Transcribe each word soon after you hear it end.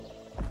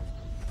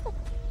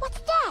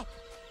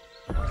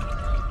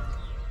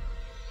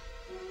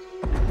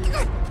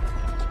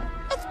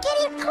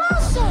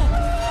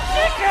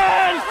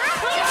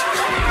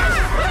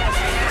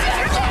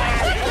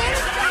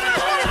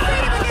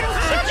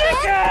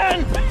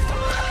chicken!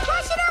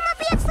 Why should Elmo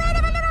be afraid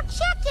of a little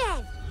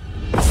chicken?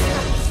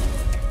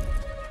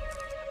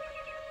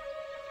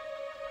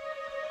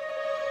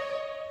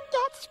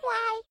 That's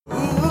why. Ooh,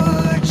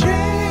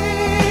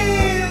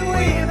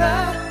 Dreamweaver,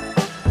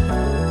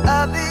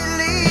 I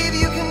believe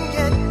you can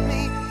get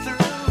me through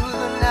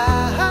the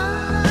night.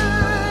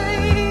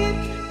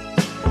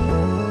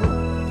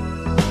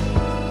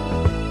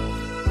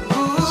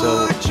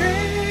 So, Ooh,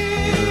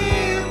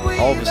 Dreamweaver,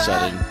 all of a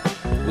sudden,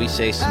 we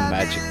say some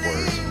magic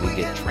words and we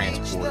get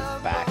transported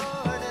back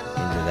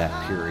into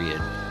that period.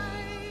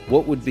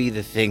 What would be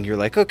the thing you're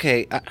like,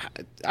 okay,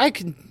 I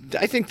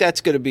think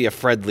that's going to be a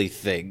friendly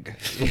thing.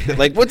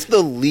 Like, what's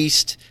the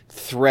least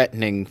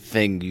threatening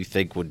thing you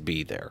think would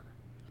be there?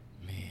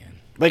 Man.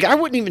 Like, I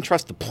wouldn't even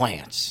trust the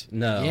plants.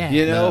 No. Yeah.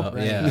 You know?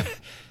 No, yeah.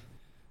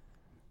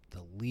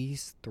 The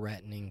least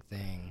threatening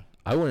thing.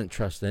 I wouldn't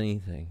trust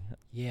anything.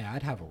 Yeah,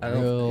 I'd have I a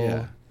don't- real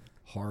yeah.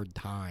 hard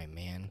time,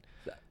 man.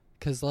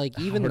 Because, like,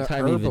 even the Hard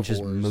time herbivores... even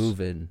just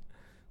moving.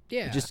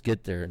 Yeah. Just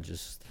get there and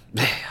just...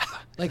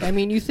 Like, I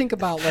mean, you think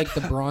about, like, the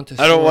Brontosaurus.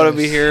 I don't want to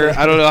be here.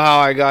 I don't know how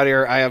I got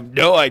here. I have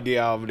no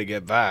idea how I'm going to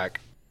get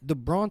back. The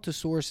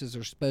Brontosauruses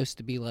are supposed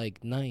to be,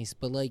 like, nice,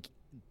 but, like,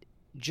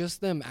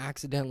 just them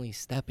accidentally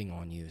stepping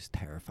on you is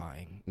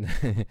terrifying.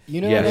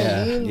 You know what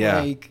I mean? Yeah.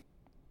 Like,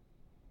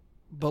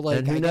 but, like,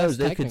 and who I knows,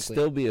 guess they could technically-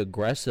 still be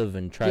aggressive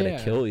and try to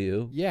Yeah. kill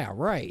you. Yeah,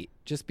 right.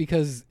 Just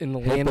because in the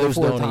land Hippos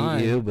before don't time.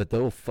 eat you, but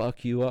they'll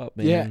fuck you up,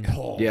 man. Yeah.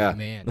 Oh, Yeah.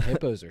 man.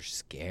 Hippos are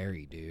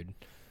scary, dude.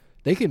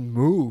 They can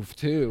move,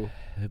 too.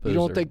 Hippos You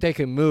don't are, think they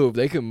can move.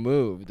 They can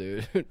move,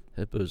 dude.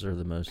 hippos are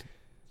the most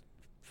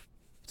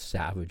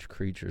savage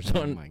creatures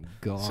Oh, on, my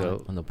God.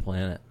 So on the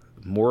planet.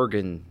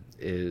 Morgan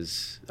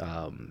is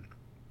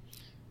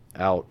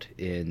out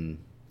in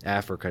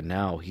Africa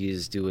now. He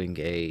is doing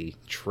a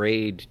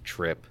trade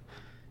trip.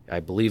 I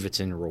believe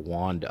it's in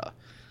Rwanda.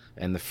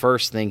 And the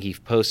first thing he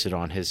posted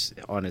on his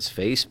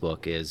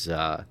Facebook is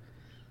a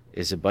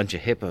bunch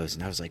of hippos,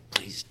 and I was like,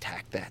 please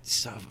tack that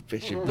son of a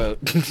bitch boat.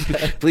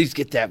 Please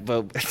get that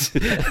boat.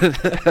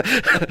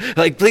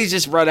 Like, please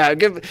just run out.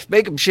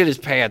 Make him shit his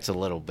pants a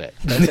little bit.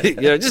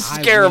 Just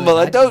scare him.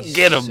 Don't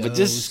get him, but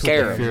just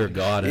scare him. Fear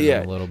God in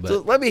them a little bit.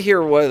 So let me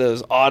hear one of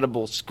those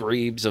audible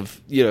screams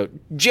of,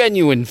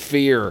 genuine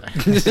fear.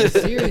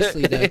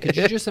 Seriously, though, could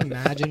you just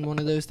imagine one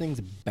of those things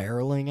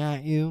barreling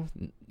at you,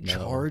 No.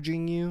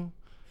 charging you?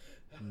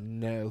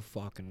 No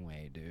fucking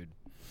way, dude.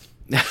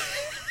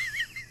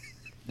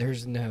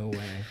 There's no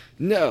way.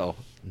 No.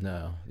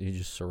 No, you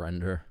just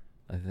surrender,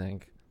 I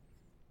think.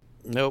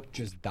 Nope.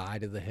 Just die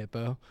to the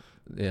hippo,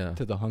 Yeah.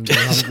 to the hungry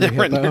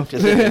Surrender to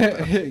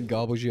hippo. It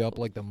gobbles you up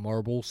like the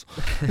marbles.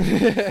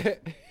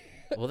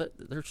 Well,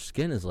 their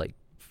skin is like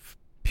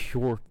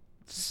pure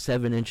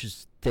 7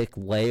 inches thick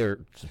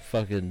layer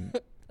fucking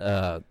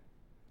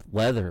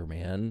leather,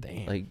 man.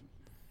 Damn. Like,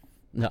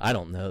 no, I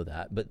don't know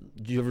that, but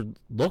do you ever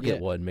look Yeah.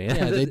 at one, man?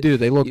 Yeah, they do.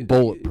 They look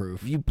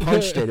bulletproof. If you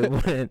punched it, it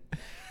wouldn't.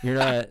 You're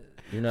not.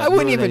 I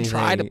wouldn't doing even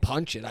try to anything.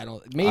 punch it.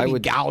 Maybe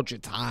would- gouge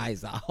its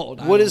eyes out.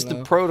 What is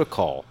the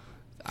protocol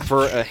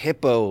for a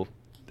hippo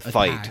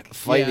fighting a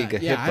hippo?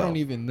 Yeah, I don't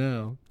even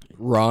know.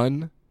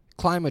 Run,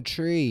 climb a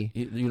tree.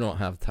 You don't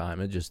have time.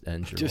 It just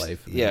ends your Just-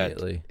 life yeah.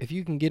 immediately. If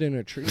you can get in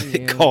a tree,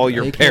 man, Call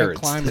your they can't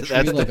parents. Climb a tree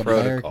That's the like a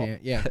bear protocol.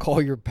 can't. Yeah,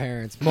 call your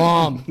parents.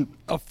 Mom,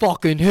 a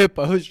fucking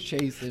hippo's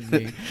chasing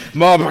me.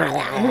 Mom,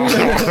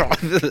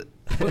 A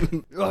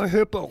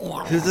hippo.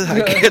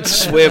 I can't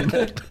swim.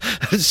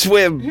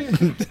 Swim.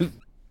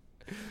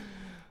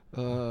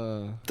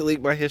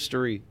 Delete my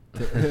history.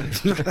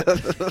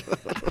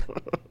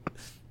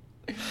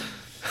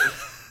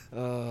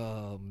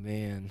 Oh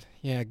man,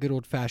 yeah, good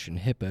old fashioned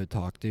hippo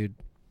talk, dude.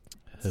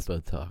 Hippo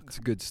talk. It's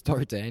a good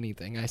start to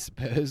anything, I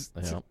suppose.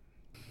 Yeah.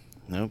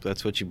 Nope,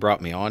 that's what you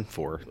brought me on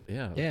for.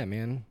 Yeah. Yeah,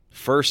 man.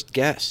 First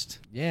guest.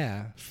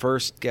 Yeah,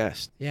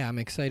 Yeah. I'm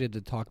excited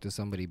to talk to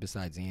somebody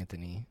besides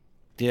Anthony.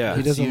 Yeah.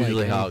 He That's doesn't like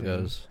usually how it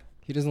anything. goes.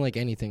 He doesn't like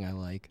anything I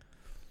like.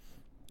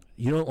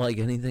 You don't like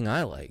anything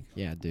I like.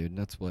 Yeah, dude,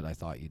 that's what I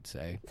thought you'd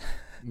say.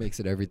 Makes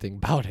it everything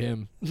about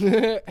him.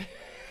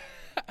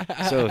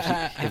 So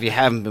if you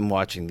haven't been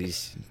watching,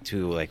 these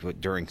two, like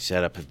during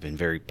setup, have been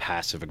very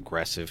passive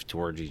aggressive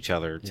towards each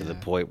other to the Yeah.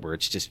 point where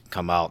it's just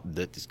come out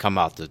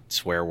the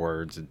swear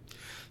words and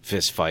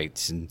fist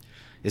fights. And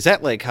is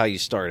that like how you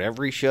start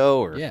every show,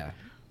 or Yeah.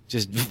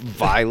 just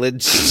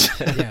violence?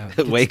 Yeah.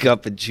 Wake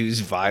up and choose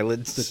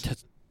violence. The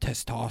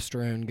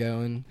testosterone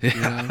going. You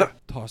know?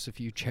 Toss a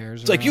few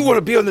chairs. It's like, you want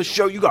to be on the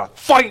show, you gotta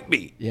fight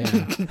me. Yeah.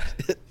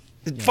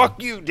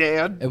 Fuck you,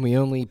 Dan. And we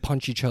only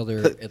punch each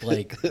other at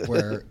like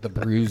where the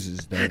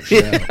bruises don't show.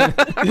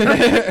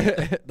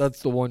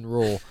 That's the one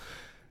rule,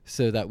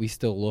 so that we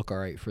still look all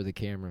right for the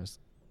cameras.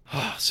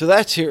 So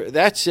that's here.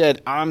 That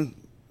said, I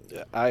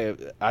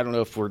don't know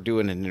if we're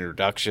doing an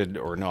introduction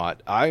or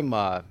not.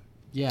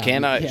 Yeah.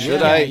 Can I? yeah, Should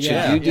yeah, I?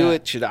 yeah, Should you do yeah.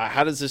 it? Should I?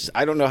 How does this?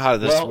 I don't know how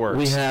this works.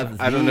 We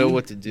have I don't know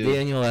what to do.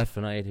 Daniel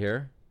Effinite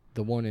here.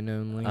 The one and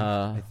only,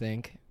 Uh, I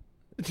think.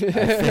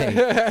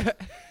 think.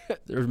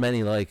 There's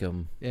many like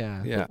him.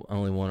 Yeah. Yeah.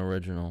 Only one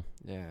original.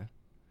 Yeah.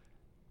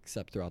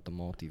 except throughout the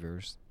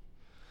multiverse.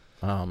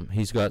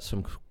 He's got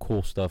some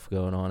cool stuff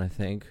going on, I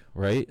think,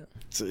 right?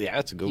 So, yeah,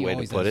 that's a good He way to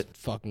always put has it.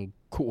 fucking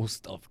cool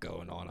stuff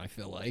going on, I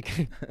feel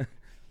like.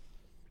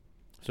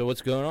 So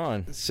what's going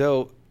on?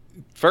 So,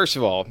 first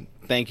of all,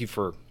 thank you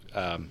for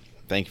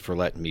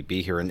letting me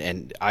be here,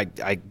 and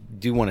I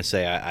do want to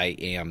say I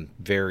am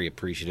very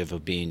appreciative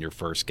of being your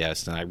first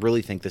guest, and I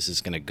really think this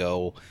is going to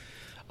go,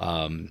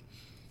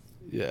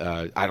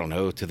 I don't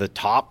know, to the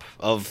top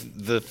of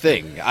the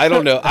thing. I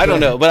don't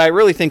know, but I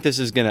really think this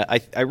is gonna.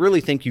 I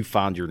really think you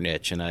found your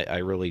niche, and I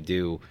really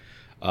do.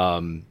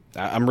 I'm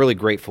really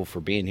grateful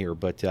for being here,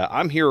 but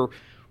I'm here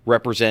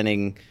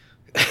representing.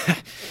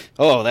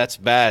 Oh, that's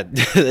bad.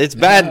 It's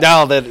bad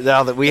now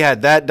that we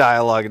had that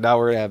dialogue, and now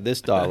we're gonna have this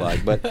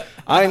dialogue. But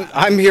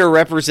I'm here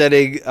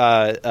representing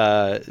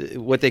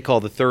what they call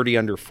the 30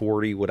 under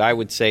 40. What I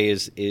would say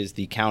is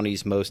the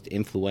county's most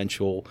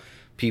influential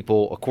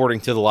people, according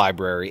to the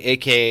library,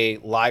 aka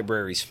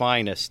library's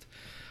finest.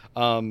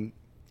 And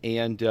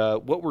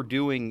what we're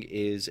doing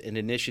is an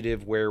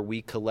initiative where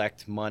we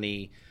collect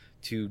money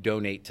to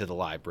donate to the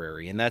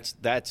library, and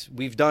that's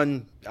we've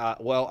done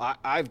well.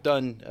 I've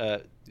done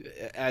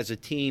as a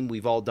team.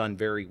 We've all done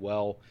very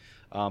well.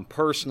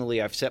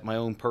 Personally, I've set my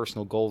own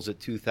personal goals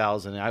at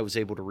 2,000, and I was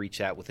able to reach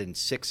that within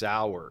 6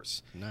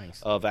 hours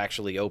of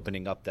actually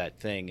opening up that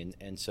thing.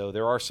 And so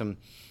there are some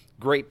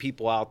great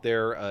people out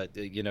there,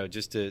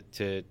 just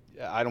to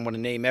I don't want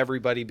to name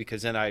everybody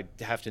because then I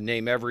have to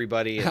name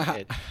everybody.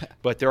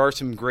 But there are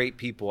some great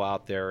people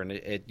out there,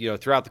 and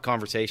throughout the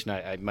conversation,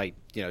 I might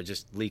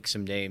just leak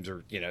some names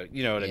or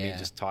what I mean,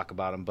 just talk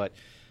about them. But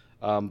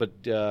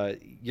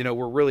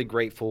we're really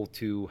grateful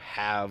to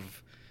have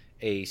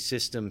a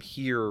system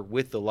here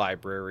with the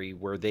library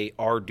where they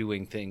are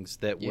doing things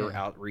that we're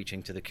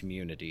outreaching to the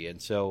community.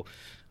 And so,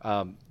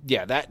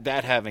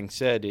 that having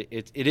said,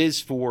 it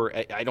is for,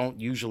 I don't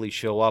usually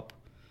show up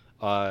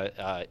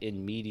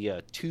in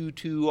media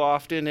too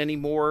often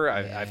anymore.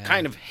 I've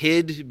kind of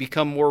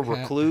become more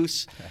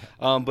recluse.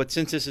 But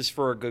since this is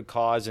for a good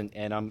cause,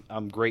 and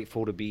I'm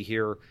grateful to be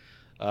here,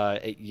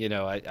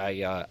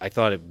 I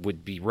thought it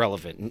would be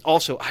relevant. And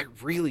also, I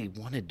really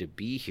wanted to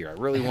be here. I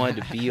really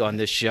wanted to be on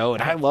this show.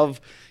 And I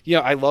love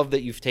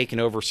that you've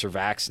taken over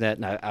Cervaxnet.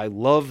 And I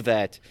love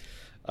that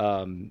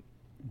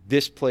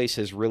this place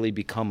has really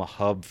become a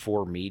hub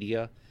for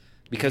media,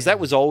 because that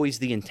was always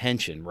the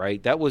intention,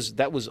 right? That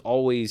was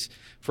always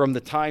from the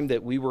time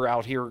that we were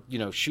out here,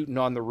 shooting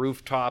on the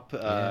rooftop.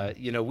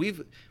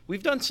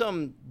 We've done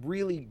some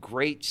really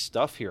great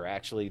stuff here.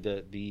 Actually,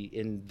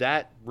 in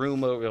that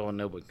room over, well,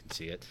 no one can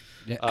see it,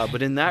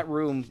 but in that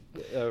room,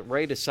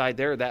 right aside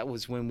there, that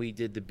was when we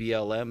did the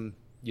BLM.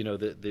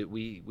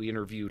 We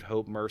interviewed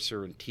Hope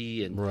Mercer and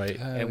T, and right,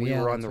 and we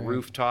were on the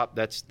rooftop.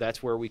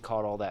 That's where we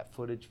caught all that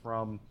footage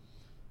from.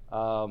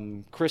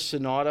 Chris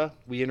Sonata,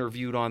 we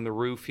interviewed on the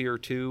roof here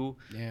too.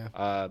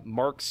 Yeah.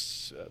 Mark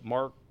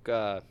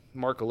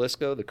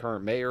Alisco, the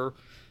current mayor,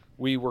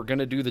 we were going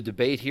to do the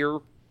debate here.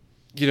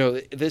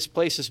 This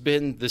place has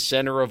been the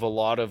center of a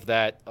lot of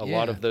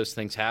those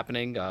things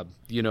happening.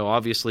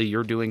 Obviously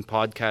you're doing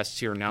podcasts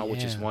here now,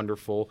 which is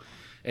wonderful,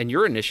 and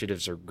your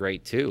initiatives are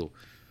great too.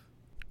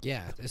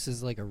 Yeah, this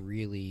is like a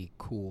really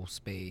cool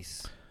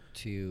space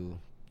to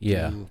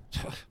do.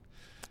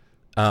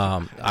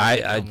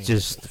 I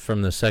just,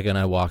 from the second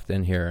I walked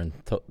in here and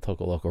took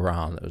a look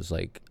around, it was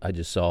like I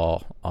just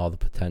saw all the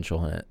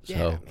potential in it.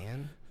 Yeah,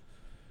 man.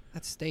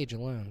 That stage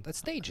alone. That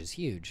stage is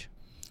huge.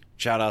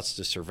 Shout outs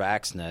to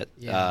Cervaxnet,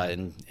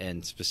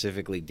 and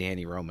specifically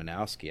Danny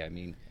Romanowski. I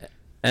mean,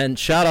 and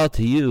shout out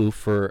to you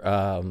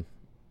for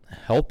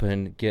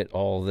helping get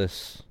all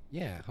this.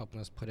 Yeah,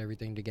 helping us put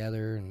everything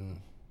together and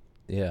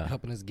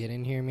helping us get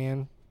in here,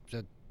 man.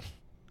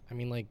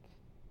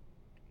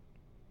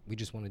 We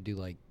just want to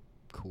do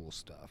cool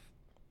stuff.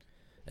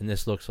 And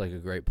this looks like a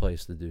great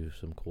place to do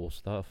some cool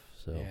stuff.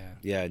 So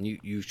and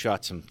you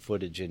shot some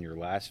footage in your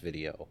last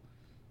video,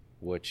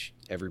 which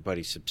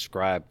everybody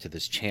subscribe to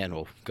this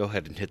channel. Go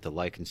ahead and hit the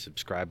like and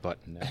subscribe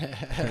button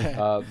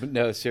now. But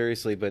no,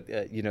 seriously, but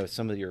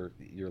some of your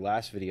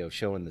last video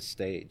showing the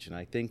stage, and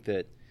I think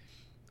that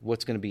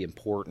what's going to be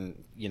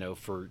important,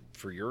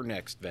 for your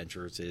next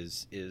ventures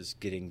is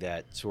getting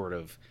that sort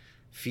of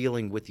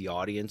feeling with the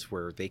audience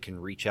where they can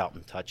reach out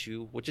and touch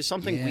you, which is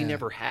something we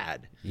never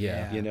had.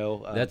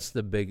 That's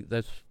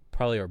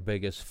probably our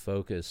biggest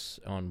focus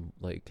on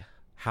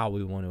how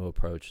we want to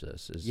approach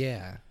this is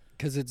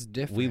because it's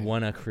different. We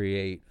want to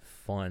create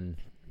fun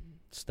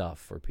stuff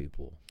for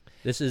people.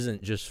 This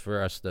isn't just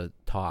for us to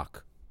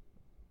talk,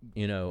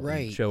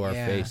 and show our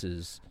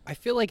faces. I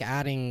feel like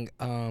adding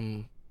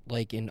an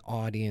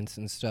audience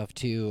and stuff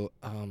too,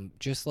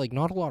 just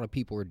not a lot of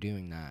people are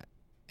doing that.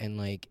 And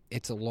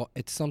it's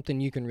something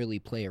you can really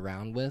play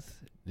around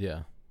with.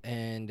 Yeah.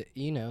 And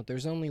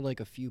there's only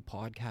a few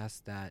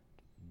podcasts that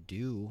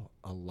do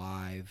a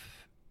live,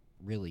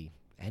 really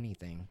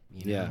anything.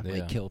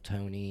 Kill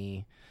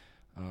Tony.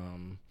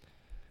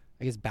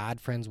 I guess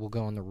Bad Friends will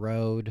go on the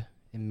road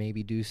and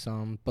maybe do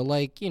some, but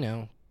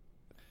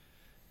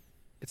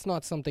it's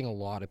not something a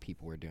lot of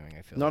people were doing.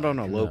 I feel not like. on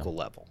a local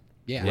level.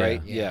 Yeah.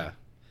 Right. Yeah.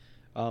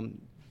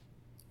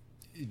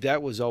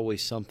 That was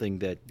always something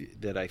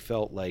that I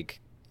felt like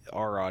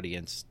our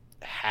audience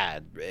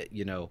had.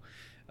 You know,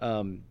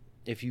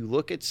 if you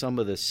look at some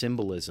of the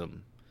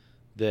symbolism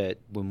that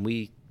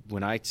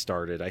when I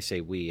started, I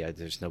say we.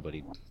 There's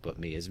nobody but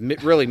me. It's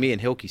really me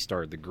and Hilke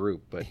started the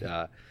group, but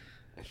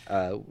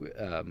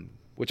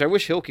which I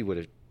wish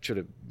Hilke should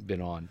have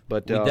been on.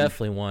 But we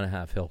definitely want to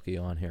have Hilke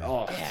on here.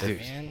 Oh, yeah, dude,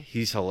 man.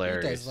 he's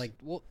hilarious. He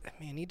does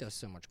he does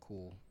so much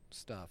cool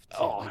stuff.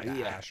 Too,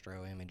 the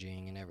astro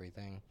imaging and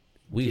everything.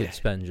 We could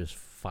spend just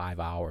 5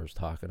 hours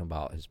talking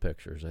about his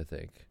pictures. I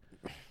think,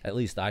 at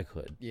least I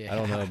could. Yeah. I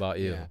don't know about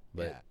you,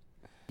 but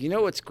you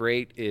know what's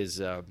great is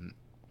to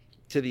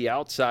the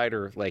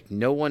outsider, like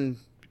no one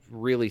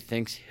really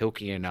thinks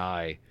Hilke and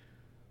I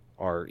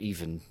are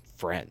even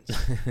friends,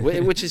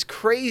 which is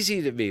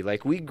crazy to me.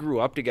 Like we grew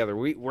up together.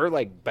 We're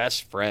like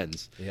best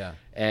friends. Yeah.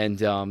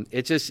 And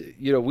it's just,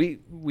 you know,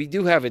 we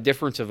do have a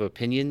difference of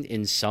opinion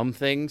in some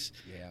things.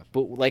 Yeah.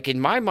 But like in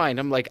my mind,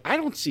 I'm like, I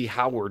don't see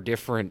how we're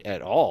different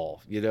at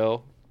all. You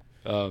know,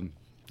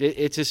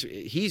 it's just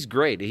he's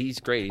great.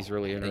 He's great. He's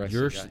really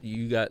interesting.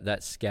 You got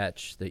that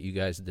sketch that you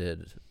guys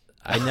did.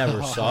 I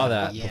never saw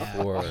that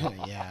before.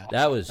 Yeah,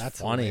 that's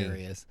funny.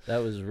 Hilarious. That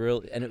was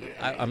real, and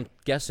I'm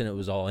guessing it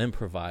was all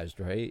improvised,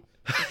 right?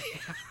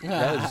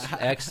 That was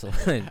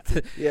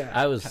excellent. Yeah,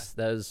 that was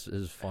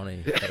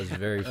funny. That was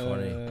very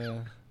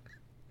funny.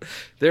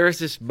 There's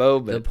this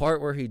moment, the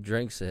part where he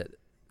drinks it.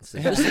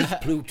 This is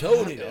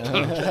plutonium.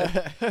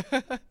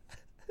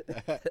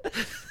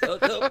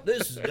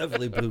 This is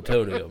definitely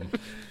plutonium.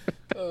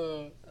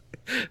 The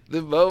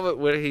moment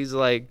when he's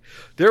like,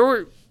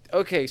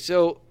 okay,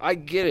 so I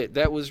get it.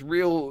 That was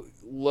real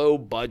low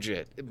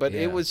budget, but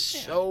it was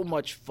so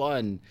much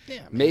fun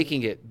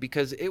making it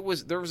because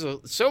there was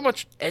so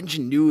much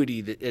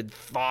ingenuity and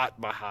thought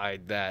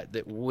behind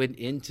that went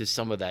into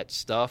some of that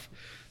stuff.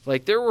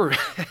 Like there were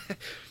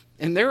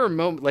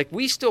moments like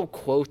we still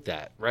quote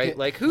that, right?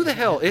 Like who the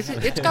hell is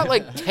it? It's got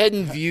like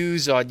 10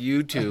 views on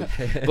YouTube,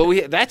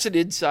 but that's an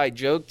inside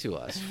joke to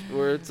us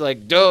where it's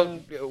like,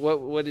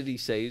 what did he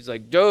say? He's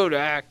like, don't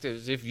act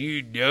as if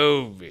you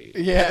know me.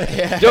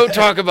 Yeah. Don't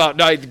talk about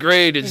ninth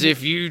grade as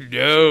if you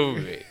know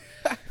me.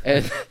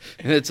 And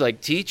it's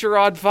like teacher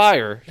on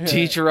fire,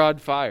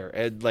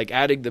 and like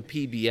adding the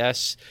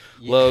PBS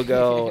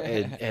logo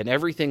and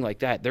everything like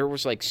that. There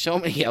was like so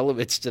many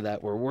elements to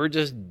that where we're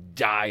just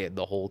dying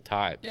the whole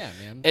time. Yeah,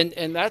 man.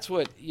 And that's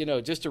what, you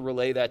know, just to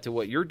relay that to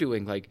what you're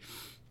doing, like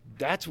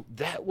that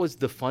was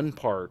the fun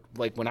part.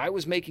 Like when I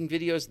was making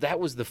videos,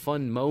 that was the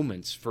fun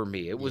moments for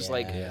me. It was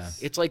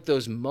it's like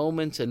those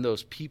moments and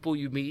those people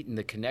you meet and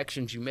the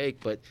connections you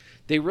make, but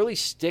they really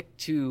stick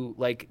to,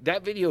 like,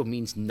 that video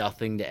means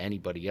nothing to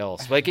anybody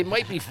else. Like it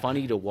might be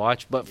funny to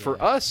watch, but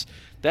for us,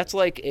 that's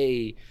like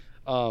a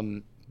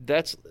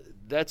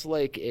that's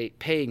like a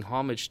paying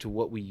homage to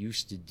what we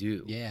used to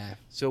do. Yeah.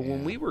 So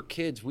when we were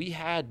kids, we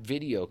had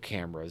video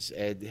cameras,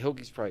 and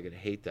Hilke's probably gonna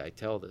hate that I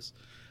tell this.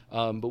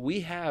 But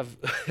we have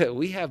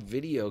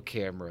video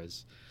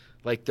cameras,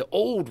 like the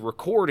old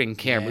recording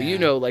camera, you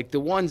know, like the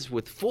ones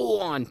with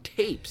full-on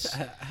tapes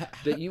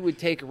that you would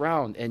take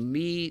around. And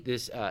me,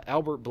 this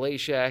Albert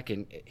Blashak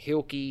and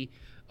Hilke,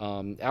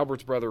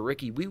 Albert's brother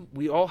Ricky,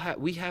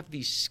 we have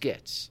these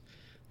skits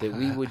that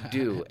we would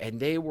do, and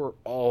they were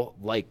all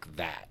like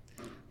that.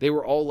 They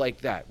were all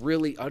like that,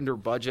 really under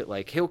budget.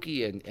 Like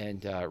Hilke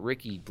and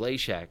Ricky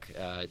Blashak,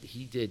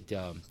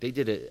 they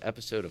did an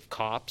episode of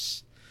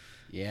Cops.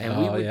 Yeah.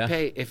 And we would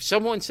pay, if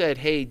someone said,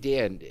 hey,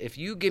 Dan, if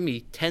you give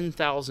me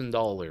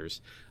 $10,000,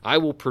 I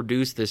will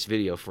produce this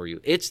video for you.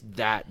 It's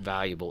that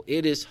valuable.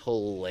 It is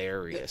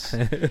hilarious.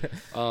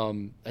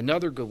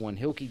 Another good one,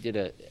 Hilke did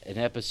an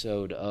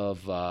episode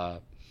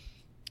of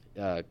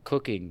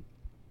cooking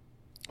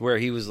where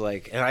he was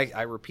like, and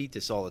I repeat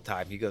this all the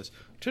time, he goes,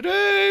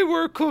 today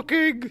we're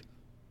cooking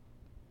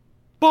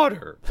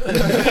butter.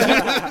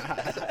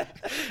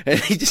 And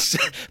he just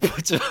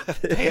puts a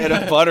pan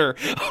of butter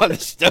on the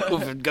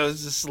stove and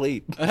goes to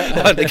sleep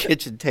on the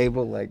kitchen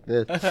table like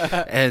this.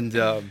 And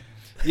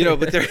you know,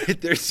 but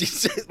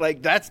there's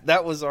like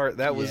that was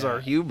our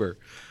humor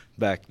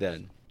back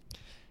then.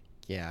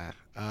 Yeah.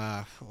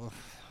 I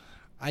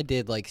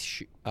did like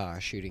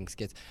shooting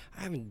skits.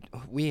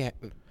 We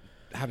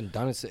haven't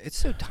done it. It's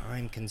so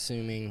time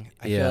consuming.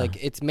 I feel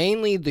like it's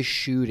mainly the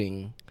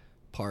shooting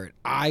part.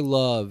 I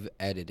love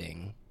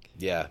editing.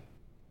 Yeah.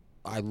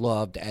 I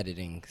loved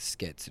editing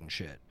skits and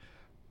shit.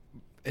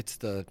 It's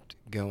the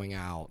going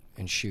out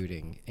and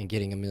shooting and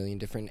getting a million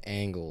different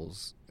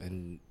angles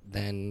and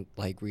then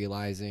like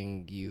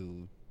realizing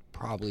you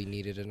probably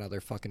needed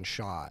another fucking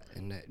shot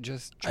and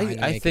just trying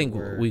to I make think it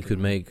work. we could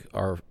make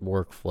our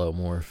workflow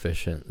more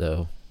efficient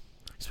though,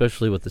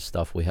 especially with the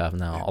stuff we have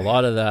now. A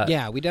lot of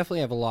that we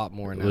definitely have a lot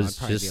more now. was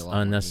just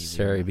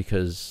unnecessary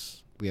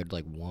because we had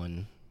like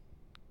one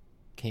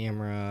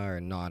camera or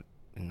not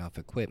enough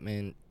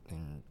equipment.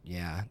 And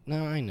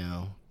I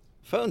know.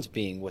 Phones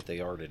being what they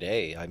are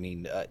today, I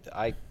mean,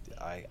 I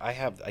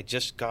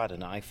just got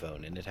an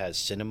iPhone and it has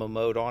cinema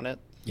mode on it.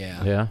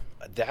 Yeah.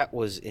 That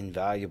was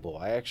invaluable.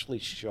 I actually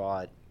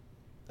shot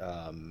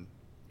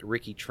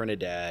Ricky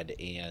Trinidad,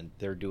 and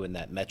they're doing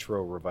that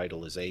Metro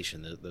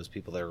revitalization. Those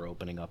people that are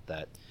opening up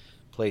that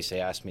place, they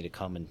asked me to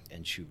come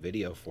and shoot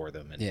video for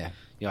them. And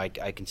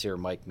I consider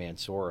Mike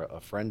Mansour a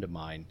friend of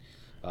mine,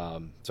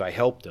 so I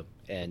helped him,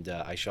 and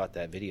I shot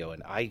that video.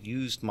 And I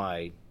used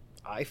my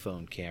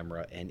iPhone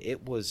camera, and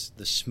it was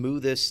the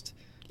smoothest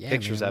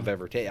pictures I've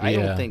ever taken. I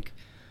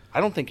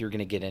don't think you're going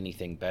to get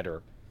anything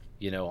better.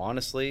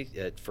 Honestly,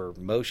 for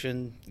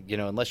motion,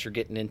 unless you're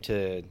getting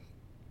into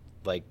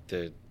like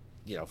the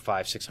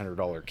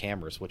 $500-$600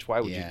 cameras, which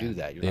why would you do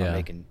that? You're not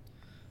making,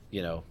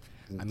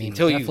 I mean,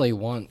 definitely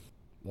want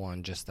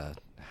one just to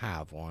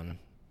have one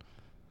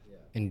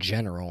in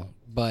general,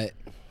 but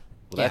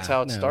that's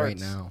how it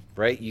starts right now.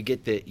 Right? You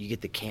get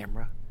the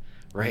camera,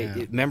 right?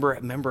 Yeah.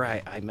 Remember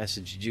I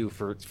messaged you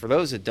for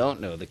those that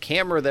don't know, the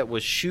camera that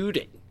was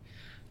shooting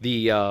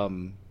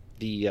the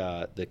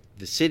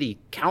city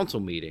council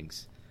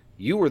meetings.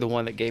 You were the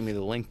one that gave me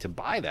the link to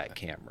buy that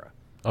camera.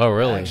 Oh,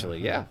 really?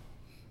 Actually, yeah,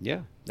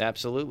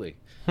 absolutely.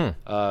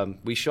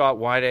 We shot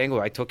wide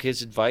angle. I took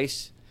his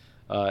advice,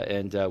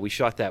 and we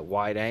shot that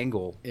wide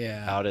angle.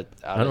 Out at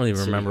I don't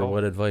even remember Hall.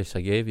 what advice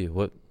I gave you.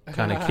 What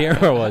kind of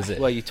camera was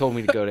it? Well, you told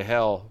me to go to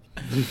hell.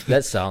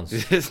 That sounds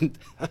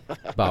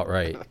about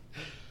right.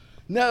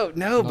 No,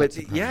 but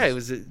it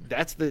was.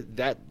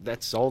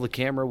 That's all the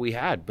camera we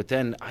had. But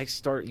then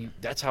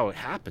that's how it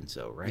happens,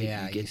 though, right?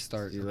 Yeah, you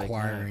start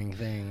acquiring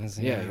things.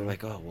 Yeah, you're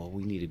like, oh well,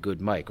 we need a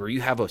good mic, or you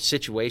have a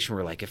situation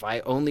where like, if I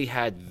only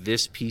had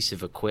this piece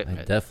of equipment,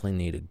 I definitely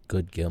need a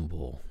good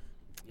gimbal.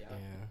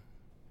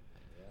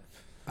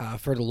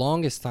 For the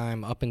longest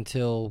time, up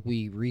until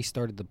we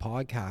restarted the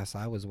podcast,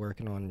 I was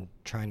working on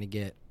trying to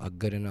get a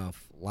good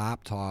enough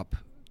laptop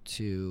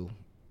to.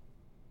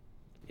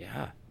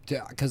 Yeah.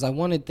 Because I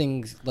wanted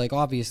things like,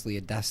 obviously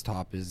a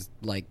desktop is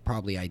like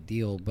probably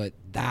ideal, but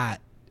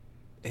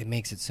it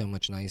makes it so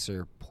much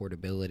nicer.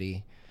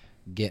 Portability,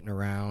 getting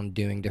around,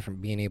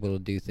 being able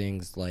to do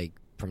things like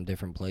from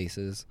different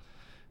places.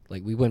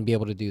 Like we wouldn't be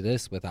able to do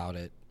this without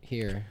it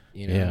here,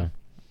 Yeah.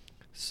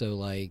 So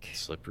like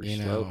slippery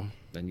slope.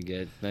 Then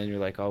you're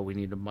like, oh, we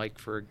need a mic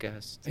for a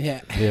guest. Yeah.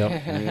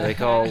 And you're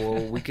like, oh,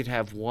 well, we could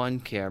have one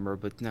camera,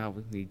 but now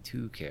we need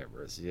two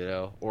cameras,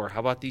 Or how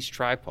about these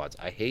tripods?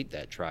 I hate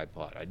that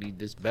tripod. I need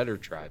this better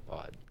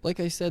tripod. Like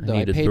I said, though, I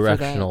need a paid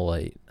directional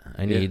light.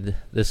 I need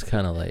this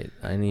kind of light.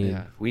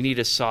 We need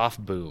a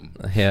soft boom.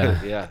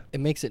 Yeah. Yeah. It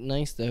makes it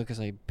nice though,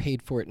 because I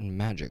paid for it in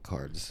Magic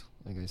cards.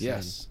 Like I said.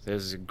 Yes, it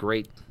was a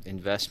great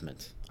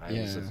investment. I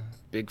was a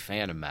big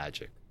fan of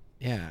Magic.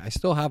 Yeah, I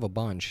still have a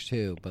bunch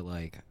too, but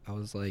like I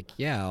was like,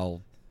 yeah,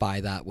 I'll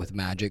buy that with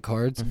Magic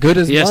cards. Good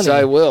as money. Yes,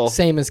 I will.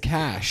 Same as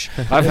cash.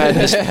 I've had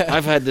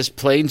this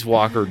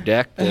Planeswalker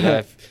deck that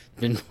I've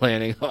been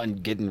planning on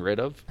getting rid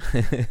of.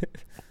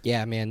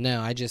 Yeah, man. No,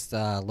 I just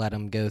let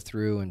him go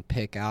through and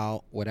pick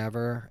out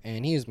whatever,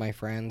 and he was my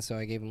friend, so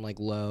I gave him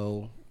like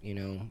lower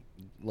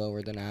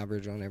than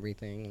average on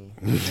everything.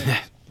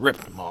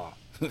 Ripped them off.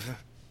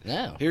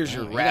 No. Here's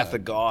your Wrath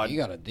of God. You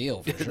got a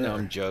deal for sure. No,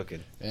 I'm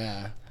joking.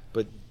 Yeah.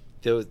 But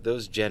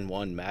those Gen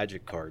 1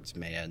 Magic cards,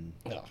 man,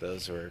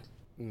 those were...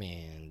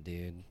 Man,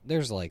 dude.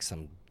 There's like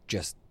some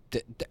just...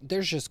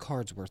 there's just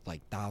cards worth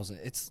like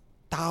it's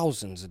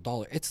thousands of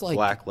dollars. It's like...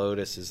 Black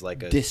Lotus is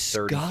like a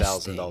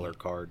disgusting. $30,000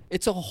 card.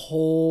 It's a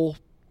whole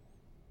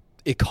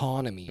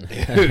economy,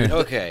 dude.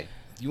 Okay.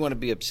 You want to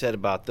be upset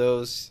about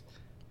those?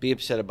 Be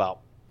upset about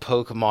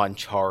Pokemon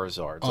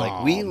Charizards.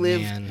 Like, we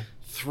lived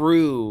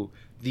through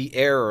the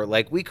era.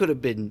 Like, we could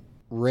have been...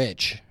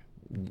 rich.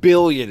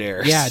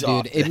 Billionaires. Yeah,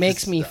 dude. It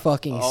makes me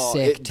fucking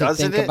sick to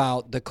think it?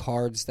 about the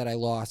cards that I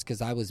lost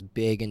because I was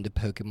big into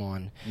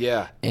Pokemon.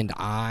 Yeah. And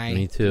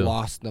Me too.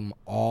 lost them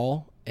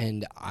all.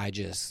 And I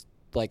just,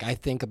 like, I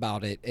think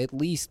about it at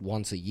least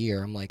once a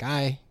year. I'm like,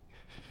 I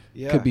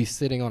could be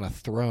sitting on a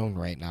throne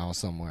right now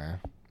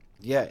somewhere.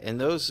 Yeah, and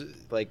those,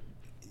 like,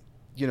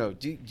 do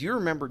you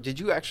remember,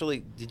 did you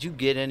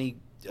get any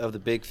of the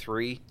big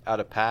three out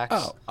of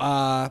packs?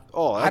 I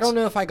don't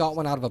know if I got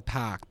one out of a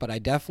pack, but I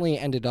definitely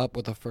ended up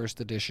with a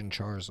first edition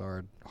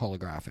Charizard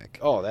holographic.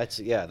 Oh, that's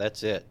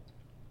it.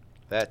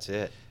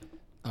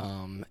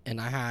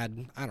 And I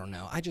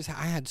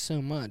had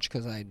so much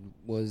because I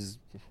was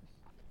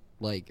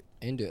like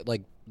into it.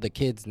 Like the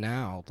kids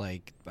now,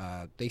 like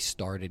they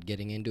started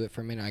getting into it for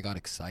a minute. I got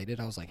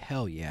excited. I was like,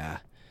 hell yeah,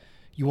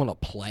 you want to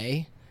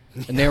play?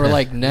 And they were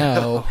like,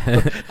 no.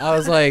 I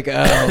was like,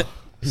 oh,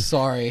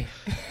 sorry.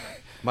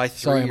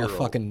 Sorry, I'm a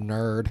fucking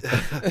nerd.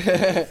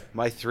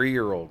 My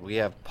 3-year-old, we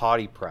have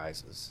potty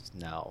prizes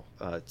now.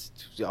 It's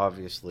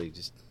obviously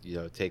just,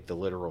 take the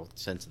literal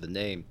sense of the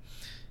name.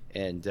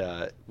 And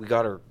we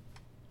got her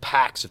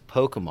packs of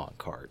Pokemon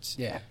cards.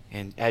 Yeah.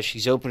 And as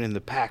she's opening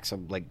the packs,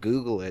 I'm like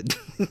Googling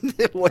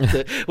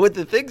what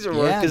the things are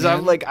worth, because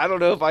I'm like, I don't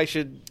know if I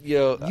should,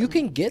 You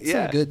can get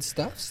some good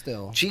stuff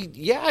still.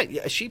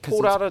 She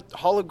pulled out a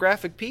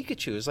holographic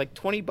Pikachu. It's like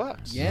 $20.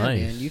 Yeah, Nice.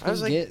 man. You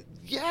can get.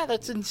 Yeah,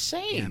 that's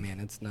insane. Yeah, man,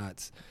 it's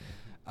nuts.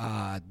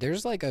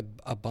 There's like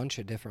a bunch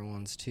of different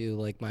ones too.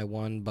 Like my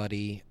one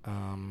buddy,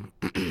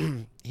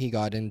 he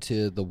got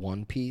into the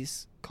One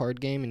Piece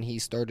card game, and he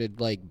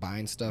started like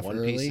buying stuff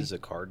early. One Piece is a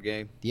card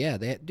game. Yeah,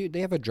 they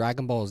have a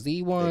Dragon Ball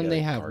Z one.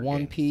 They have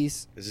One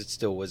Piece. Is it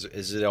still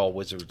Is it all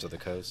Wizards of the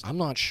Coast? I'm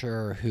not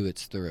sure who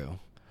it's through,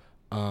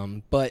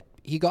 but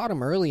he got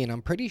them early, and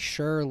I'm pretty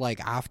sure like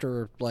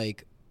after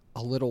like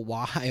a little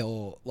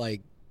while,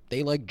 like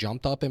they like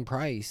jumped up in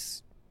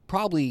price.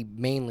 Probably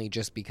mainly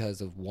just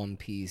because of One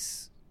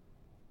Piece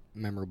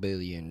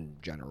memorabilia in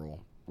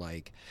general,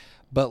 like,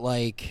 but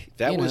like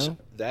that was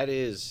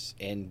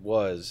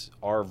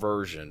our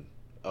version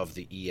of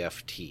the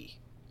EFT,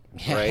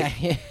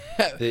 right?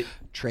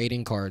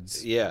 Trading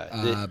cards,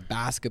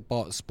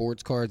 basketball,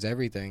 sports cards,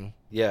 everything.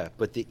 Yeah,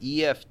 but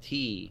the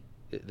EFT,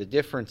 the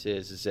difference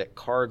is that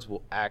cards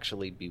will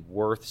actually be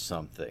worth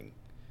something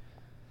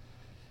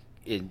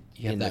in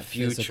the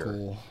future.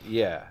 Physical,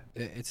 yeah,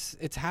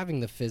 it's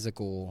having the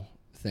physical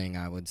thing,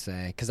 I would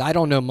say, because I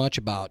don't know much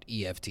about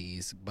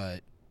EFTs,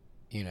 but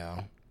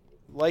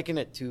liken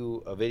it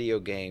to a video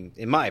game,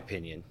 in my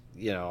opinion.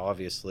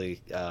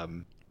 Obviously,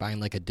 buying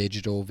like a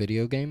digital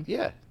video game.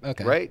 Yeah.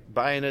 Okay. Right,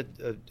 buying a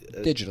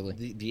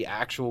digitally the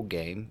actual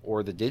game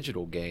or the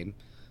digital game.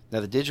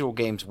 Now the digital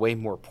game's way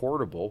more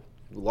portable,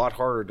 a lot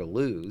harder to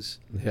lose.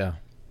 Yeah.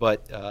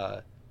 But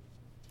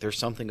there's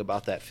something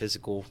about that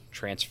physical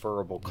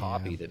transferable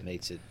copy that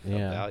makes it of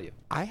value.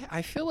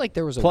 I feel like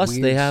there was a plus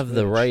weird they have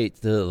the switch. right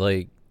to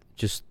like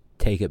just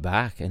take it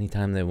back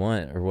anytime they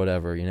want or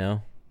whatever, Yeah.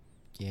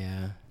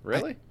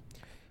 Really?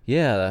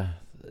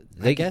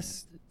 I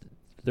guess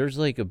there's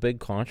like a big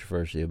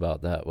controversy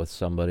about that with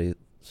something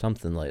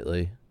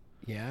lately.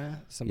 Yeah.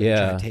 Somebody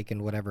tried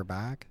taking whatever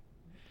back.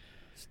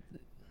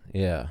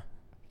 Yeah.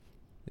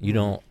 You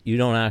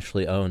don't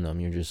actually own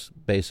them. You're just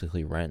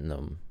basically renting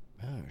them.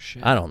 Oh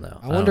shit! I don't know.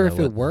 I wonder if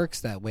it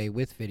works that way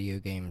with video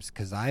games,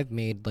 because I've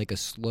made like a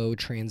slow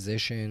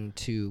transition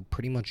to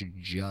pretty much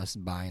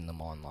just buying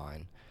them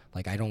online.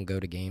 Like I don't go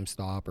to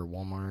GameStop or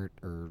Walmart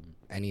or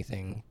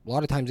anything. A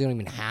lot of times they don't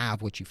even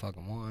have what you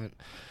fucking want.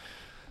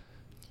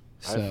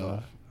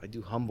 So I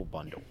do Humble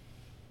Bundle,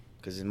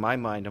 because in my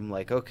mind I'm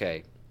like,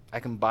 okay, I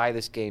can buy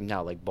this game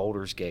now, like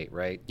Baldur's Gate,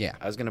 right? Yeah.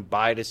 I was gonna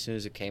buy it as soon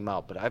as it came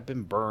out, but I've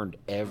been burned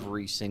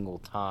every single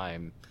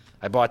time.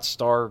 I bought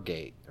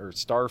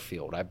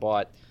Starfield. I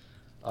bought.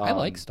 I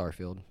like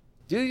Starfield.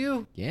 Do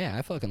you? Yeah,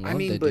 I fucking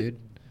loved it, dude.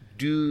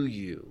 Do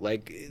you?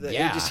 Like,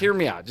 yeah. Just hear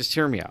me out.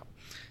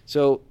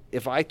 So,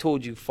 if I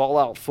told you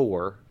Fallout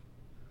 4,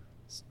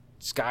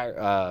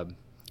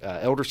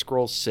 Elder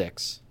Scrolls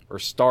 6, or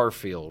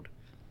Starfield,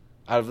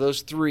 out of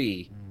those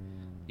three,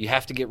 you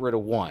have to get rid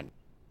of one.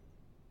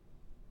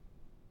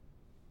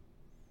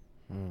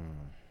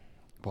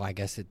 Well, I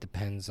guess it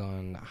depends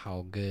on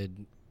how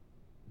good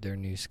their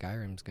new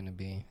Skyrim's going to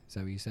be. Is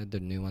that what you said? The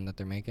new one that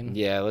they're making?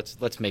 Yeah,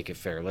 let's make it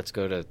fair. Let's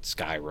go to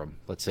Skyrim.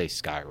 Let's say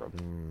Skyrim.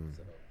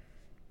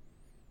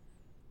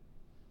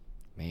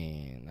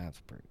 Man,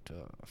 that's pretty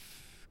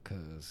tough.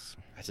 Because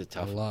that's a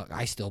tough one.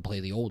 I still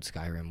play the old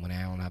Skyrim when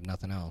I don't have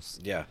nothing else.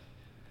 Yeah.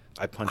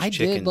 I punch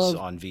chickens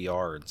on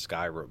VR in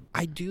Skyrim.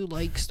 I do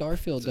like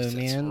Starfield, though,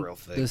 man. A real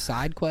thing. The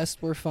side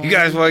quests were fun. You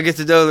guys want to get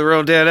to know the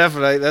real Dan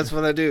Effinite? That's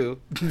what I do.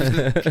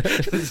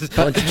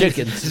 Punch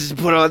chickens. Just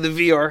put on the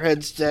VR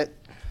headset.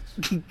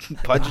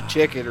 Punch a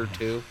chicken or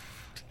two.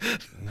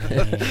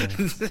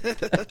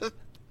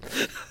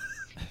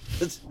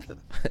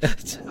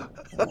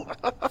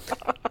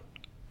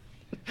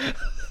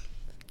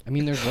 I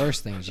mean, there's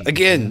worse things.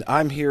 Again,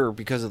 I'm here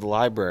because of the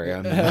library.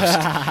 I'm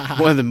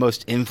one of the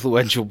most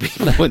influential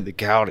people in the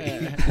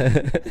county.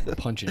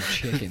 Punching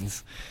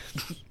chickens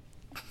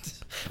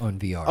on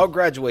VR. I'll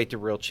graduate to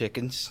real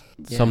chickens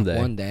someday.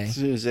 One day. As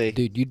soon as they...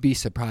 Dude, you'd be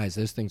surprised.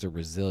 Those things are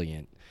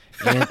resilient.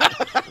 Go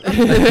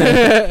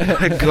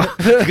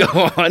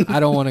on. I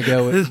don't want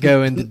to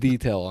go into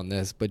detail on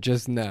this, but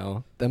just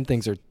know them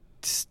things are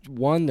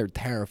they're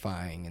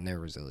terrifying and they're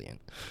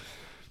resilient.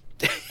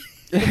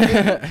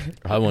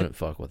 I wouldn't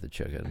fuck with a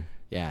chicken.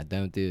 Yeah,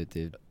 don't do it,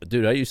 dude.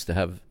 Dude, I used to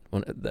have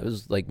that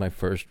was like my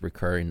first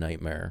recurring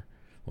nightmare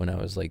when I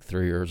was like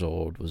 3 years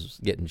old, was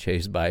getting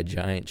chased by a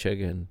giant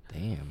chicken.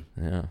 Damn.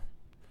 Yeah.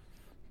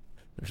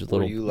 There's a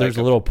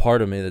little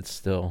part of me that's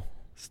still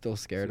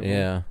scared of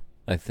them.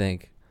 I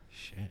think.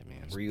 Shit,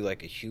 man. Were you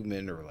like a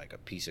human or like a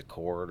piece of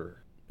cord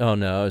or? Oh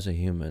no, I was a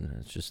human.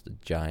 It's just a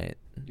giant,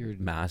 You're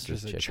massive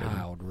just a chicken.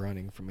 child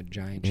running from a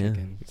giant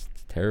chicken. It's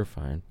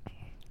terrifying.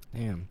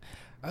 Damn.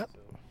 Did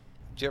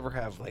you ever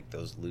have like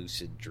those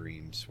lucid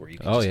dreams where you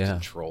can just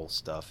control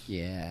stuff?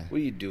 Yeah. What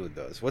do you do with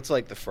those? What's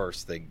like the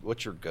first thing?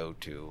 What's your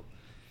go-to?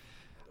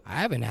 I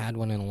haven't had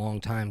one in a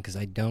long time because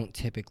I don't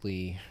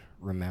typically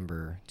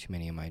remember too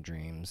many of my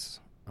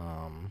dreams.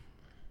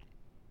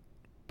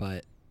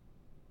 But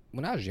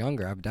when I was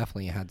younger, I've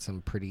definitely had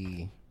some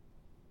pretty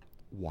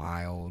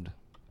wild,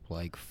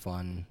 like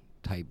fun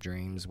type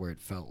dreams where it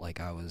felt like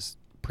I was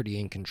pretty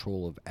in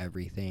control of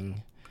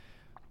everything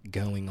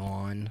going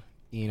on,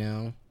 you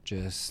know?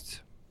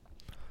 Just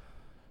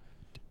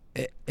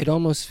it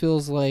almost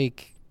feels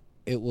like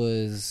it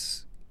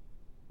was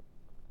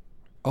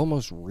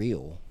almost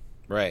real.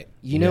 Right.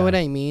 You know what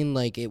I mean?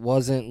 Like, it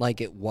wasn't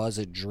like it was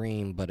a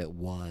dream, but it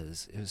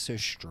was. It was so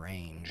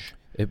strange.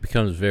 It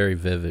becomes very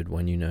vivid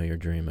when you know you're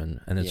dreaming,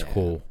 and it's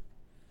cool.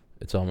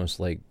 It's almost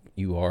like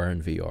you are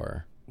in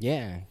VR.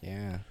 Yeah,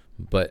 yeah.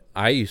 But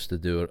I used to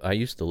do it. I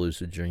used to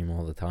lucid dream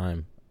all the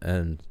time,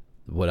 and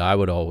what I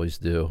would always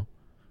do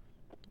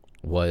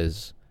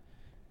was,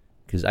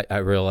 because I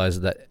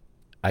realized that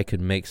I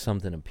could make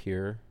something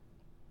appear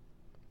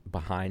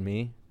behind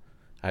me.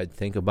 I'd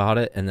think about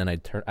it, and then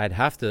I'd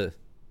have to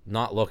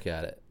not look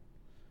at it.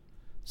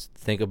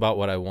 Think about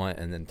what I want,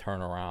 and then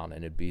turn around,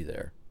 and it'd be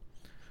there.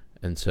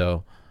 And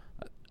so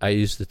I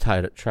used to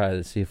try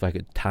to see if I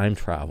could time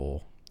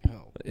travel.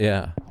 Oh.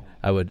 Yeah,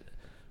 I would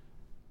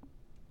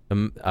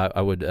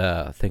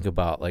think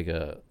about like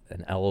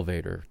an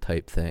elevator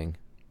type thing,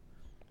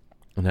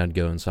 and I'd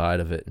go inside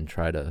of it and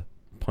try to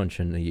punch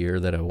in the year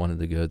that I wanted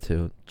to go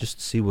to, just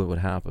to see what would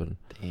happen.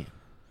 Damn.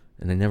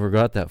 And I never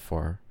got that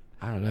far.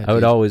 I don't know. I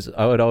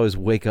would always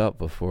wake up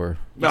before.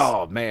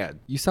 Oh man,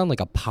 you sound like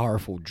a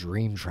powerful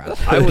dream traveler.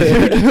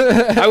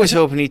 I was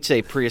hoping he'd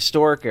say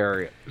prehistoric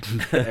area.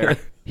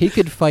 He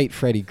could fight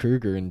Freddy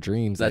Krueger in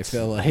dreams. I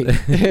feel like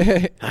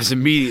I was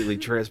immediately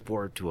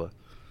transported to a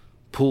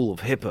pool of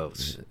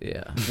hippos.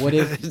 Yeah. What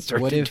if that's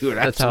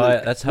how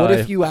what I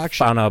if you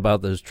actually found out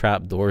about those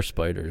trapdoor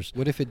spiders?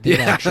 What if it did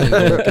actually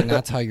work, and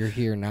that's how you're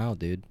here now,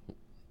 dude?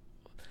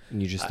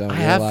 And you just don't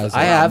realize.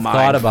 I have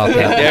thought about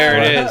that. There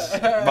it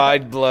is.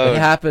 Mind blown. It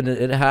happened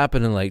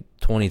in like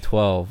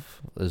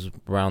 2012. It was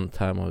around the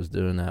time I was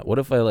doing that. What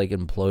if I like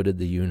imploded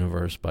the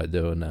universe by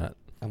doing that?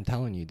 I'm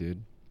telling you,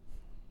 dude.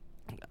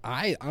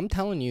 I'm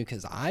telling you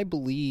because I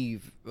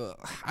believe.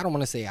 I don't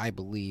want to say I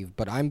believe,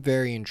 but I'm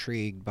very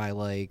intrigued by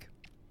like,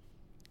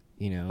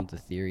 you know, the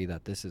theory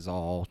that this is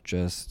all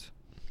just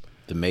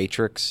the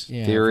Matrix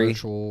theory,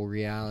 virtual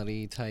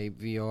reality type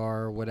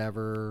VR,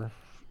 whatever.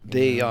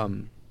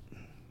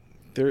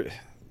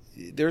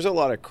 There's a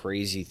lot of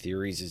crazy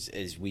theories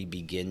as we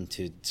begin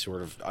to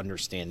sort of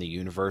understand the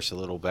universe a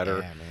little better.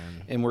 Yeah,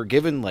 man. And we're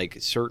given like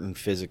certain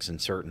physics and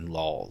certain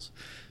laws.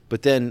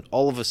 But then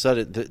all of a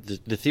sudden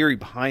the theory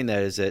behind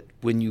that is that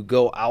when you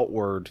go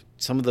outward,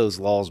 some of those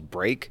laws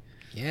break.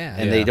 Yeah.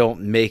 And they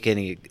don't make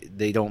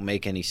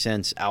any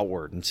sense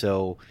outward. And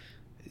so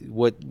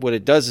what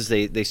it does is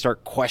they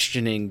start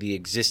questioning the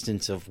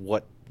existence of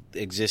what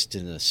exists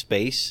in a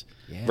space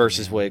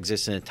versus what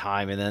exists in a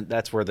time, and then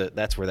that's where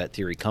that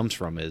theory comes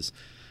from is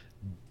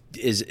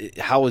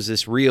how is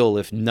this real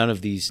if none of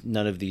these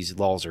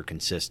laws are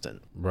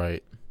consistent?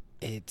 Right.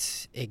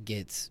 It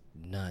gets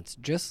nuts.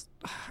 Just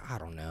I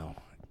don't know.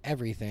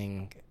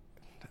 Everything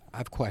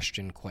I've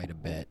questioned quite a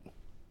bit.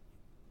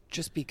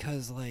 Just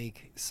because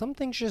like some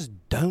things just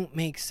don't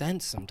make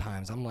sense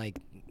sometimes. I'm like,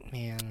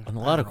 man. And a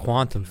lot of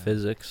quantum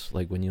physics,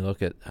 like when you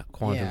look at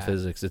quantum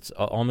physics, it's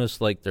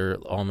almost like they're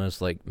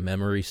almost like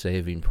memory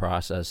saving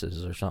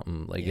processes or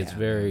something. Like it's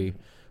very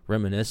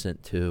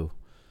reminiscent to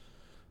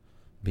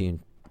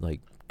being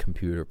like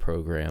computer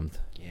programmed.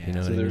 Yeah. You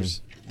know so what I mean?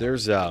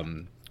 There's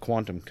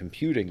quantum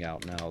computing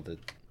out now that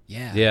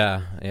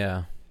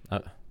Yeah.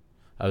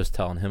 I was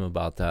telling him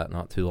about that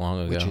not too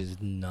long ago. Which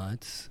is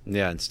nuts.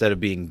 Yeah, instead of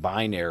being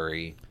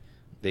binary,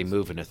 they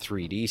move into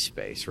 3D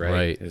space,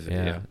 right?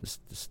 Right.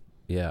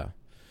 Yeah.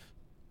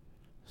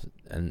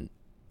 And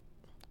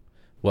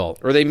well,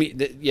 or they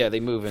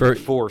move into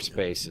 4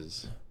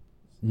 spaces.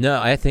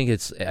 No, I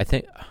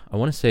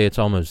want to say it's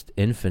almost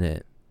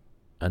infinite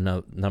a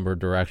number of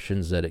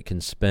directions that it can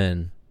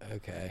spin.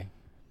 Okay.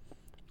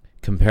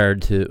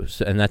 Compared to,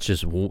 and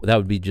that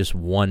would be just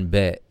one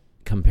bit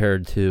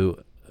compared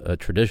to a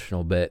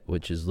traditional bit,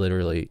 which is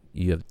literally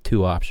you have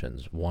 2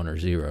 options, 1 or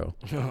 0.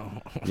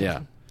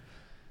 Yeah.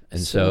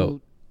 And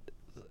so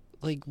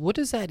like, what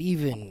does that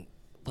even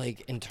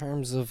like in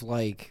terms of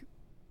like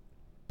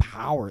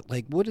power?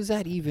 Like, what does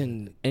that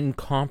even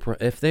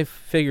if they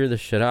figure this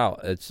shit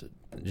out, it's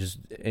just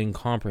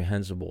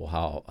incomprehensible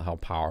how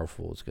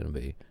powerful it's going to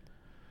be.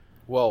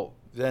 Well,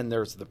 then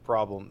there's the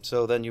problem.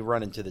 So then you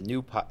run into the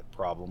new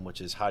problem,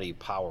 which is how do you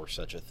power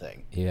such a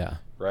thing? Yeah.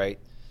 Right?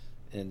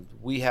 And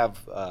we have,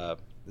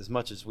 as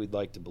much as we'd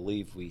like to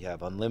believe, we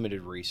have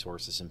unlimited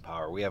resources and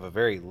power. We have a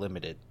very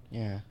limited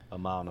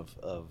amount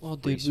of well,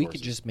 dude, resources. we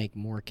could just make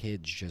more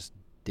kids just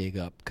dig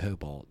up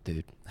cobalt,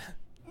 dude.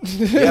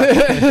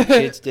 Yeah.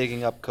 Kids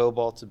digging up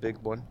cobalt's a big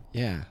one.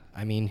 Yeah.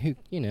 I mean,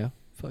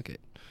 fuck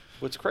it.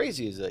 What's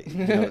crazy is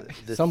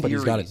that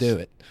somebody's got to do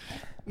it.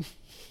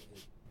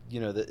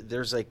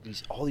 There's like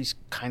all these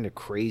kind of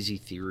crazy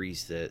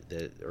theories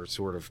that are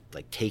sort of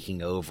like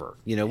taking over.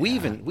 We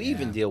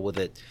even deal with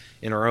it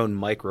in our own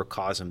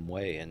microcosm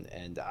way.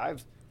 And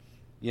I've,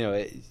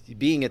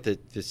 being at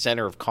the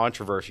center of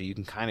controversy, you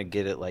can kind of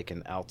get it like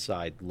an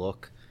outside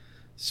look.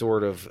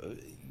 sort of,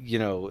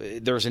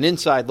 there's an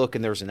inside look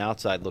and there's an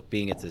outside look,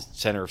 being at the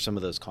center of some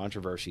of those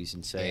controversies,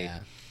 and say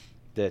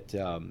that,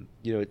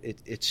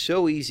 it's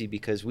so easy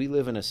because we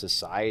live in a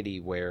society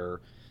where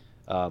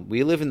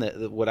we live in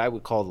the what I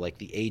would call like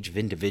the age of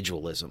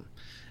individualism,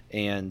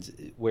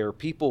 and where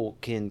people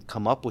can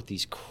come up with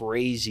these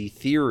crazy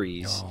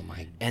theories,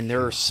 and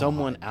there's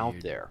someone out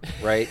there,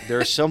 right?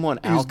 There's someone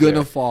out there who's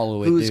gonna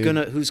follow it,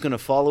 who's gonna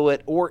follow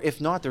it, or if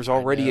not, there's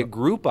already a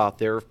group out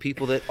there of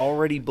people that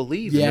already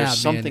believe. And there's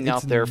something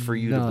out there for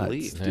you to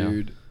believe,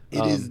 dude.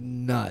 It is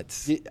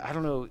nuts. I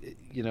don't know,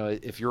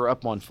 if you're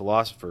up on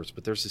philosophers,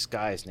 but there's this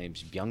guy. His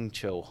name's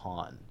Byung-Chul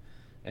Han,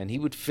 and he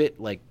would fit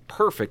like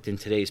perfect in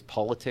today's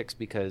politics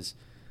because,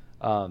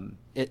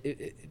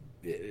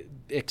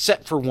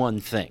 except for one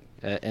thing,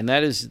 and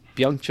that is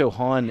Byung-Chul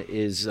Han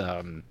is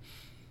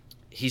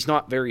he's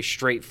not very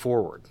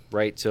straightforward,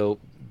 right? So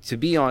to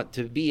be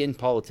in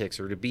politics,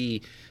 or to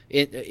be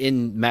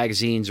in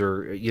magazines,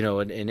 or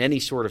in any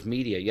sort of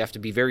media, you have to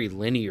be very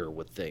linear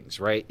with things,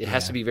 right? It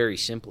has to be very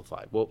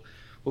simplified. Well,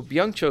 what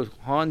Byung-Chul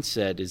Han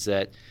said is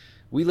that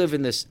we live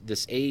in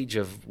this age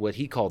of what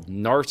he called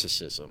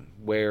narcissism,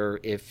 where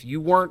if you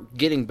weren't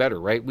getting better,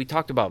 right? We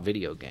talked about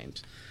video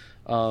games.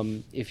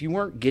 If you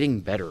weren't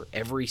getting better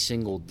every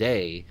single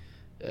day,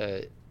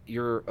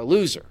 you're a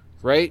loser,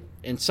 right?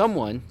 And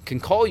someone can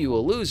call you a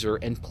loser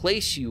and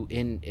place you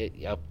in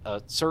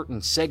a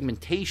certain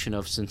segmentation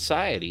of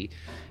society.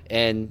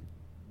 And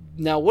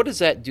now, what does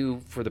that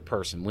do for the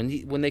person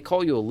when they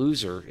call you a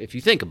loser? If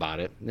you think about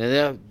it,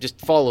 and just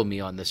follow me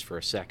on this for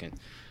a second.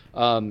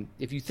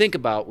 If you think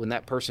about when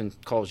that person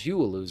calls you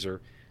a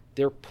loser,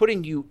 they're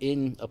putting you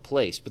in a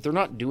place, but they're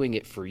not doing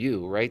it for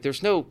you, right?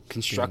 There's no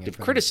constructive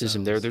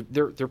criticism there.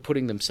 They're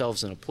putting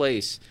themselves in a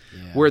place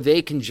where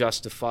they can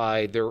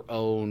justify their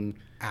own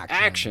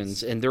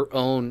actions and their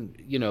own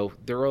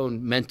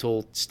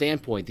mental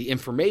standpoint, the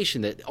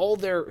information that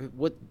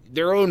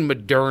their own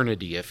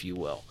modernity, if you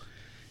will.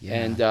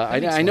 Yeah, and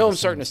I know I'm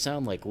starting to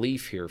sound like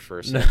Leaf here for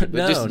a second.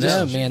 But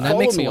no, man, that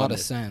makes a lot of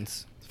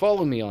sense.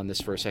 Follow me on this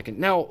for a second.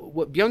 Now,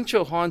 what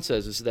Byung-Chul Han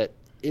says is that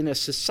in a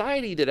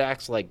society that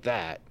acts like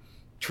that,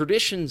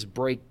 traditions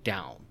break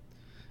down.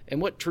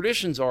 And what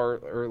traditions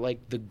are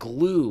like the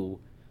glue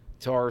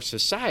to our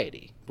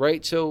society,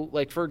 right? So,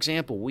 like, for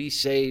example, we're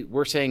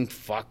saying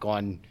fuck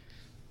on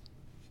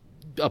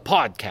a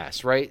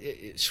podcast,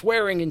 right?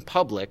 Swearing in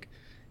public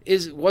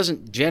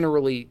wasn't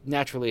generally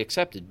naturally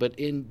accepted, but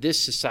in this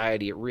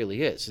society it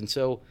really is. And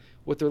so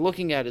what they're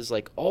looking at is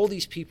like all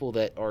these people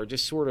that are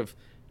just sort of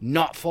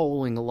not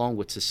following along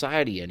with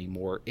society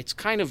anymore. It's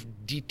kind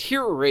of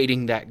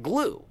deteriorating that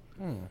glue,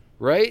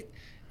 right?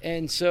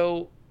 And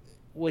so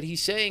what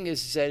he's saying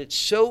is that it's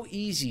so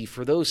easy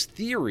for those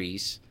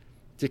theories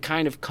to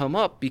kind of come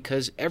up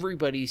because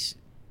everybody's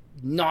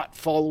not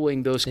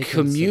following those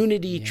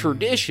community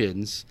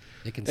traditions.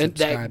 They can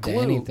subscribe to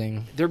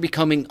anything. They're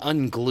becoming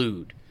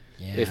unglued,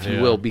 if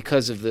you will,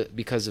 because of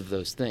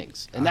those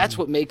things. And that's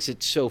what makes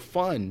it so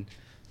fun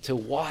to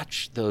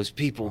watch those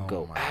people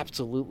go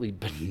absolutely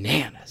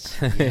bananas.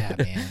 Yeah,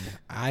 man.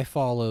 I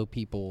follow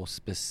people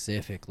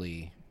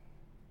specifically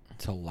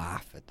to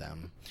laugh at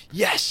them.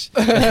 Yes.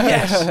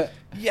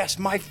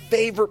 My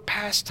favorite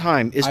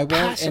pastime is I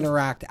won't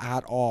interact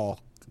at all.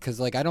 Because,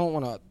 like, I don't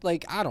want to,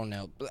 like, I don't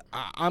know.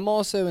 I'm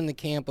also in the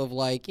camp of,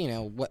 like,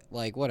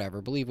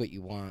 whatever. Believe what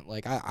you want.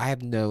 Like, I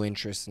have no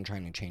interest in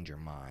trying to change your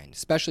mind.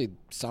 Especially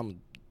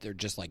they're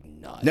just, like,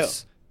 nuts. No.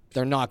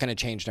 They're not going to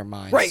change their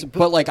minds. Right.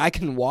 But, like, I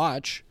can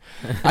watch.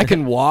 I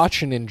can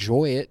watch and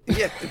enjoy it.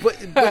 Yeah,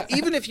 but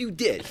even if you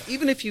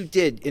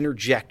did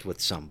interject with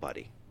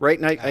somebody, right?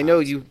 And I know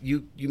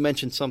you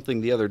mentioned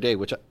something the other day,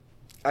 which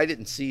I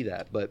didn't see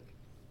that. But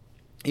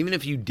even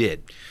if you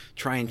did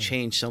try and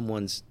change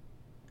someone's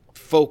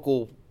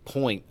focal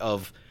point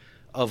of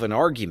an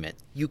argument,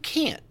 you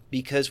can't,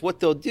 because what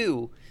they'll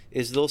do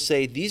is they'll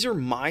say, these are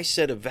my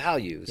set of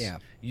values. Yeah.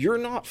 You're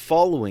not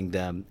following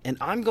them, and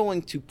I'm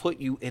going to put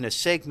you in a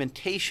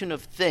segmentation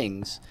of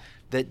things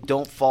that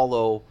don't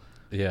follow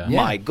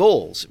my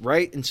goals,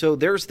 right? And so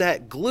there's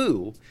that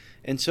glue.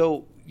 And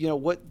so,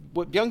 what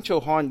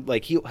Byung-Chul Han,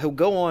 like, he'll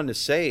go on to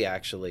say,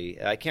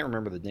 actually, I can't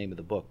remember the name of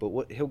the book, but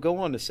what he'll go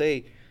on to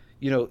say,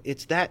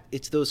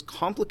 it's those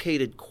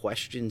complicated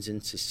questions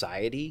in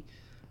society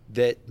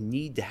that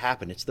need to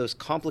happen. It's those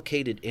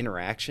complicated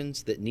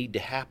interactions that need to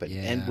happen.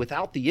 Yeah. And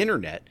without the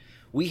internet,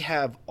 we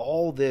have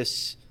all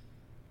this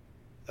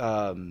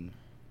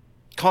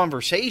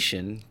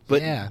conversation,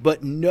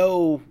 but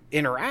no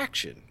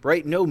interaction,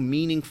 right? No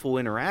meaningful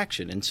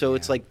interaction. And so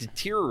it's like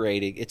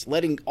deteriorating. It's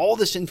letting all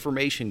this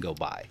information go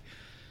by.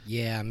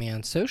 Yeah,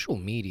 man. Social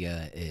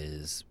media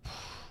is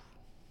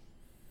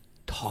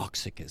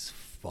toxic as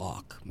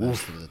fuck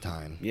most of the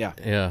time. Yeah.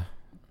 Yeah.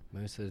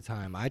 Most of the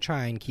time. I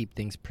try and keep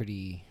things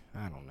pretty,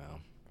 I don't know.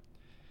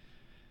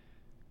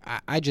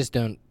 I just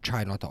don't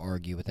try not to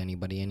argue with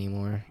anybody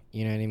anymore.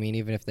 You know what I mean?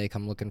 Even if they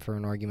come looking for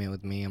an argument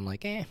with me, I'm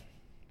like, I'm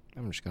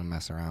just going to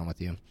mess around with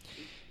you.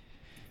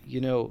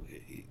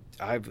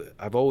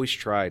 I've always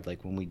tried,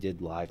 like when we did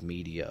live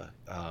media,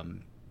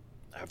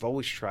 I've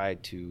always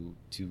tried to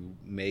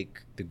make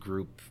the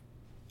group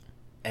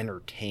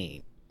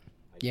entertain.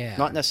 Yeah.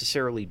 Not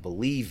necessarily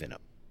believe in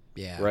them.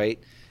 Yeah. Right.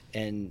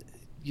 And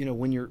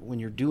when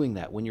you're doing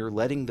that, when you're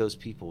letting those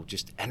people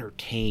just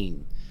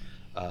entertain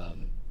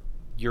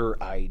your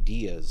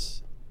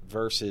ideas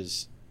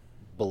versus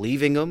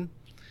believing them,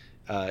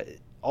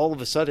 all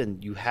of a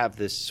sudden you have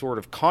this sort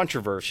of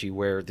controversy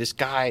where this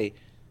guy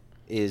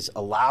is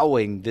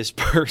allowing this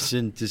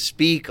person to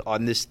speak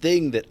on this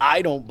thing that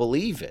I don't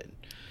believe in,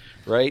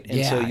 right?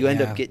 And so you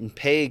end up getting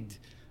pegged.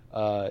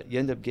 You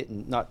end up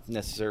getting, not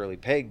necessarily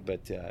pegged,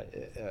 but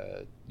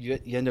you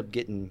end up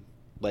getting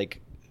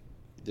like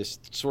this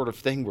sort of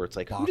thing where it's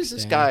like, who does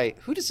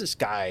this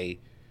guy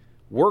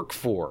work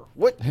for?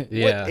 What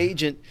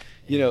agent?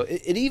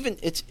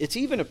 It's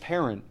even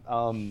apparent.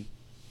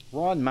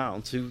 Ron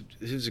Mounts,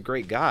 who's a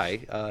great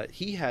guy,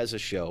 he has a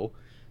show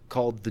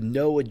called the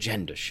No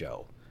Agenda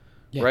Show.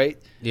 Yeah. Right?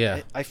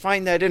 Yeah. I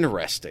find that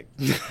interesting.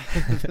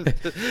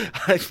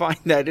 I find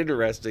that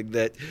interesting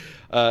that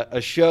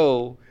a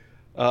show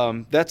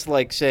that's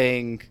like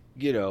saying,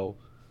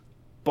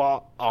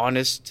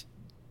 honest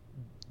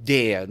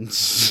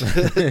Dan's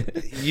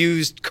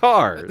used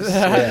cars.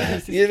 Yeah.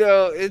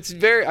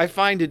 I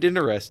find it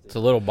interesting. It's a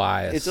little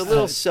biased. It's a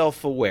little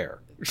self-aware.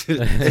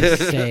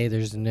 Say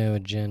there's no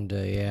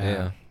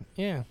agenda.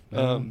 Yeah.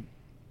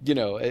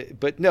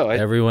 But no.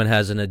 Everyone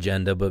has an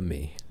agenda but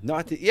me.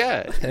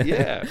 Yeah,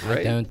 right.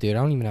 I don't, dude. I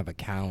don't even have a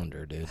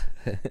calendar, dude.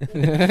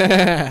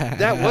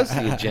 That was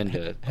the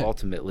agenda,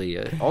 ultimately.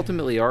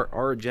 Ultimately,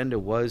 our agenda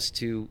was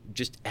to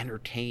just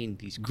entertain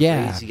these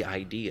crazy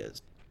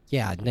ideas.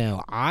 Yeah,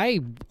 no. I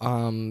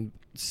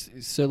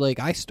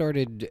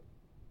started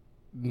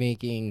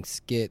making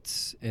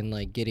skits and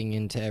like getting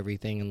into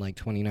everything in like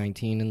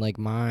 2019, and like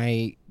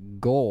my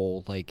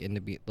goal,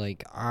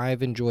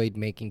 I've enjoyed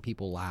making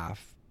people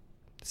laugh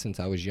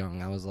since I was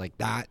young. I was like,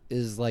 that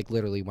is like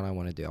literally what I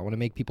want to do. I want to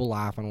make people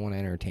laugh. I don't want to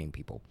entertain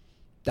people.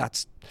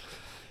 That's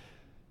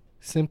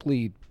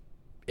simply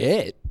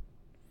it.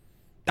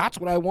 That's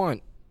what I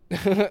want.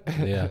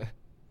 Yeah.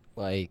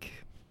 Like,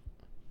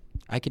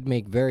 I could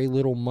make very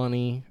little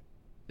money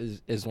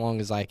as long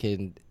as I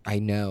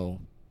know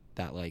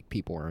that like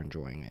people are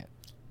enjoying it.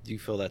 Do you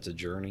feel that's a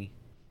journey?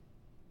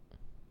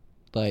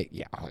 Like,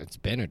 yeah, it's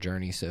been a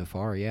journey so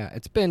far. Yeah,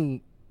 it's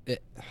been,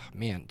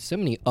 so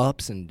many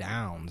ups and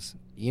downs.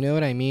 You know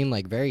what I mean?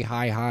 Like very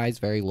high highs,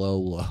 very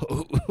low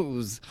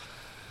lows.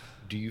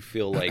 Do you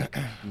feel like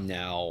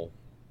now,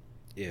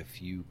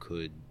 if you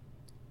could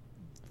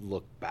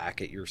look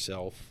back at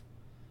yourself,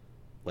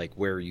 like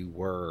where you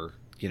were,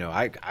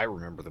 I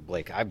remember the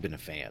Blake. I've been a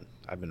fan.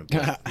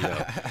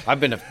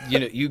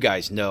 You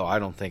guys know, I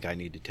don't think I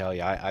need to tell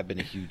you, I've been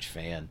a huge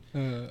fan.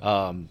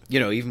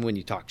 Even when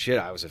you talk shit,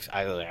 I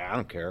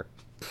don't care.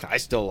 I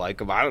still like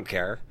them. I don't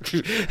care.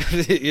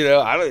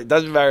 It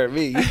doesn't matter to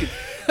me.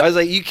 I was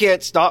like, you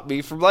can't stop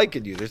me from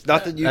liking you. There's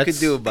nothing you can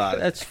do about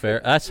it. That's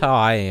fair. That's how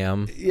I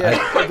am.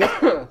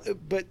 Yeah.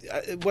 But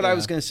what I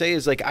was going to say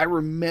is, like, I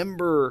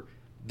remember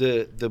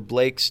the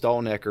Blake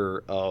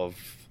Stallnecker of,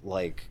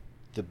 like,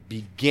 the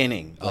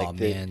beginning. Like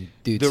dude,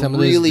 the some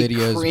really of those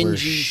videos cringy were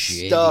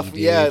shitty, stuff. dude.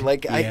 Yeah,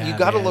 like, you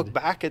got to look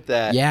back at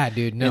that. Yeah,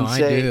 dude. No, and I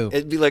say, do.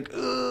 It'd be like,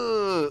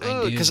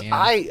 because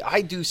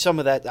I do some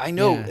of that. I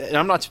know, and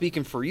I'm not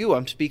speaking for you.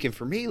 I'm speaking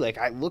for me. Like,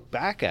 I look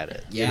back at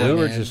it. Yeah, we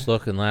were just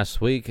looking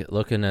last week,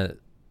 looking at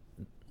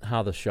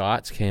how the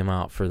shots came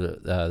out for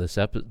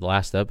the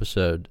last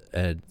episode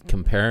and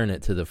comparing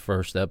it to the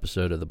first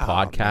episode of the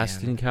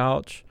podcasting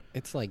couch.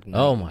 It's like,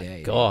 oh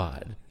my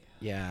god,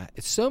 yeah,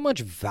 it's so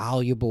much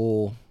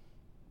valuable,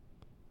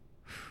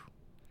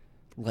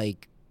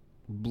 like,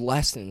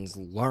 lessons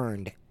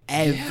learned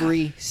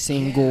every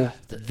single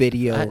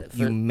video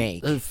you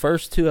make. The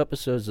first two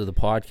episodes of the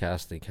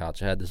podcasting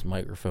couch, I had this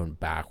microphone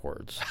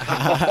backwards.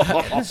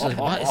 Why is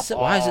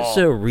it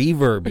so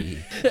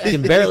reverby? You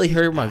can barely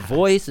hear my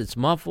voice. It's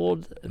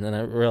muffled. And then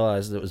I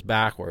realized it was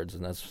backwards,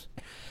 and that's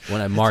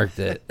when I marked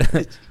it.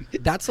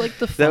 That's like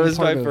the fun That was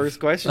part my first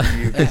question to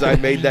you, because I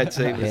made that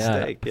same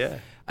mistake. Yeah.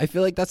 I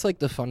feel like that's like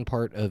the fun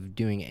part of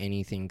doing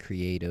anything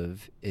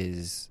creative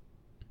is,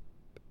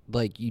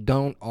 like, you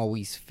don't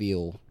always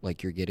feel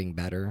like you're getting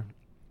better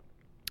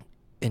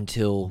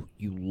until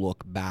you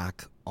look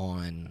back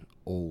on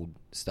old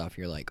stuff.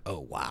 You're like,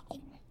 oh, wow,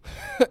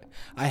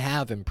 I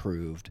have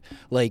improved.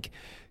 Like,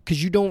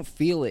 because you don't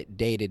feel it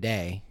day to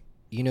day.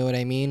 You know what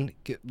I mean?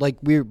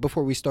 Like,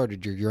 before we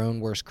started, you're your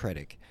own worst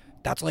critic.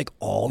 That's like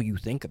all you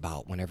think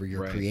about whenever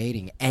you're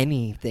creating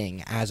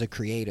anything as a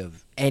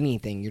creative.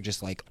 Anything, you're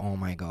just like, oh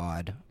my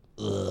God,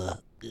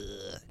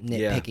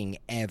 nitpicking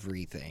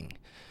everything.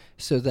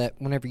 So that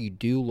whenever you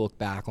do look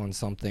back on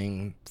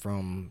something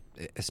from,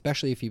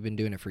 especially if you've been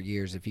doing it for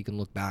years, if you can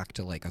look back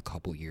to like a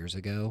couple years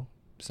ago,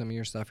 some of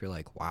your stuff, you're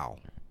like, wow,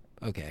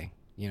 okay,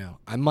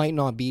 I might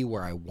not be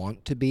where I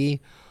want to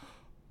be,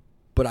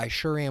 but I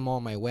sure am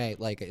on my way.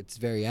 Like, it's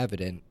very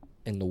evident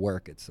in the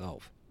work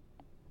itself.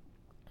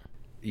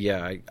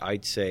 Yeah,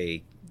 I'd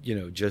say,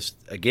 just,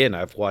 again,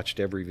 I've watched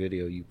every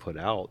video you put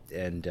out,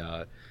 and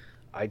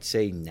I'd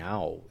say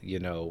now,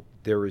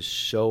 there is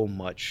so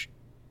much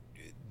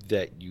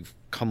that you've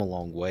come a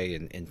long way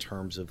in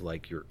terms of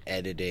like your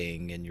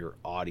editing and your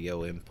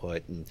audio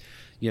input, and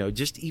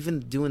just even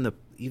doing the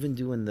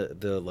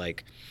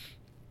like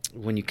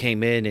when you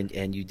came in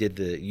and you did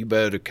you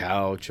better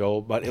couch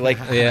old buddy, like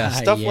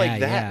stuff like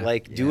that,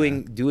 like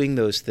doing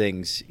those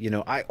things.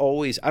 I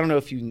don't know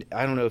if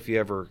you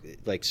ever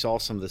like saw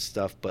some of the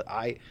stuff, but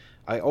I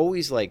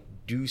always like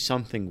do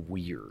something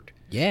weird.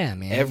 Yeah,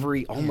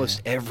 man.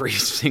 Almost every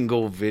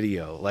single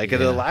video. Like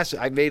the last,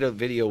 I made a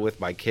video with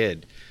my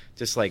kid,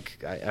 just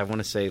like I want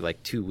to say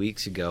like 2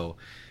 weeks ago,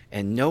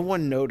 and no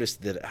one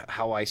noticed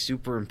how I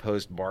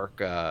superimposed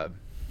Marco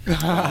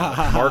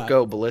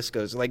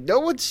Belisco's. Like no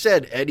one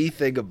said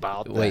anything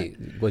about that. Wait,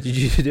 what did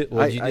you do?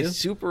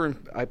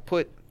 I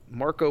put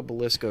Marco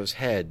Belisco's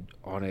head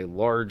on a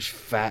large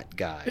fat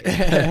guy,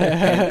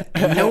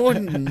 and no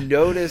one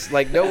noticed.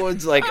 Like no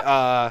one's like,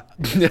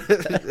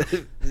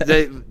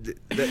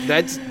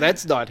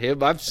 that's not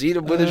him. I've seen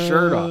him with his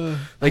shirt on.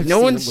 Like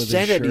no one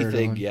said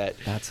anything yet.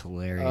 That's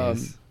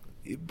hilarious.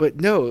 But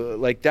no,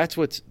 like that's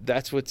what's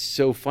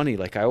so funny.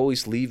 Like I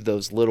always leave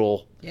those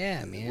little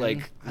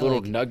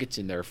little nuggets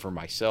in there for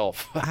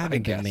myself. I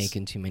haven't been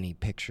making too many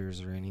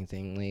pictures or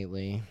anything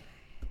lately.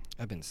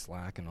 I've been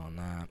slacking on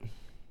that.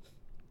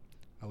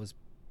 I was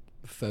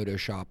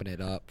photoshopping it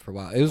up for a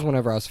while. It was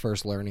whenever I was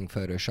first learning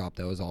Photoshop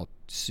that I was all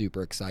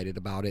super excited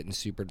about it and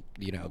super,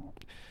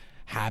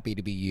 happy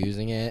to be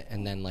using it.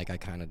 And then like I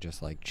kind of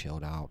just like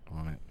chilled out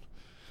on it.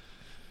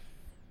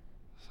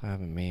 So I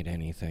haven't made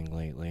anything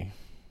lately.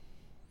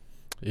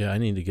 Yeah, I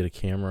need to get a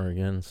camera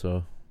again,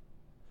 so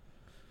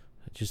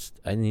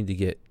I need to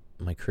get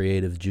my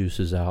creative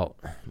juices out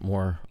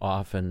more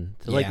often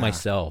to like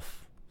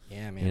myself.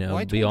 Yeah, man. Well,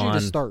 I told you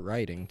to start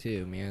writing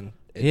too, man.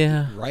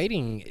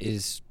 Writing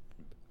is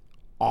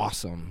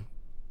awesome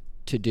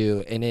to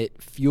do, and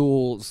it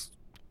fuels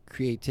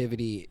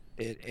creativity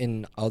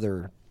in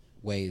other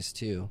ways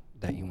too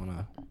that you want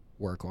to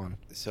work on.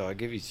 So I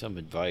give you some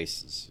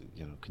advice: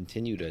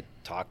 continue to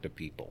talk to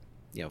people.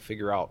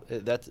 Figure out.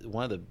 That's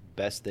one of the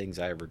best things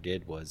I ever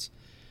did was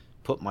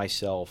put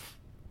myself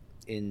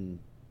in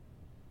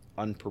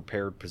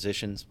unprepared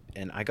positions,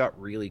 and I got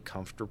really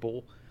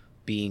comfortable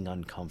being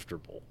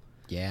uncomfortable.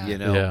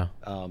 Yeah.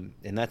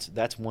 And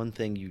that's one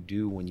thing you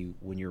do when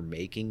you're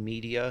making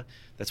media.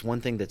 That's one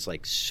thing that's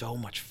like so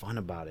much fun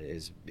about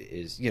it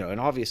is and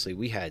obviously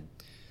we had,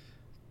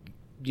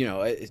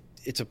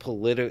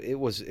 it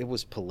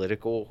was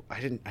political.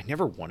 I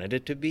never wanted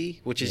it to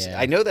be, which is,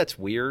 I know that's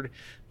weird,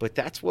 but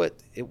that's what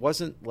it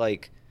wasn't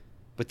like,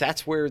 but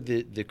that's where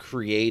the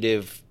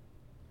creative,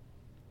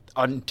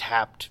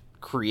 untapped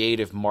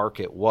creative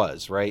market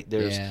was, right?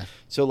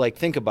 So like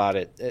think about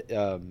it.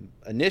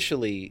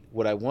 Initially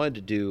what I wanted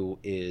to do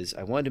is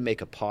I wanted to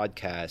make a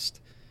podcast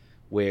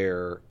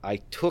where I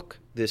took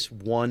this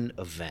one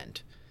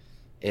event,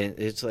 and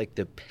it's like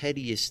the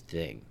pettiest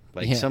thing,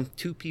 like some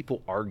two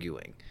people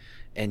arguing,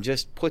 and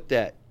just put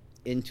that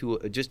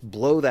just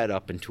blow that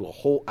up into a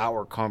whole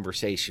hour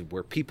conversation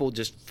where people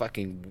just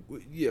fucking,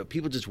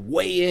 people just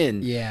weigh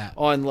in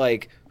on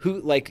like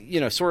who, like,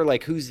 sort of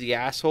like who's the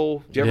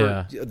asshole. Do you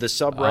ever, the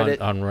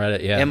subreddit on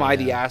Reddit? Yeah. Am I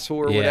the asshole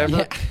or whatever?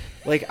 Yeah.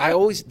 Like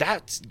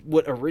that's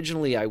what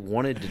originally I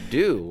wanted to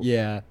do.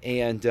 Yeah.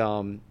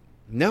 And,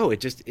 no,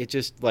 it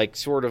just like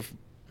sort of,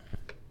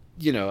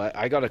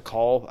 I got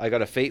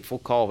a fateful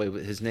call.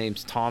 His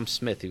name's Tom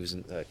Smith. He was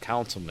a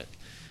councilman.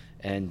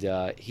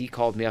 And he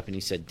called me up and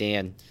he said,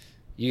 Dan,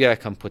 you gotta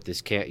come put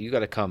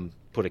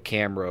a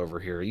camera over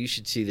here. You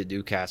should see the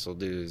Newcastle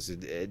News.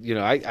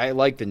 I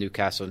like the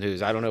Newcastle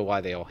News. I don't know why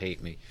they all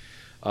hate me.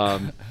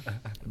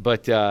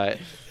 But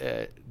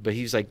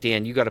he was like,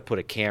 Dan, you got to put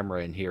a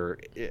camera in here.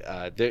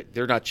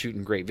 They're not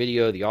shooting great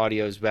video. The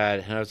audio's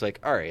bad. And I was like,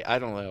 all right, I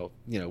don't know.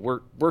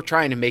 We're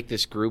trying to make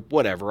this group.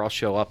 Whatever. I'll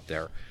show up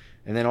there.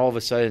 And then all of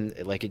a sudden,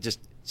 like, it just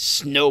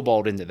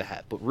snowballed into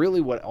that. But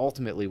really, what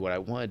I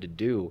wanted to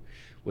do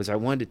was I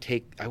wanted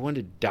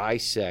to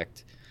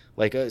dissect,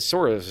 like a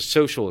sort of a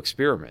social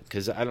experiment,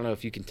 because I don't know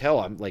if you can tell,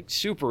 I'm like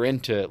super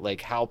into like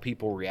how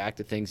people react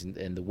to things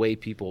and the way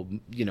people,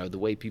 the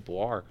way people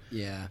are.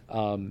 Yeah.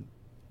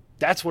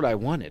 That's what I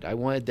wanted. I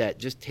wanted that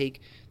just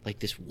take like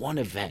this one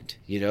event,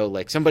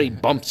 like somebody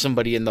bumped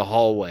somebody in the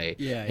hallway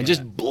and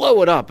just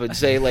blow it up and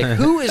say like,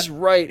 who is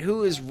right,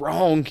 who is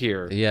wrong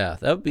here? Yeah,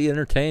 that would be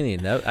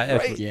entertaining.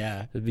 Right?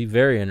 It'd be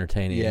very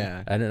entertaining.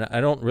 Yeah. I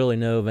don't really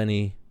know of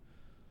any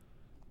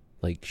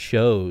like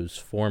shows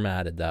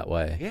formatted that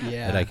way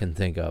that I can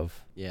think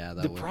of. Yeah,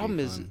 the problem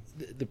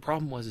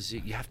is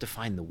you have to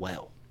find the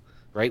well,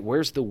 right?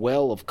 Where's the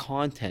well of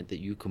content that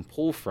you can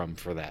pull from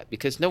for that?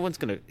 Because no one's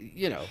gonna,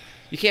 you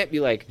can't be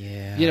like,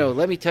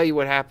 let me tell you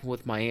what happened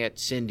with my Aunt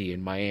Cindy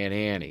and my Aunt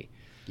Annie.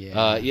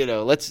 Yeah.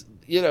 Let's,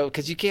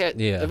 because you can't.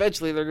 Yeah.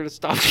 Eventually, they're gonna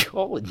stop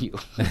calling you.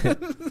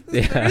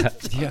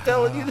 Stop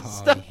telling you this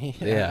stuff.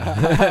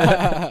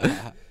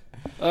 Yeah.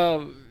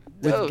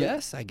 With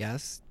guests, I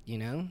guess,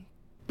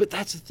 But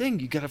that's the thing.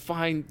 You got to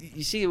find.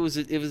 You see, it was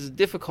a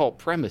difficult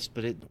premise,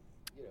 but it.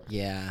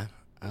 Yeah,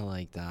 I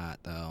like that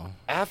though.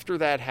 After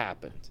that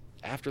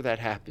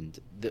happened,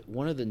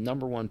 one of the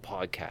number one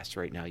podcasts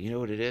right now, you know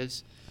what it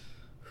is?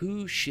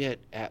 Who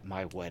Shit at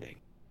My Wedding?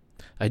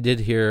 I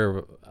did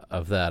hear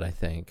of that, I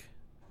think.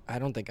 I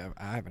don't think I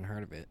haven't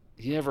heard of it.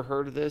 You never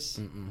heard of this?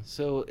 Mm-mm.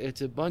 So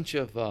it's a bunch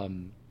of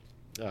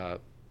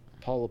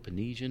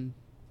Peloponnesian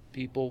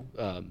people.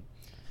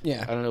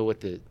 Yeah. I don't know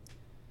what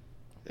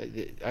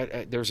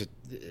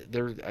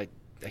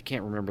I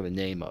can't remember the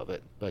name of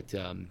it, but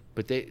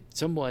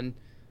someone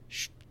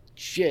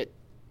shit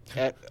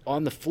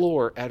on the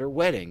floor at her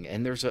wedding,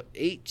 and there's a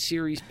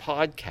 8-series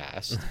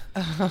podcast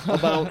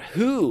about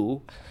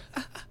who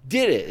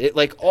did it.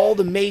 Like all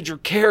the major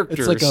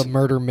characters. It's like a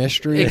murder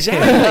mystery.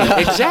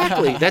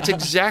 Exactly. That's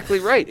exactly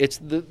right.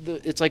 It's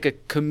like a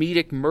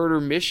comedic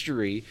murder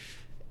mystery,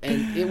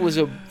 and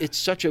it's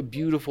such a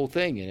beautiful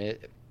thing. And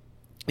it,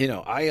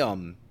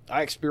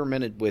 I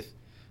experimented with.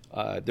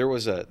 There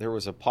was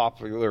a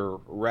popular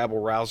rabble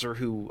rouser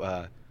who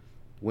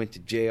went to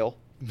jail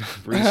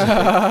recently.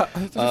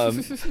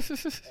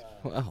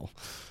 Well,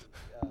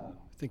 I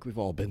think we've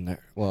all been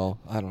there. Well,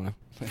 I don't know.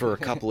 For a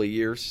couple of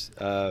years,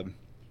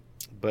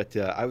 but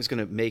I was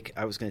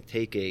gonna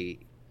take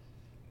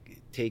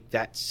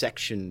that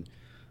section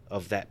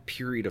of that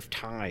period of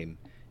time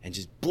and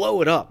just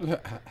blow it up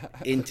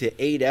into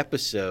 8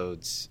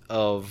 episodes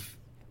of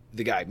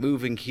the guy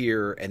moving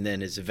here and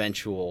then his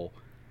eventual.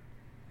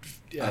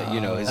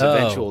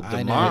 Eventual demise.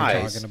 I know what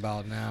you're talking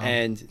about now.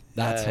 And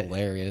that's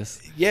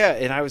hilarious. Yeah,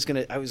 and I was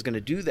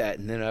gonna do that,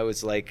 and then I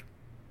was like,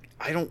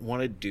 I don't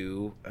want to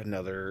do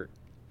another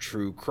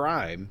true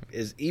crime.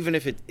 Even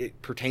if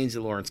it pertains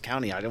to Lawrence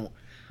County, I don't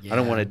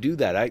want to do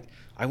that.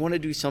 I want to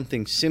do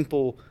something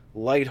simple,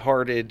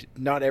 lighthearted.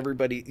 Not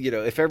everybody,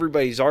 if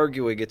everybody's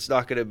arguing, it's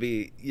not gonna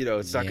be,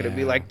 it's not gonna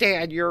be like,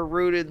 Dad, you're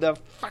rooted the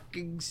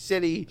fucking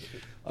city.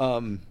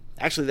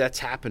 Actually, that's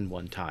happened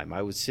one time.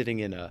 I was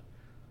sitting at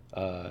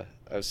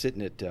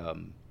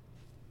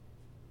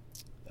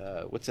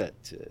what's that?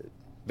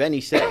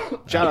 Venice.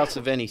 Shout out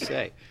to Venice.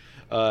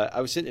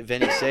 I was sitting at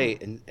Venice,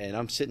 and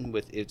I'm sitting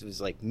with, it was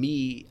like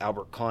me,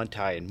 Albert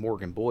Conti, and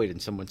Morgan Boyd, and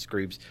someone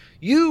screams,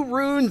 "You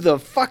ruined the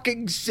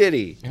fucking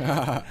city!"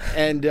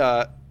 And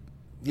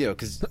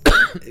because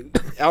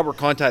Albert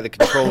Conti, the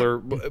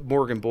controller,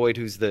 Morgan Boyd,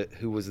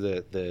 who was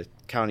the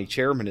county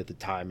chairman at the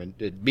time, and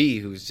me,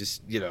 who's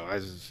just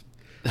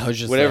I was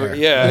just whatever, there.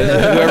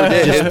 yeah, whoever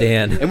did, Just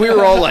Dan. and we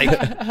were all like,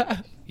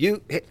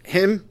 "You,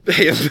 him,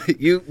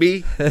 you,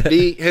 me,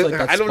 him."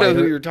 Like I don't know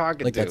who you're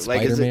talking like to. that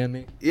Spider-Man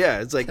me? Yeah,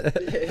 it's like,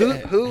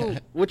 who,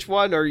 which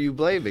one are you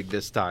blaming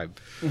this time?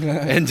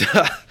 And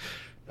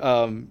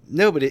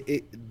no,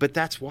 but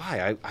that's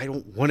why I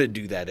don't want to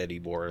do that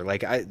anymore.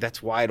 Like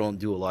that's why I don't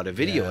do a lot of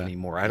video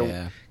anymore. I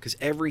don't, because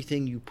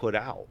everything you put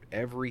out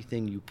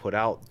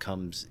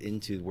comes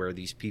into where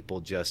these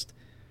people just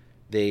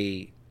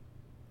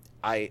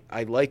I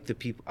like the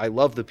people. I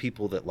love the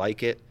people that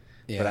like it,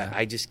 but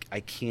I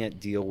can't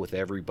deal with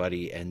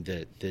everybody and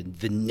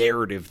the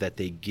narrative that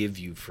they give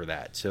you for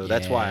that. So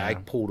that's why I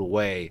pulled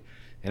away,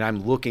 and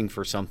I'm looking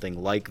for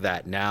something like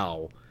that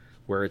now,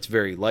 where it's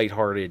very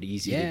lighthearted,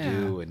 easy to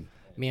do. And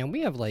man, we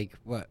have like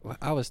what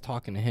I was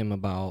talking to him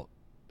about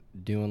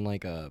doing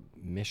like a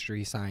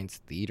mystery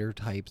science theater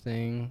type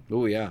thing.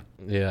 Oh yeah,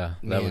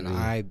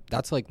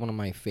 that's like one of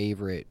my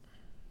favorite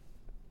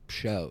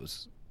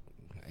shows.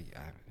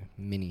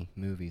 Mini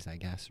movies, I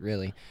guess,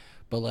 really,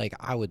 but like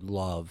I would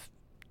love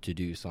to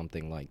do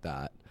something like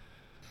that.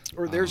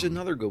 Or there's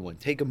another good one.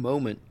 Take a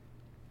moment.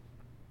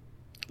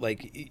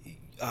 Like,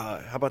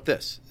 how about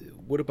this?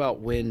 What about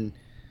when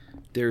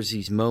there's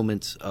these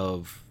moments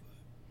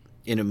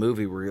in a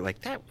movie where you're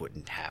like, that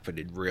wouldn't happen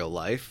in real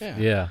life.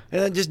 Yeah.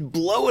 And then just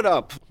blow it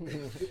up.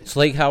 It's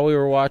like how we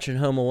were watching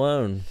Home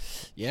Alone.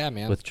 Yeah,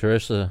 man. With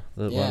Teresa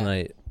one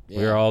night. Yeah.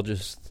 We were all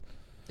just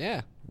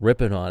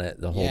ripping on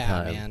it the whole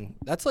time. Yeah, man.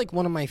 That's like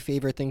one of my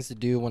favorite things to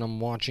do when I'm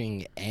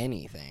watching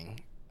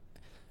anything.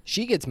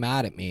 She gets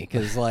mad at me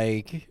because,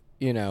 like,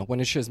 when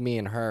it's just me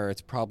and her,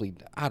 it's probably,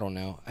 I don't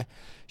know.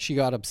 She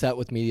got upset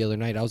with me the other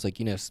night. I was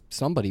like,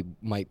 somebody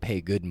might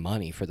pay good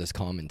money for this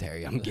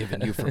commentary I'm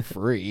giving you for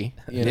free.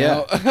 You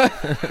know?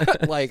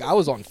 Like, I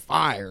was on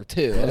fire,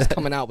 too. I was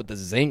coming out with the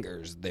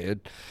zingers,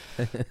 dude.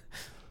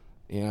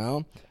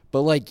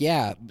 But, like,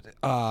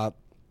 because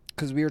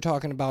we were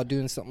talking about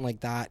doing something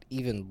like that,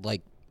 even,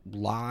 like,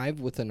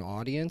 live with an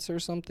audience or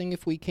something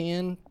if we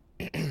can.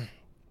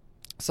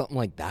 Something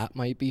like that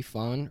might be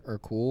fun or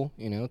cool.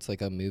 It's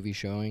like a movie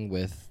showing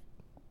with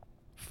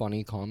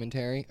funny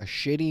commentary. A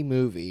shitty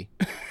movie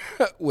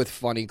with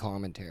funny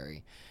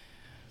commentary.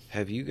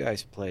 Have you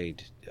guys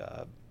played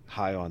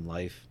High on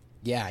Life?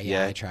 Yeah,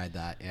 I tried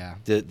that, yeah.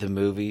 The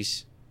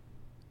movies?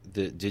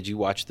 Did you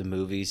watch the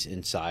movies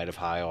inside of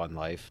High on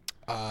Life?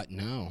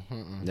 No.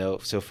 No.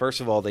 So first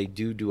of all, they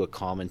do a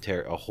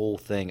commentary, a whole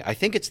thing. I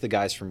think it's the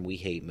guys from We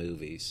Hate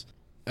Movies.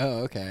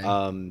 Oh, okay.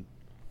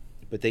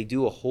 But they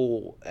do a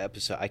whole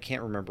episode. I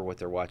can't remember what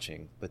they're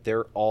watching, but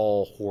they're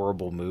all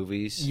horrible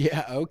movies.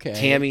 Yeah, okay.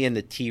 Tammy and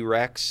the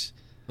T-Rex,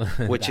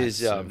 which is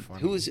so funny.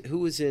 who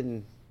was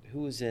in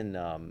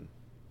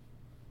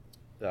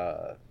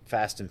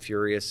Fast and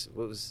Furious.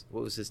 What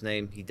was his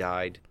name? He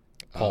died.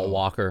 Paul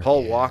Walker.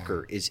 Paul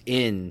Walker is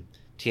in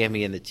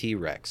Tammy and the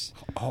T-Rex.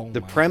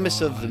 The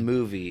premise of the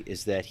movie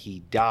is that he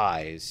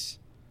dies,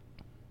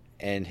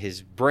 and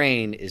his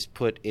brain is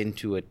put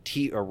into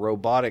a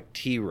robotic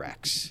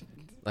T-Rex.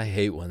 I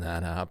hate when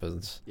that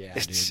happens. Yeah,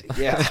 It's, dude.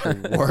 yeah,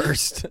 The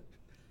worst.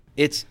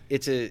 it's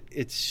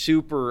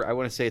super. I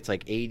want to say it's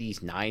like 80s,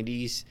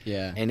 90s.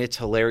 Yeah. And it's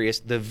hilarious.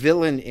 The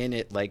villain in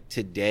it, like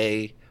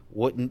today,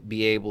 wouldn't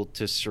be able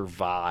to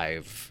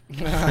survive.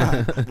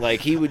 Like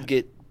he would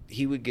get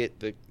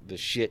the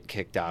shit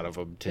kicked out of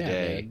him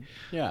today.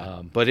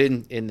 Yeah. But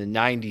in the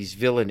 90s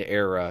villain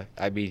era,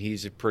 I mean,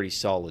 he's a pretty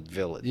solid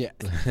villain. Yeah.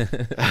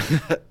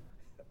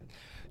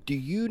 Do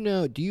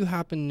you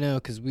happen to know,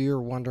 because we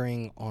were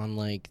wondering on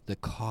like the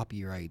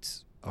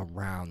copyrights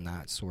around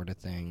that sort of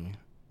thing.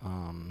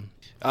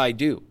 I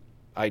do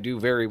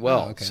very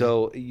well. Oh, okay.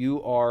 So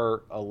you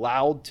are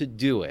allowed to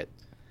do it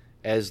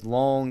as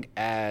long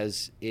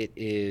as it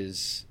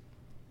is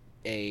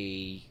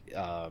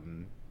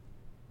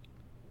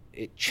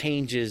it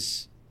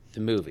changes the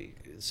movie.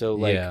 So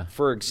like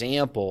for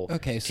example,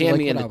 Okay, so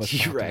Tammy like and what the I was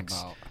talking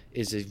T-Rex about.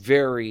 is a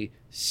very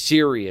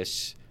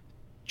serious,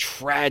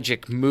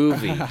 tragic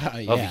movie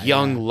of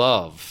young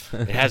love.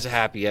 It has a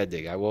happy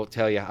ending. I won't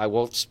tell you. I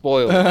won't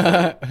spoil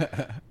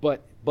it.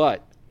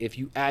 But if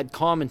you add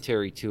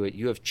commentary to it,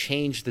 you have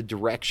changed the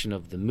direction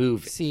of the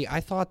movie. See,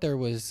 I thought there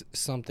was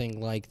something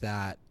like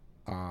that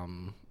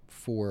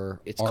for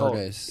It's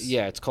artists.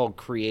 it's called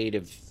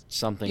creative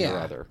something or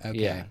other. Okay.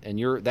 Yeah,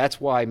 and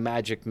that's why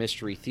Magic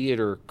Mystery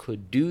Theater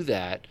could do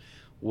that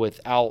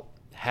without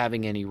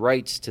having any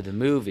rights to the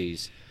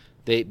movies,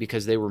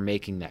 because they were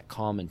making that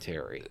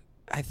commentary.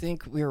 I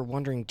think we were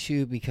wondering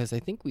too, because I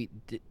think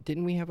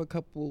didn't we have a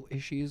couple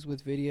issues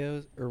with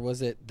videos, or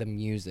was it the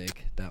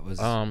music that was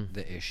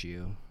the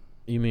issue?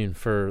 You mean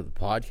for the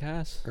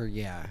podcast? Or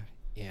yeah.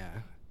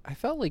 I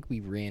felt like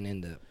we ran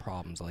into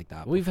problems like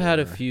that. We've had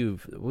some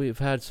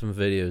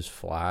videos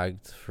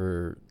flagged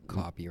for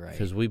copyright,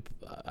 because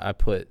I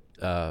put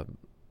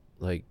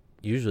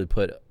usually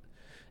put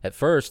at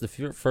first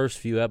the first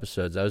few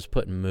episodes I was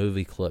putting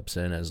movie clips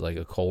in as like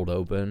a cold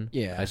open.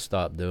 Yeah, I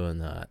stopped doing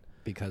that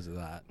because of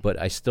that. But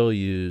I still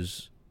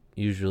use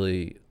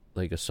usually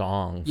like a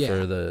song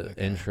for the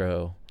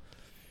intro,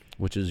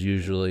 which is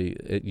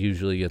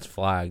usually gets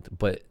flagged,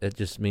 but it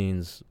just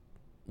means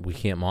we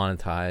can't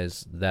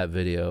monetize that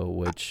video,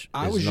 which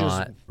is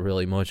not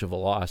really much of a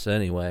loss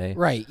anyway.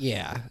 Right,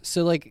 yeah.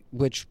 So like,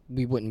 which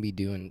we wouldn't be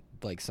doing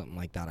like something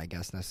like that, I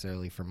guess,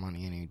 necessarily for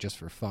money, just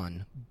for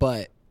fun.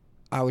 But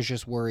I was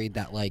just worried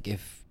that like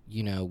if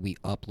we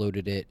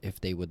uploaded it, if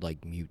they would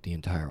like mute the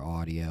entire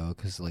audio,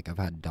 because like I've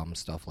had dumb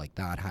stuff like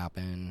that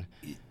happen.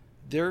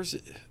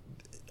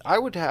 I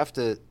would have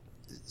to.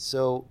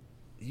 So,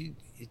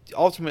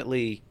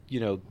 ultimately,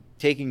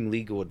 taking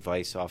legal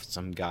advice off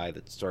some guy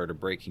that started a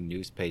breaking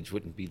news page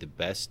wouldn't be the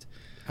best.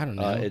 I don't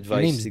know. Advice.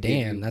 Your name's to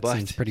Dan. you, That but,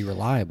 seems pretty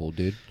reliable,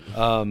 dude. We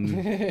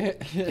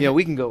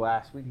can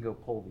go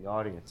poll the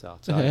audience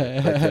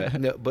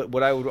outside. But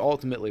what I would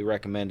ultimately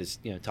recommend is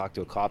talk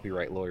to a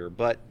copyright lawyer.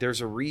 But there's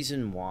a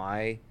reason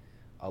why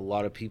a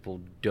lot of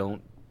people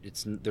don't.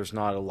 There's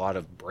not a lot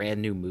of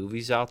brand new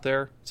movies out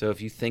there. So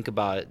if you think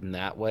about it in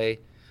that way.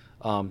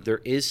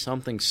 There is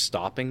something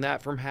stopping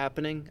that from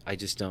happening. I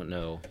just don't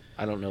know.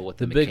 I don't know what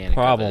the big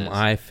problem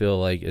I feel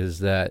like is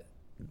that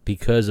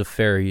because of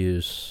fair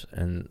use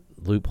and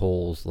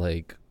loopholes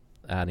like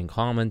adding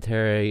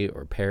commentary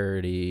or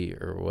parody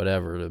or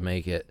whatever to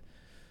make it,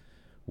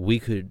 we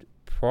could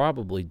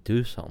probably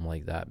do something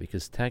like that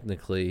because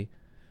technically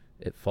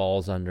it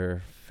falls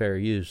under fair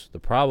use. The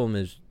problem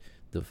is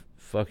the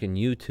fucking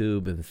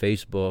YouTube and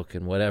Facebook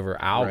and whatever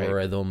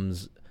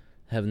algorithms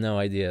have no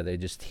idea. They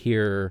just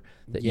hear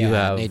that you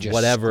have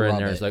whatever in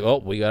there. It's like,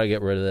 oh, we got to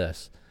get rid of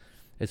this.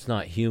 It's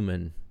not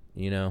human,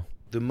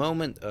 The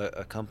moment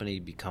a company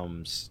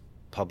becomes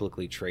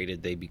publicly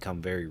traded, they become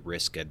very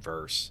risk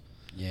adverse.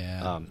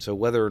 Yeah. So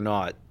whether or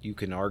not you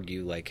can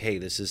argue like, hey,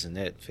 this isn't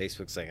it,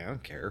 Facebook's like, I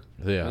don't care.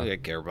 Yeah. I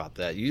don't care about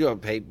that. You don't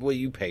pay. Well,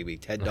 you pay me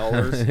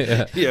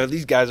 $10. Yeah.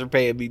 These guys are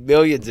paying me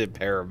millions at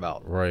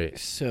Paramount. Right.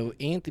 So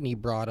Anthony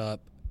brought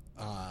up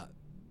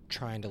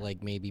trying to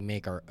like maybe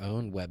make our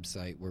own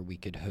website where we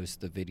could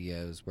host the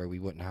videos where we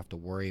wouldn't have to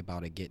worry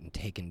about it getting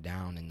taken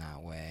down in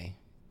that way.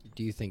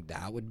 Do you think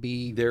that would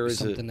be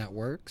something that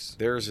works?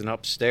 There's an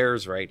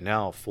upstairs right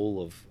now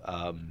full of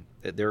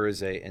there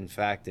is in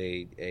fact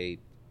a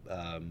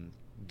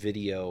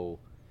video,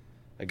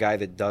 a guy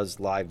that does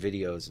live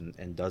videos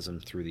and does them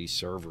through these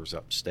servers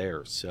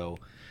upstairs. So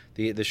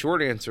the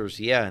short answer is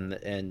yeah,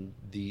 and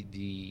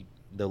the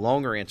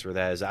longer answer to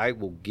that is I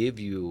will give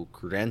you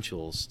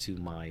credentials to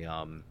my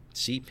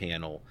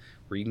cPanel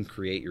where you can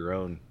create your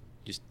own.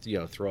 Just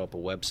throw up a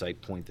website,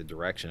 point the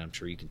direction. I'm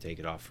sure you can take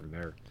it off from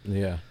there.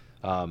 Yeah.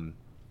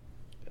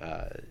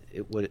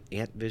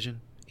 Antivision?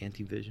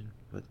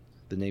 What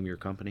the name of your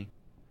company?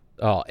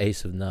 Oh,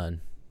 Ace of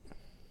None.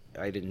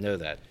 I didn't know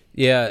that.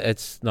 Yeah,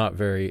 it's not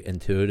very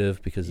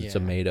intuitive because it's a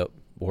made-up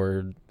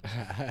word.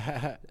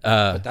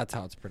 but that's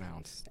how it's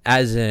pronounced.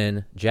 As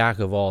in jack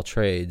of all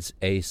trades,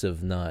 ace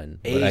of none.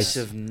 Ace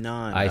of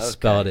none. I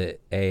spelled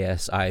it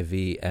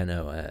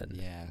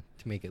ASIVNON. Yeah,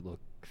 to make it look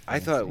fancy. I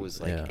thought it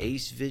was like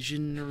Ace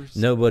Vision or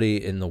something.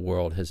 Nobody in the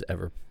world has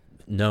ever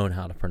known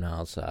how to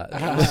pronounce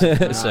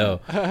that.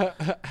 So,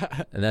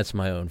 and that's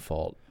my own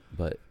fault.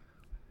 But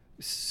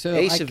so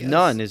Ace of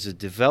None is a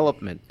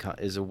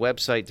is a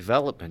website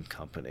development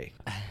company.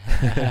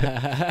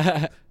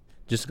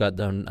 Just got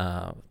done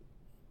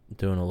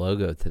doing a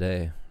logo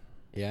today.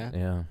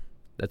 Yeah.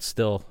 That's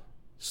still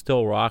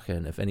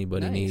rocking. If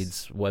anybody Nice.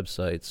 needs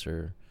websites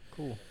or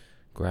Cool.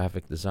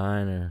 graphic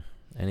design or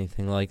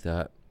anything like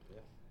that.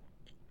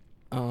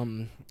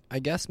 I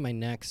guess my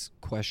next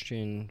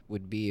question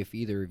would be if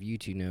either of you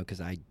two know,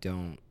 because I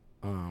don't.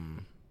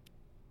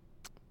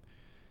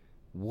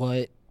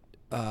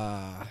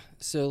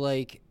 So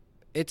like,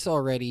 it's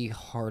already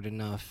hard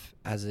enough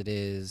as it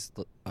is,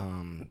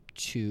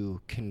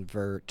 to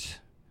convert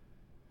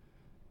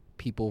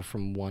people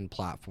from one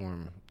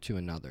platform to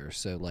another.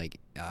 So like,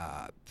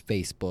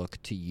 Facebook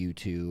to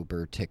YouTube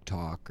or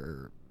TikTok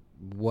or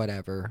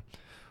whatever.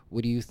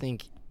 What do you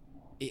think?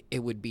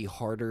 It would be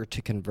harder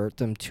to convert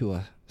them to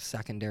a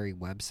secondary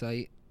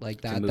website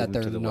like that, that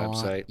they're not,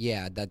 website.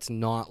 Yeah, that's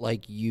not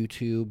like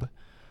YouTube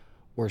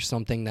or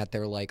something that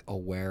they're like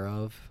aware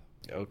of.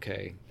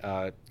 Okay,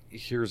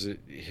 here's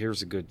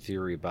a good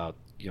theory about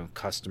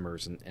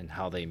customers and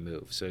how they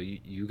move. So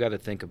you got to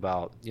think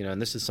about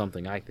and this is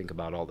something I think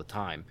about all the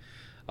time,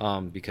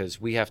 because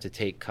we have to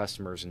take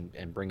customers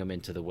and bring them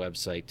into the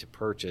website to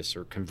purchase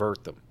or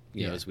convert them,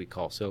 as we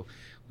call. So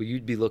what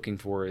you'd be looking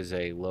for is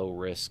a low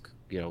risk,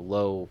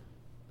 low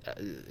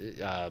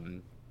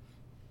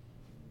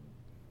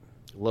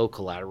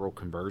collateral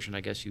conversion,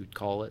 I guess you'd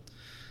call it,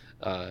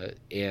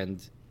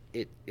 and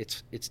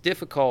it's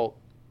difficult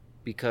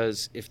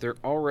because if they're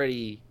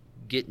already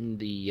getting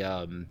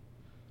the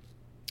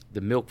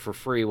milk for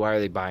free, why are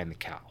they buying the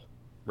cow,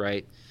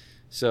 right?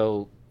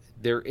 So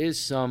there is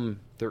some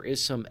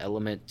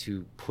element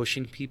to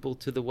pushing people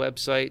to the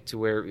website to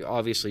where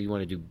obviously you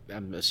want to do.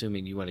 I'm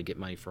assuming you want to get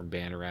money from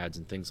banner ads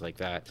and things like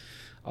that.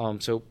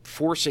 So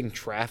forcing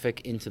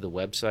traffic into the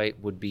website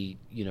would be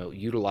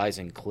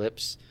utilizing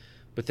clips.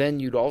 But then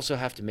you'd also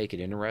have to make it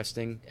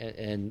interesting.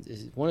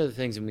 And one of the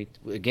things, and we,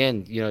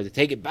 again, to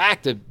take it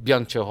back to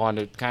Byung-Chul Han,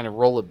 to kind of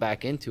roll it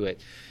back into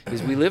it,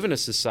 is we live in a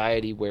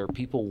society where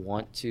people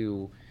want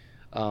to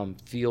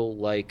feel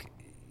like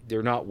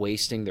they're not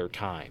wasting their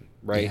time,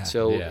 right? Yeah.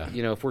 So,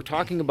 Yeah. If we're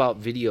talking about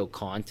video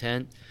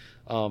content,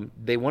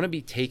 they want to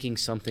be taking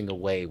something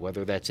away,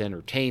 whether that's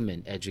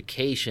entertainment,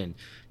 education,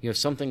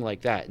 something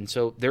like that. And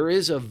so there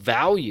is a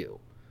value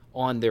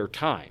on their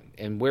time,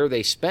 and where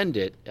they spend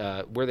it,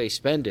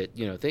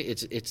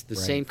 it's the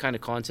same kind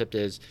of concept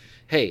as,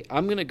 hey,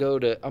 I'm gonna go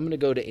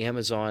to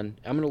Amazon.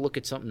 I'm gonna look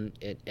at something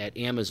at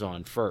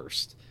Amazon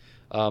first.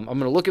 I'm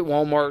gonna look at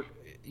Walmart.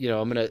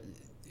 I'm gonna,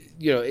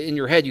 in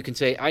your head you can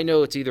say, I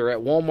know it's either at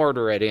Walmart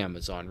or at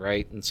Amazon,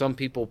 right? And some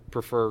people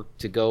prefer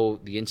to go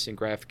the instant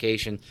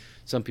gratification.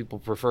 Some people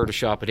prefer to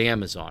shop at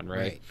Amazon,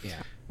 right?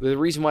 Yeah. But the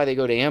reason why they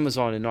go to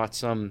Amazon and not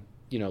some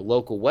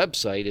local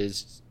website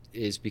is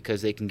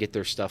because they can get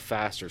their stuff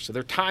faster. So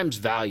their time's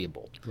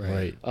valuable.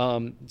 Right.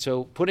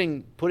 So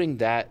putting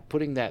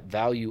that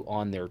value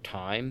on their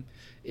time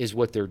is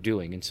what they're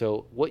doing. And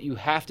so what you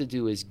have to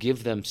do is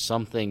give them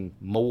something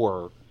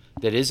more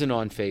that isn't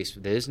on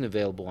Facebook, that isn't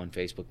available on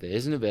Facebook, that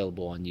isn't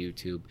available on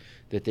YouTube,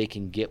 that they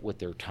can get with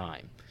their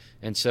time.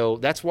 And so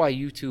that's why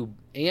YouTube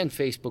and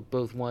Facebook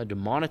both wanted to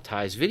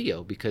monetize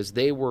video, because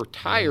they were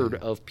tired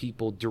of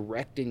people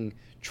directing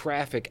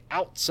traffic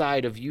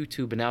outside of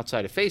YouTube and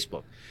outside of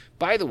Facebook.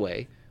 By the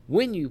way,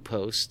 when you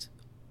post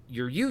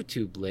your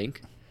YouTube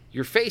link,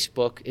 your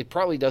Facebook, it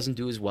probably doesn't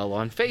do as well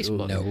on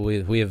Facebook. No.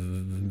 We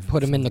have Put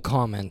them in the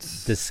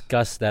comments.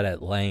 discussed that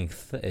at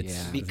length.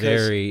 It's Yeah.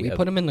 very. We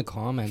put them in the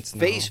comments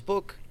now.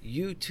 Facebook,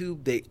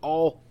 YouTube, they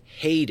all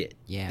hate it.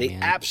 Yeah, they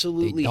man.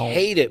 absolutely They don't-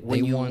 hate it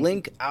when they you want-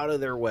 link out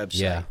of their website.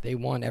 Yeah. They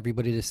want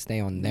everybody to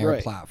stay on their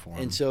Right. platform.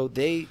 And so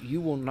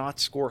you will not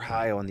score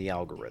high on the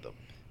algorithm.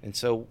 And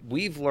so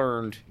we've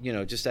learned,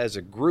 just as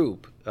a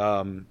group,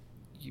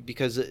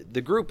 because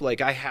the group, like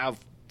I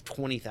have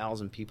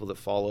 20,000 people that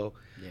follow.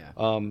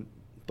 Yeah.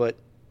 But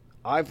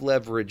I've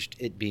leveraged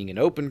it being an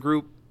open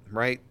group,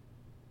 right?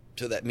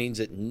 So that means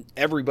that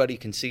everybody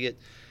can see it.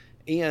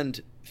 And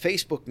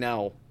Facebook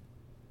now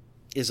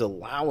is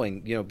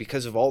allowing,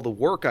 because of all the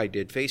work I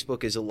did,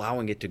 Facebook is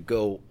allowing it to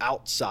go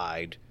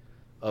outside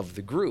of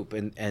the group.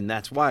 And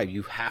that's why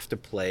you have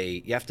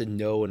to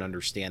know and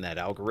understand that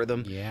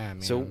algorithm. Yeah,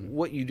 man. So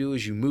what you do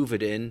is you move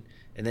it in,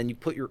 and then you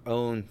put you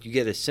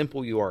get a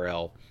simple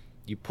URL.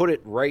 You put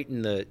it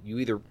you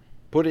either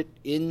put it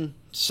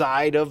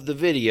inside of the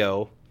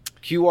video,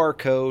 QR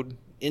code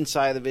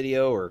inside of the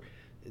video, or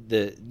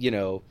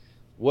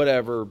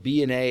whatever,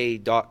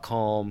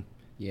 bna.com.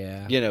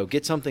 Yeah.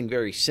 Get something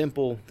very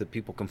simple that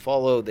people can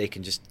follow. They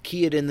can just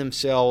key it in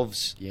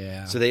themselves.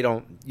 Yeah. So they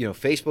don't,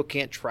 Facebook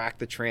can't track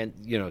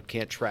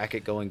can't track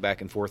it going back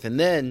and forth. And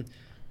then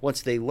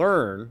once they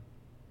learn,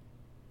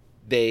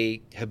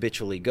 they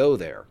habitually go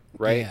there,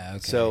 right? Yeah,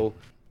 okay.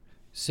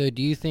 So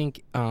do you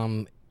think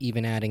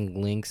even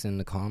adding links in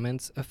the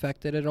comments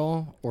affected at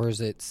all, or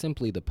is it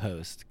simply the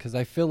post? Because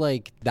I feel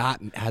like that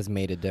has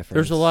made a difference.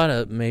 There's a lot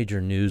of major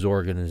news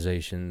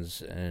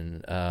organizations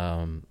and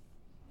I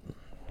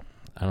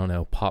don't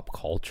know, pop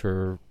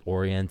culture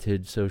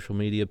oriented social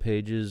media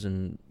pages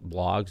and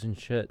blogs and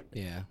shit.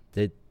 Yeah,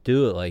 they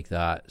do it like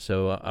that.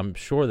 So I'm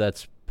sure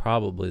that's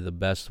probably the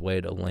best way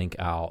to link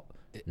out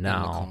now.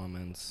 In the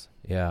comments.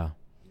 Yeah.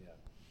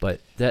 But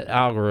that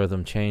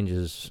algorithm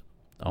changes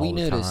all the time.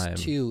 We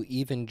noticed too,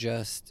 even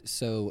just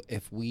so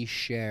if we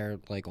share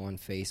like on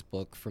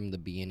Facebook from the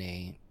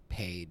B&A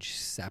page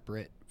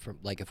separate from,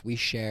 like if we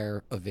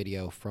share a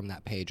video from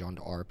that page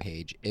onto our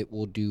page, it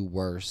will do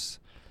worse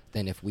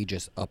than if we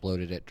just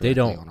uploaded it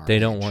directly on our page. They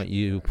don't want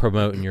you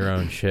promoting your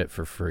own shit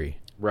for free.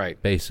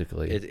 Right.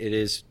 Basically. It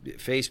is.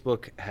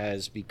 Facebook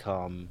has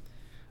become,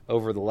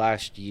 over the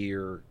last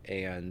year,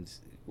 and,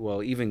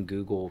 well, even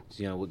Google,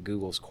 with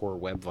Google's core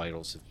web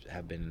vitals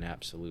have been an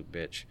absolute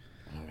bitch.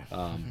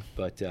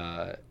 But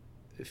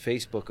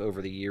Facebook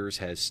over the years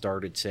has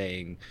started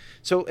saying,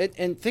 so,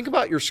 and think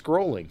about your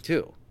scrolling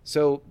too.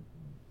 So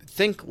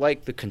think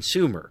like the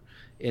consumer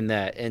in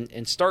that,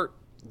 and start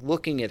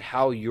looking at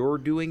how you're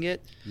doing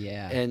it.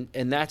 Yeah.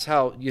 And that's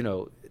how,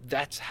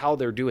 that's how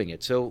they're doing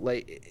it. So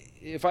like,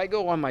 if I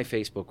go on my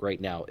Facebook right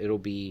now, it'll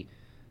be,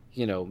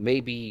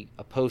 maybe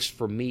a post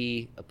from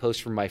me, a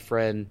post from my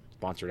friend,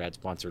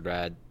 sponsored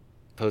ad,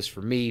 post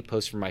for me,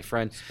 post for my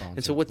friend.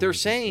 And so what they're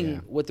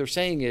saying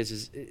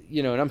is,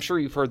 and I'm sure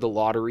you've heard the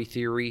lottery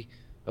theory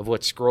of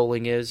what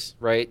scrolling is,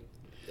 right?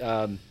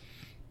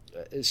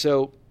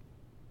 So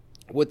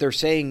what they're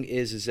saying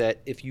is that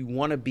if you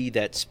want to be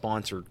that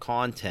sponsored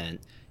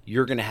content,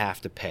 you're going to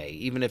have to pay,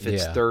 even if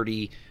it's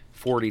 $30,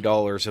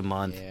 $40 a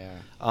month.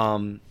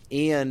 Yeah.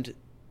 And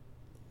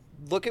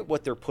look at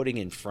what they're putting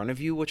in front of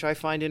you, which I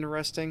find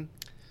interesting.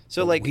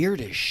 So, like,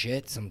 weird as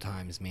shit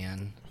sometimes,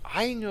 man.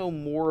 I know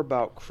more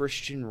about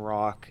Christian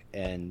rock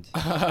and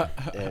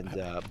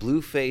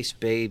Blueface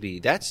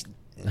Baby.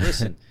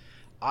 Listen,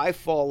 I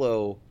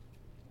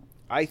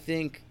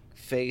think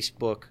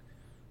Facebook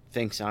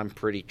thinks I'm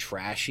pretty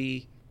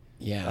trashy.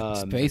 Yeah,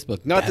 it's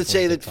Facebook. Not to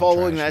say that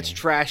following that's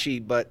trashy,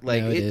 but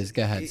like no, it is.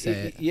 Go ahead, say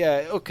it.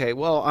 Yeah, okay.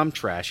 Well, I'm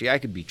trashy. I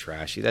could be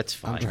trashy. That's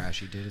fine. I'm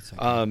trashy, dude. It's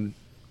okay.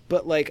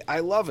 But like, I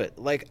love it.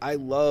 Like, I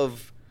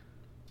love,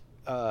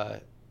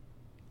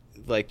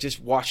 like just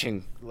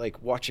watching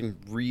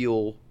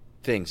real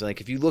things.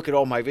 Like, if you look at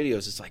all my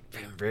videos, it's like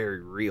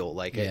very real.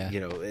 Like,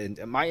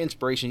 and my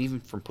inspiration, even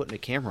from putting a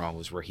camera on,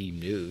 was Raheem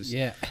News.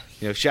 Yeah.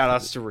 Shout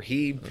outs to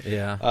Raheem.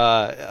 Yeah.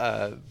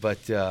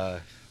 But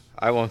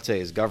I won't say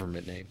his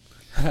government name.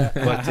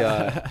 But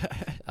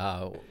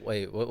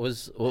wait, what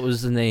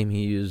was the name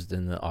he used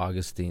in the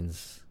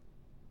Augustines?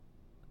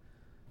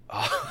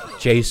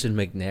 Jason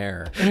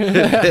McNair.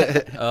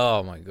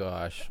 Oh my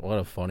gosh, what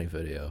a funny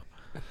video.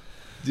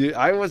 Dude,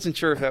 I wasn't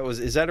sure if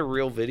is that a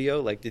real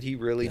video? Like, did he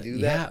really do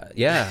that?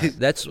 Yeah.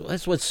 That's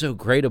what's so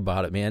great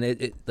about it, man.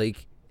 It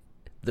like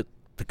the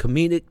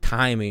comedic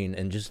timing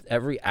and just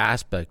every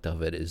aspect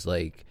of it is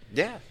like,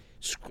 yeah.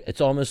 It's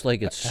almost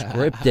like it's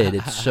scripted.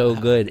 It's so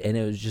good, and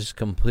it was just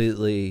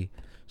completely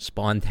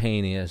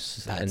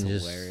spontaneous. That's and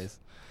just hilarious.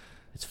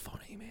 It's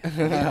funny,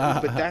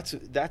 man. But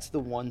that's the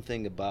one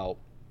thing about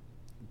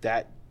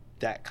that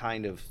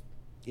kind of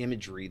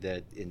imagery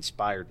that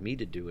inspired me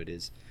to do it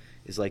is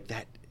like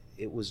that.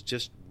 It was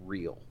just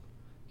real.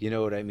 You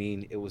know what I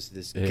mean? It was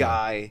this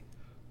guy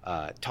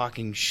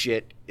talking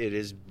shit in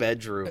his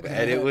bedroom,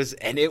 and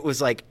it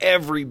was like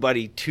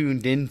everybody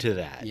tuned into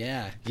that.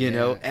 Yeah, you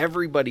know,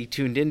 everybody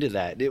tuned into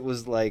that. It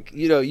was like,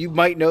 you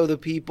might know the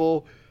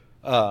people,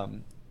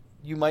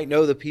 you might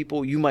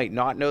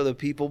not know the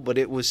people, but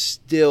it was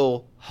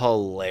still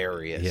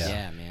hilarious.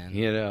 Yeah, man.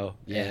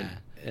 Yeah,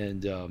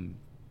 and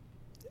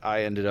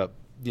I ended up,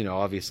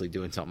 obviously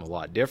doing something a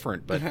lot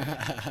different, but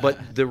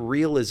the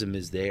realism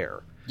is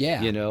there.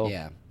 Yeah,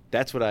 Yeah.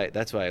 That's what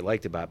I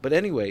liked about it. But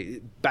anyway,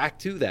 back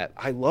to that.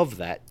 I love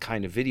that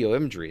kind of video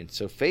imagery. And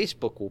so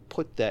Facebook will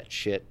put that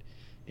shit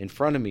in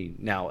front of me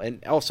now.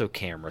 And also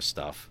camera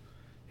stuff.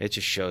 It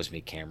just shows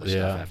me camera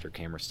stuff after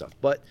camera stuff.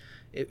 But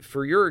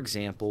for your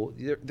example,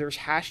 there's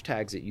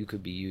hashtags that you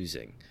could be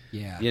using.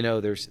 Yeah.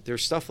 There's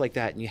stuff like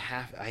that. And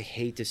I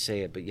hate to say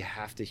it, but you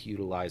have to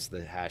utilize the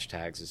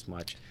hashtags as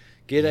much.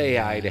 Get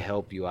AI to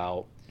help you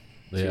out.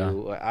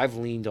 I've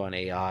leaned on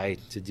AI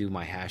to do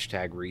my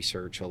hashtag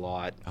research a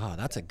lot. Oh,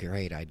 that's a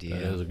great idea.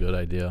 That is a good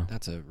idea. I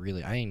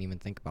didn't even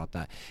think about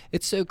that.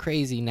 It's so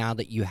crazy now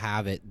that you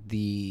have it.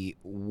 The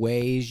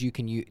ways you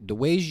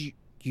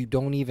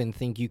don't even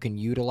think you can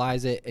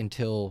utilize it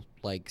until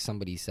like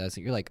somebody says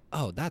it. You're like,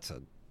 oh, that's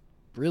a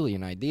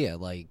brilliant idea.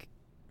 Like,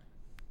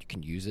 you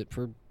can use it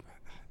for.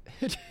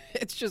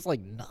 It's just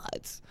like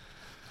nuts.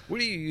 What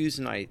are you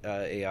using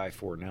AI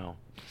for now?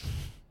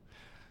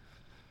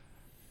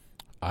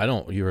 I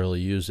don't really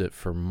use it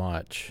for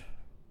much.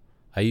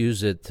 I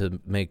use it to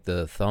make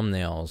the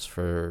thumbnails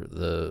for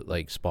the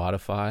like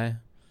Spotify,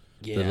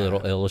 the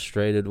little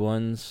illustrated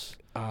ones.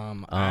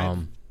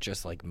 I've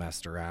just like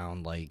messed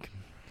around. Like,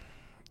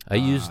 I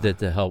used it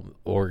to help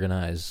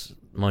organize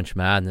Munch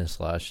Madness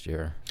last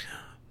year.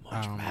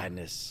 Munch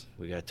Madness.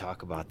 We got to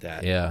talk about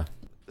that. Yeah.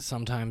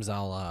 Sometimes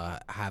I'll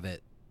have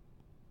it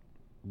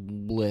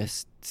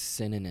list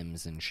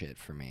synonyms and shit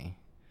for me.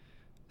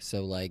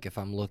 So, like, if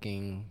I'm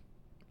looking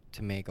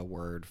to make a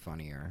word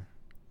funnier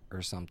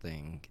or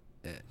something,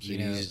 you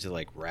use it to,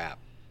 like, rap.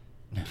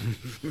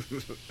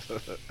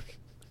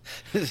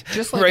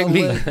 Just like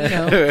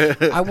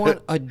I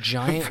want a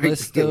giant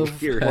list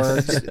of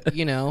words,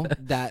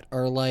 that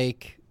are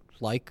like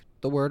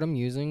the word I'm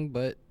using,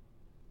 but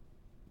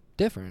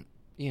different.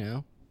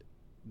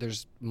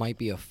 There's might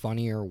be a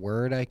funnier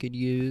word I could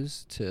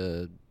use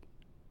to.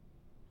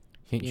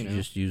 Can't you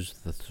just use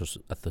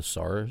a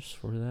thesaurus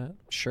for that?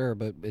 Sure,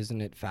 but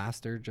isn't it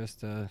faster just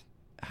to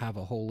have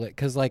a whole list?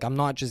 Because, like, I'm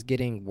not just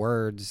getting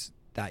words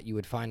that you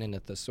would find in a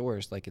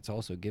thesaurus. Like, it's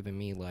also giving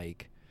me,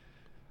 like,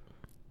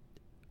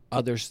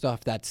 other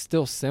stuff that's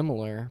still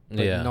similar,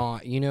 but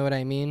not, you know what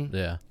I mean?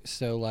 Yeah.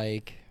 So,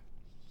 like,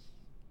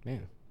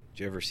 man. Did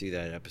you ever see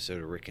that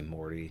episode of Rick and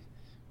Morty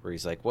where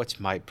he's like, what's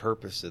my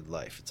purpose in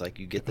life? It's like,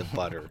 you get the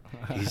butter.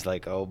 He's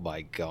like, oh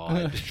my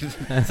God.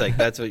 It's like,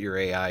 that's what your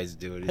AI is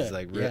doing. He's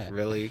like,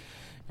 really?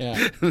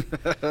 Yeah.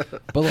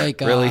 But, like,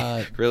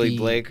 really,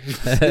 Blake?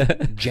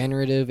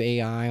 Generative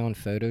AI on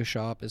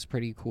Photoshop is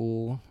pretty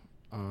cool.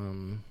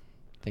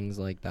 Things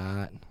like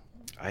that.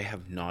 I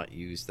have not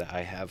used that.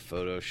 I have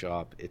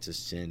Photoshop. It's a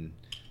sin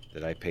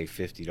that I pay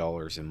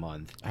 $50 a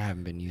month. I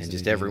haven't been using it. And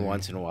just every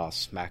once in a while,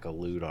 smack a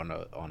loot on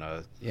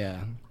a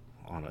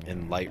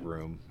in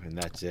Lightroom, and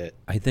that's it.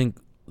 I think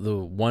the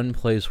one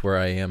place where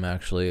I am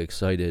actually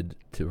excited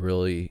to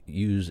really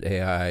use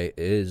AI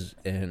is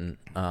in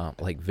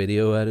like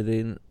video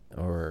editing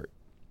or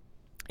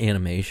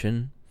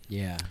animation.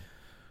 Yeah.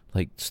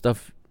 Like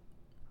stuff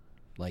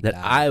like that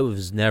I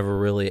was never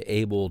really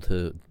able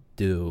to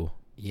do.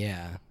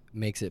 Yeah.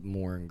 Makes it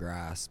more in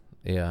grasp.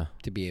 Yeah.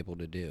 To be able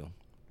to do.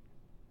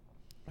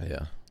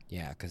 Yeah.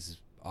 Yeah, because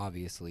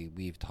obviously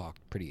we've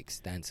talked pretty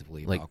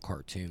extensively about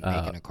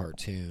making a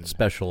cartoon.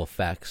 Special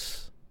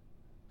effects,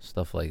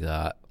 stuff like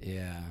that.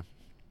 Yeah.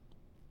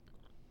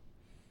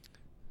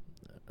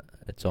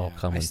 It's all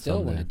coming. I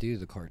still want to do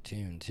the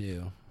cartoon,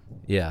 too.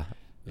 Yeah.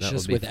 It's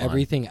just with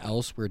everything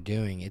else we're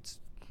doing,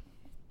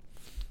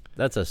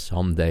 that's a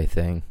someday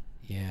thing.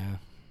 Yeah.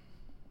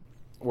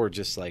 Or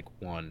just like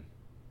one.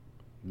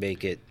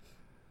 Make it.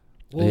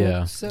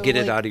 Well, so get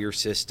it out of your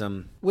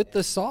system. With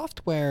the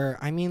software,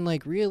 I mean,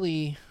 like,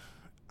 really,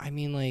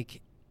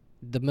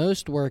 the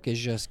most work is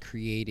just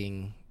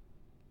creating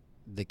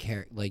the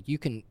like, you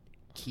can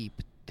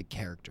keep the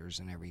characters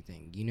and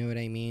everything. You know what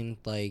I mean?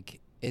 Like,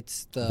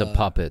 it's the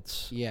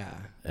puppets. Yeah.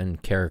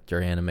 And Character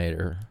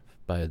Animator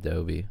by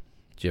Adobe.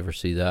 Did you ever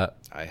see that?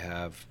 I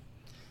have.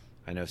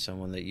 I know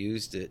someone that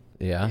used it.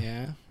 Yeah?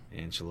 Yeah.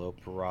 Angelo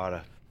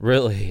Parada.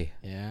 Really?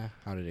 Yeah.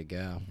 How did it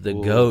go? The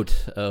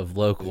goat of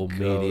local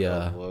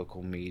media.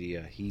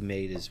 He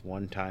made his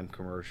one-time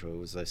commercial. It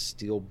was a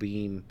steel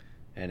beam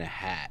and a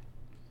hat,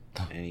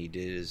 and he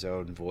did his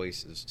own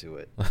voices to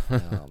it. Oh,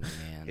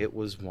 man. It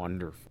was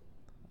wonderful.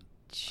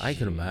 I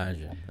can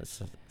imagine. That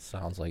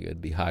sounds like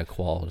it'd be high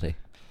quality.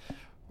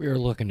 We were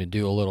looking to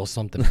do a little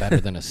something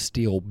better than a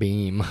steel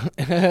beam.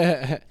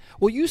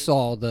 Well, you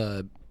saw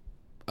the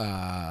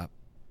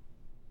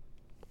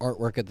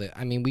artwork of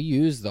we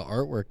used the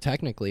artwork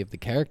technically of the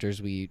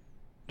characters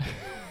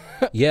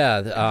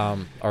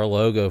Yeah, our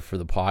logo for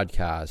the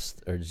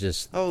podcast are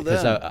just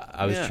because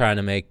I was trying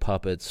to make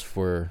puppets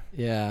for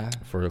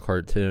the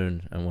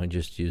cartoon, and we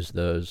just used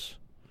those.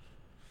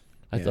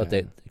 I thought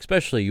they,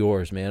 especially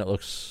yours, man. It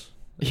looks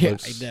I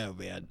know,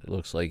 man. It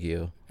looks like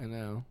you. I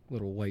know,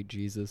 little white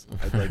Jesus.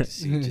 I'd like to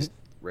see just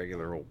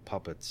regular old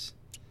puppets.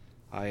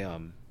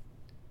 You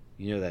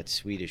know that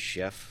Swedish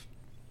chef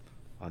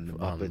on the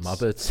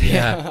Muppets?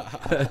 Yeah.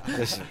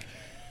 Listen,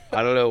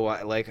 I don't know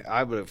why. Like,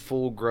 I'm a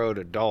full-grown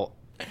adult,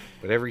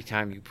 but every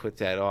time you put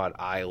that on,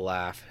 I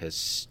laugh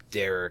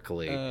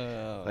hysterically.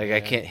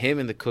 I can't. Him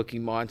and the Cookie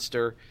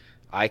Monster,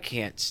 I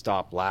can't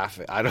stop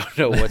laughing. I don't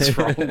know what's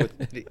wrong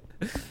with me.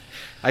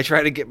 I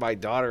try to get my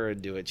daughter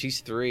into it. She's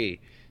 3.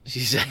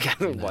 She's like, I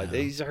don't know why.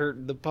 He's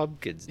hurting the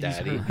pumpkins,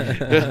 Daddy.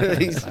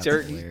 He's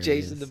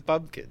chasing the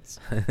pumpkins.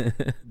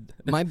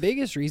 My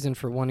biggest reason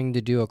for wanting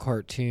to do a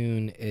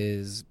cartoon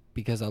is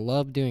because I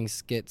love doing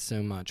skits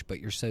so much, but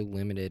you're so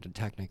limited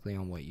technically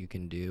on what you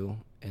can do,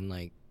 and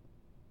like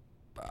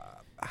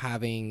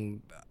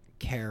having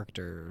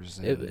characters.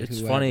 And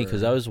it's funny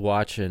because I was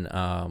watching,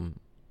 I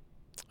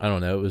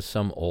don't know, it was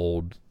some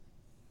old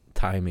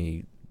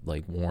timey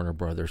like Warner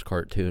Brothers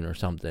cartoon or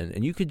something,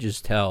 and you could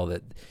just tell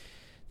that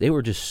they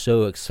were just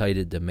so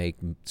excited to make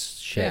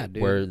shit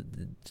where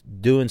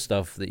doing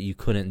stuff that you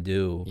couldn't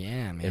do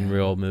in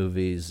real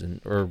movies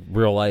or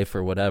real life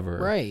or whatever.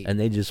 Right. And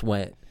they just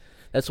went.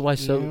 That's why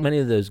so many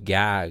of those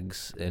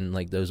gags and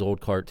like those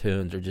old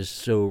cartoons are just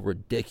so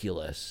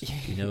ridiculous.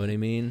 You know what I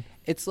mean?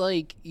 It's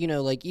like,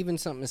 like even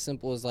something as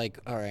simple as like,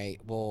 all right,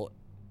 well,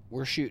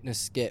 we're shooting a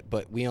skit,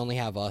 but we only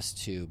have us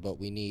two, but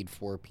we need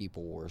 4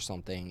 people or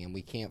something, and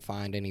we can't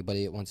find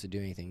anybody that wants to do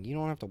anything. You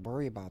don't have to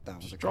worry about that.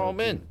 Just draw them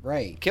in.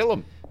 Right. Kill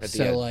them at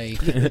the end.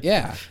 Like,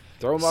 yeah.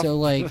 Throw them off. So,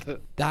 like,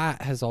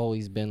 that has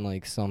always been,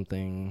 like,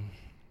 something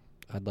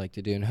I'd like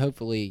to do. And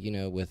hopefully, you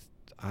know, with,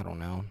 I don't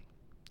know,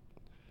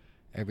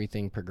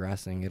 everything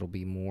progressing, it'll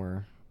be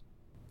more...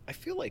 I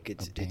feel like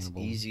it's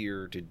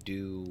easier to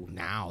do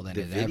now than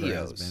the it ever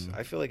has videos. been.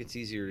 I feel like it's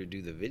easier to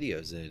do the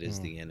videos than it is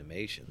the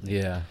animation.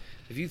 Yeah.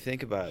 If you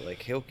think about it,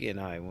 like Hilke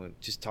and I, when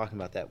just talking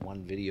about that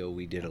one video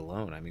we did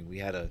alone. I mean, we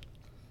had a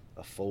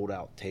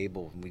fold-out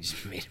table and we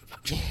just made a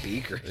bunch of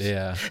beakers.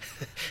 Yeah.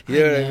 You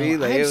know what I mean?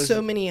 Like, I have so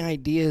many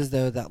ideas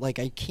though that like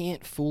I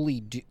can't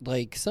fully do.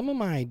 Like some of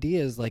my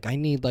ideas, like I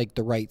need like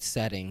the right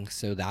setting,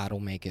 so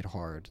that'll make it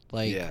hard.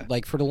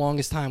 Like for the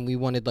longest time, we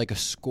wanted like a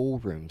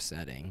schoolroom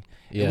setting.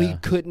 Yeah. And we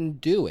couldn't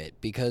do it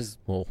because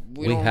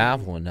we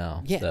have one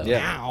now. Yeah,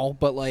 now,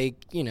 but like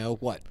you know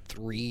what?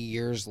 3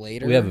 years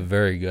later, we have a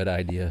very good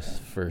idea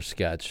for a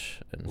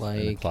sketch in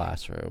the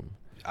classroom.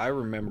 I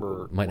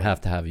remember... Might have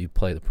to have you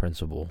play the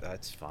principal.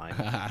 That's fine.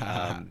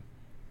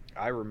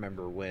 I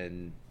remember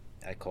when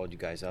I called you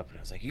guys up and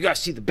I was like, you guys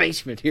see the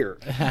basement here.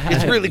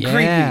 It's really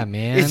creepy. Yeah,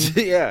 man.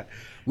 Yeah.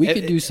 We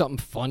could do something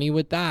funny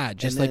with that.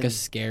 Just like a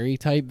scary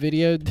type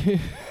video.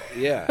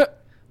 Yeah.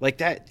 Like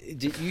that.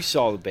 You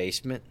saw the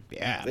basement.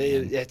 Yeah.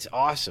 It's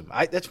awesome.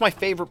 That's my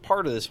favorite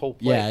part of this whole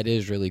place. Yeah, it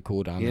is really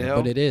cool down there.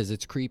 But it is.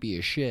 It's creepy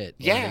as shit.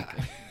 Yeah.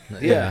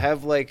 Yeah,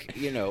 have like,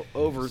 you know,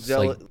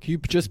 overzealous. Like, you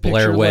just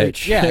Blair picture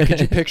Witch. Like, could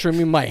you picture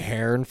me, my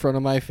hair in front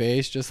of my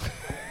face, just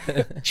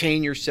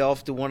chain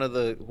yourself to one of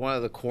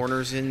the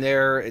corners in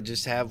there and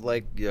just have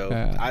like, you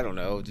know, I don't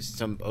know, just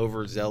some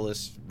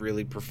overzealous,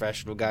 really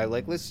professional guy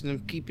like, listen, I'm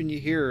keeping you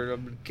here,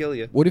 I'm gonna kill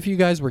you. What if you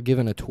guys were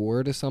giving a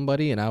tour to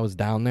somebody and I was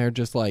down there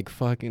just like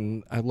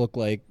fucking, I look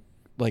like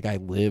I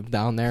lived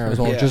down there. I was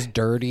all just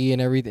dirty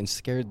and everything.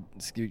 Scared.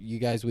 You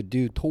guys would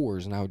do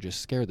tours, and I would just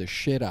scare the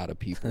shit out of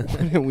people,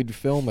 and we'd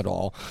film it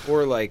all.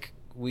 Or like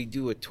we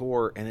do a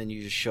tour, and then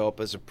you just show up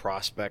as a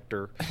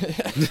prospector.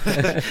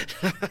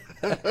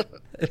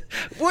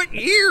 What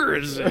year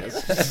is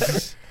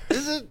this?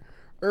 Is it?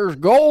 There's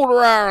gold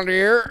around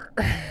here.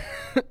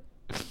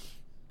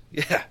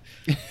 Yeah.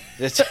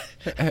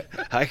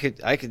 I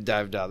could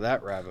dive down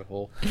that rabbit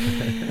hole.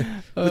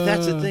 But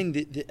that's the thing.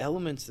 The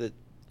elements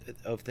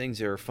of things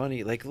that are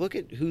funny, like look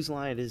at Whose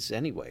Line It Is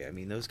Anyway. I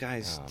mean, those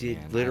guys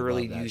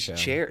literally use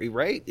chair,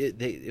 right?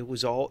 It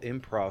was all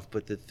improv,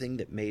 but the thing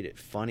that made it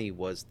funny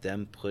was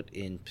them put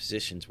in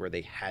positions where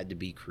they had to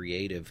be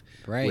creative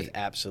with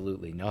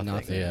absolutely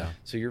nothing. Yeah.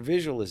 So your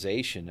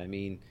visualization, I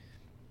mean,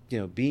 you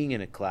know, being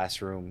in a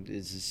classroom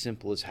is as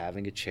simple as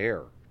having a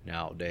chair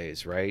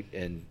nowadays, right?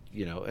 And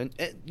you know, and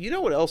you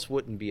know what else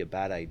wouldn't be a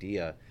bad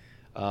idea?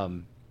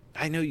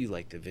 I know you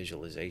like the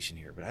visualization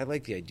here, but I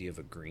like the idea of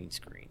a green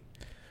screen.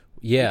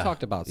 Yeah, we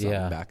talked about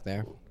something back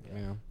there.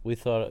 Yeah, we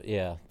thought,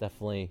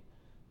 definitely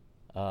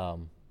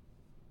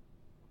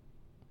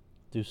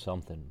do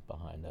something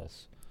behind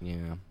us.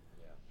 Yeah,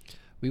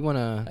 we want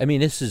to. I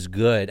mean, this is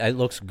good. It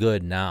looks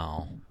good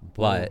now,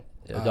 but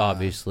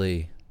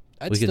obviously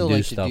I'd we can still do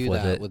like stuff to do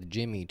with that it. with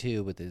Jimmy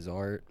too, with his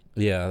art.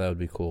 Yeah, that would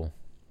be cool.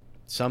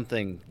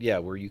 Something,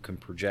 where you can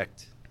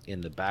project in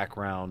the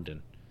background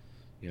and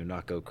you know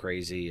not go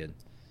crazy, and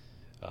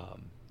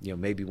you know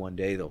maybe one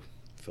day they'll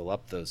fill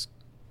up those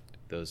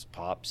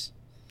pops,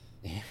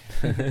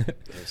 those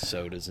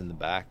sodas in the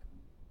back.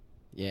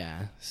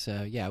 Yeah,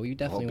 so we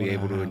definitely won't be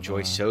able to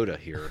enjoy soda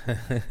here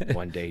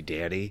one day,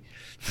 Daddy.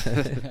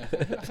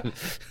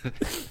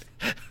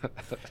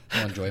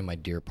 I'll enjoy my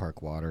Deer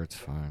Park water. It's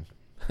fine.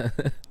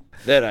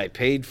 That I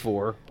paid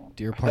for.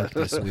 Deer Park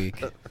this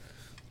week.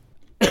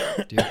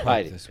 Deer Park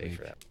I didn't this pay week.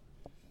 for that.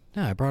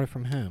 No, I brought it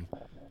from home.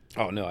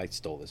 Oh no, I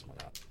stole this one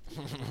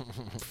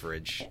out.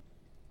 Fridge.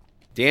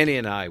 Danny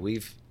and I,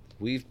 we've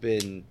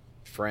been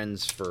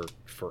friends for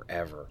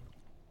forever.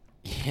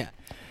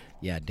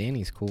 Yeah,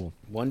 Danny's cool.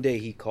 One day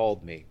he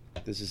called me.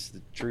 This is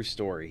the true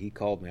story. He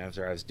called me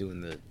after I was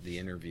doing the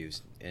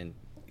interviews, and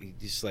he's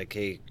just like,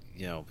 hey,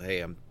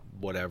 I'm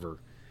whatever.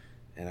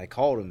 And I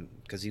called him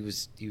because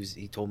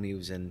he told me he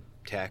was in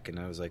tech, and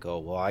I was like, oh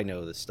well, I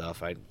know this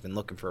stuff. I've been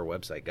looking for a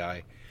website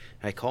guy.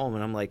 And I call him,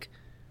 and I'm like,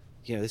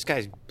 this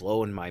guy's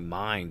blowing my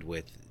mind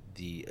with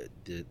the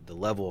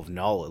level of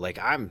knowledge. Like,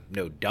 I'm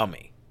no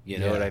dummy. You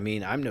know what I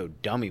mean? I'm no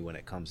dummy when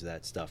it comes to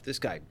that stuff. This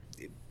guy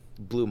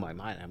blew my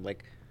mind. I'm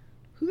like,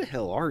 who the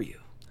hell are you?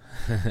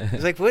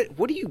 He's like,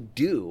 what do you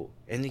do?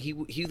 And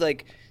he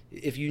like,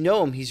 if you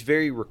know him, he's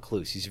very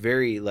recluse. He's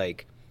very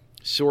like,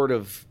 sort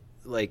of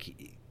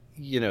like,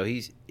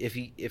 he's if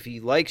he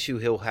likes you,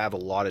 he'll have a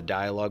lot of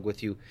dialogue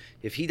with you.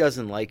 If he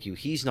doesn't like you,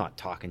 he's not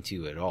talking to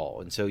you at all.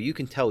 And so you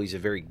can tell he's a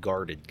very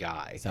guarded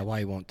guy. Is that why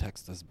he won't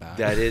text us back?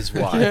 That is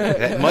why.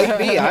 That might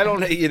be. I don't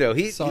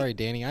know. Sorry,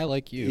 Danny. I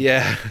like you.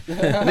 Yeah.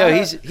 No,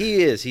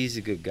 he's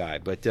a good guy.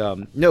 But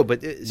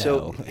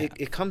so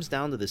it comes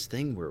down to this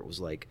thing where it was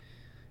like,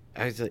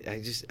 I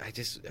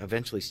just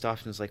eventually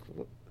stopped and was like,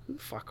 who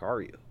the fuck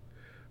are you?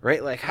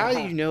 right? Like, how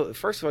do you know?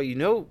 First of all, you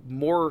know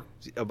more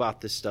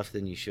about this stuff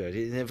than you should.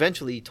 And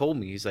eventually, he told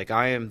me, he's like,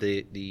 I am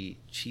the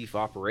chief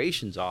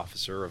operations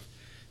officer of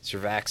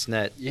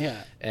ServaxNet.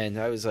 Yeah. And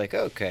I was like,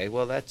 okay,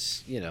 well,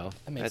 that's, That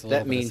makes a little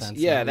that bit means, of sense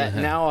yeah, now. that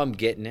now I'm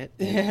getting it.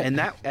 And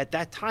that at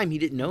that time, he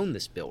didn't own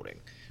this building,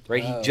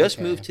 right? He just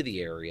moved to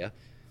the area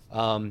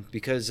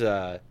because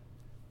I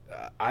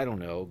don't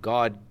know,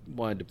 God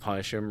wanted to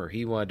punish him, or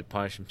he wanted to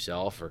punish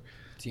himself, or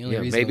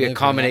maybe a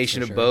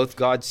combination of both.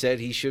 God said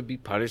he should be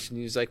punished, and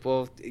he was like,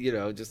 well,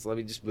 just let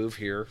me just move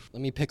here.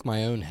 Let me pick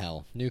my own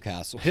hell,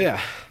 Newcastle. Yeah.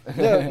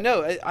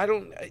 No, I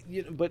don't.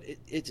 But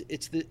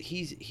it's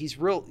he's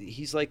real.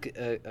 He's like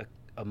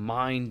a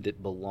mind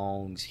that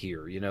belongs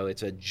here.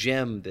 It's a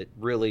gem that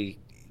really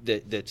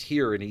that's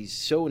here, and he's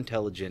so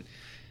intelligent.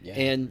 Yeah.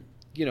 And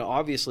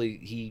obviously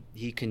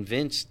he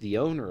convinced the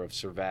owner of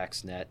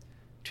ServaxNet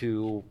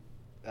to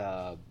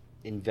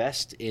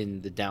invest in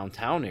the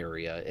downtown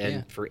area,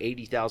 and for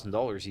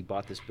 $80,000 he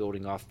bought this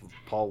building off of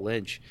Paul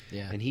Lynch.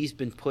 And he's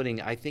been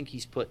putting, I think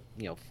he's put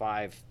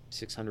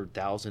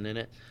 $500,000-600,000 in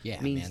it.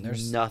 It means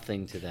there's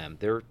nothing to them.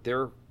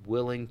 They're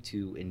willing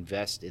to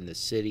invest in the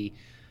city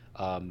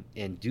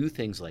and do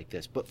things like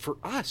this. But for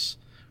us,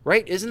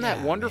 right? Isn't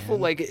that wonderful?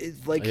 Man.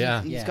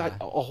 He's got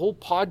a whole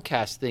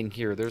podcast thing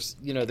here. There's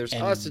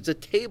us. It's a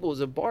table.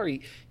 It's a bar.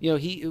 We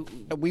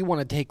want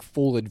to take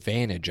full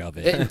advantage of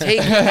it.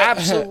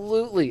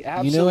 Absolutely.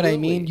 You know what I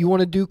mean? You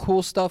want to do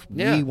cool stuff.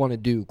 Yeah. We want to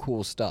do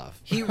cool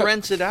stuff. He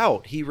rents it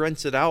out.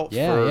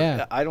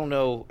 For I don't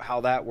know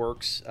how that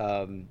works.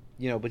 But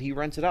he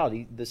rents it out.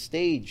 The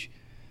stage.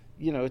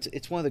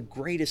 It's one of the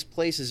greatest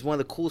places, one of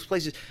the coolest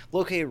places,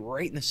 located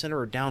right in the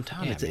center of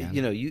downtown.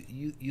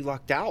 You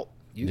lucked out.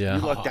 You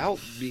lucked out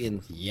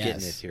getting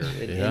it here,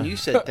 and you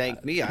said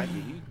thank me.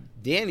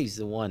 Danny's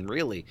the one,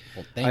 really.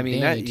 Well,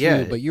 Danny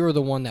too, but you were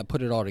the one that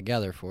put it all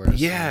together for us.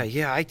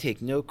 Yeah. I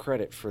take no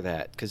credit for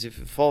that, because if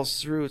it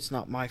falls through, it's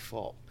not my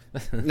fault.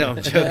 No,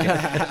 I'm joking.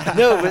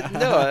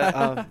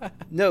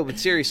 But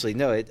seriously,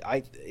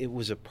 it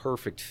was a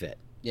perfect fit.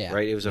 Yeah,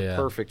 right. It was a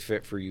perfect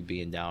fit for you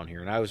being down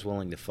here, and I was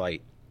willing to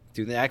fight.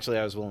 Dude, actually,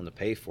 I was willing to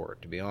pay for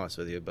it, to be honest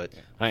with you, but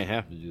I didn't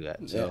have to do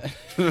that. So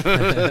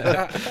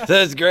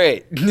that's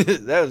great.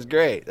 That was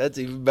great. That's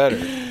even better.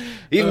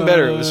 Even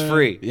better, it was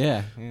free.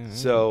 Yeah.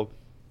 So,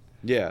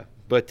 yeah,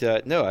 but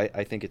no,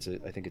 I think it's a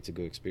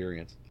good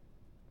experience.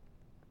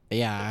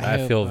 Yeah,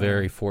 I feel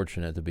very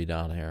fortunate to be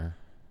down here.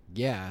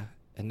 Yeah,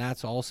 and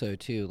that's also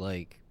too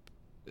like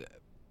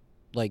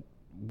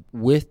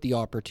with the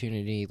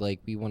opportunity,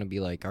 like we want to be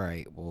like, all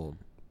right, well,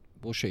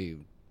 we'll show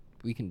you.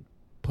 We can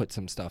put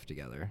some stuff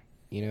together.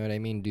 You know what I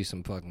mean? Do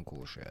some fucking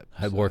cool shit.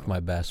 I work my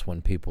best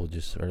when people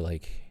just are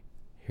like,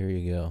 "Here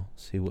you go.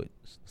 See what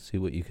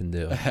you can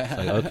do." It's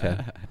like, okay.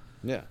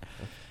 Yeah.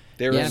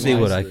 See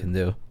what I can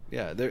do.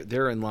 Yeah,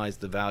 therein lies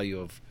the value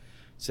of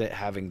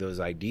having those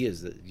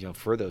ideas that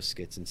for those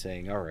skits, and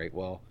saying, "All right,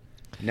 well,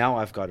 now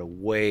I've got a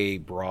way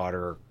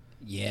broader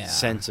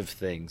sense of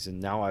things,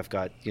 and now I've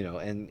got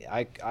and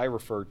I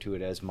refer to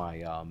it as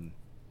my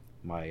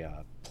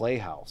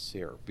playhouse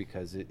here,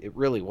 because it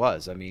really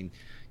was. I mean,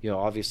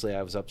 obviously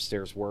I was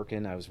upstairs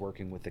working. I was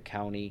working with the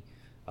county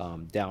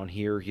down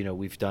here.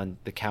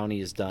 The county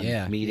has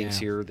done meetings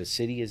here. The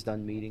city has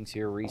done meetings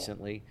here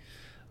recently.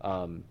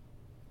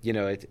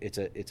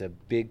 It's a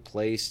big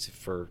place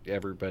for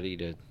everybody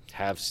to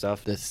have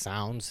stuff. The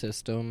sound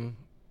system.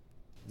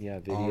 Yeah,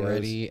 videos.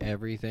 Already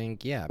everything.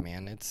 Yeah,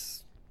 man,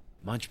 it's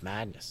Munch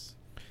Madness.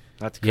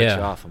 Not to cut you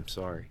off, I'm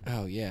sorry.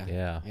 Oh, yeah.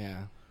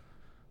 Yeah.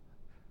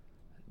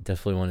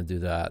 Definitely want to do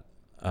that.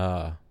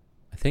 I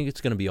think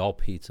it's going to be all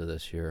pizza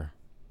this year.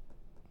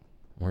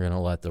 We're going to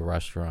let the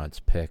restaurants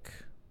pick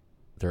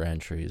their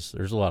entries.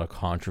 There's a lot of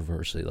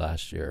controversy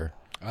last year.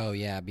 Oh,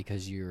 yeah,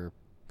 because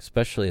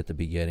especially at the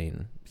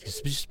beginning.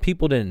 Just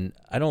people didn't...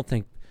 I don't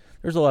think...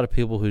 There's a lot of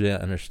people who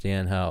didn't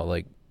understand how,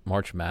 like,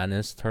 March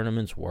Madness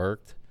tournaments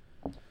worked.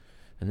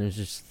 And there's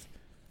just...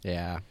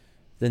 Yeah.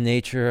 The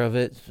nature of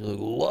it. Like,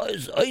 why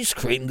is ice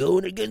cream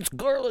going against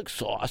garlic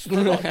sauce?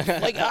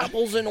 Like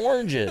apples and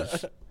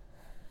oranges.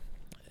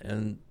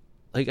 And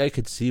like I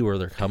could see where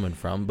they're coming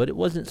from, but it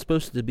wasn't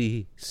supposed to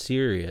be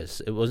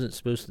serious. It wasn't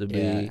supposed to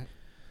be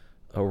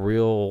a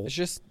real... It's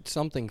just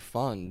something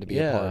fun to be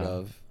a part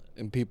of.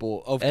 And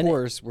people, of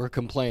course, were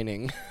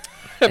complaining.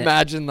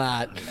 Imagine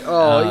that.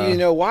 Oh, you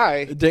know why?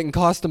 It didn't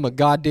cost them a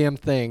goddamn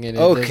thing, and it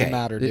doesn't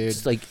matter, dude.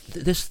 It's like,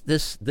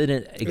 this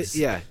didn't exist.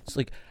 It's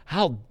like,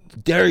 how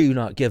dare you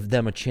not give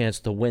them a chance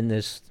to win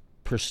this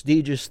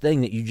prestigious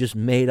thing that you just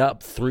made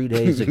up 3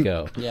 days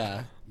ago?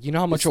 Yeah. You know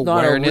how much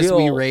awareness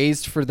we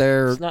raised for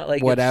their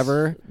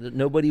whatever?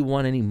 Nobody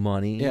won any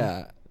money.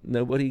 Yeah.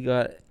 Nobody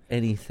got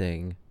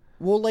anything.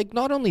 Well, like,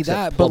 not only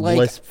that, but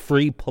like...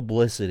 free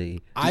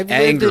publicity. I've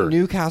lived in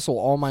Newcastle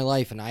all my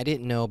life, and I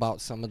didn't know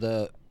about some of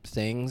the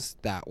things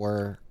that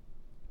were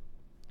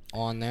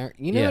on there.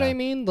 You know what I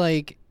mean?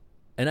 Like...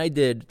 And I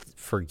did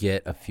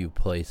forget a few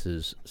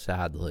places,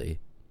 sadly.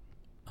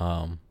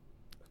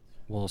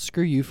 Well,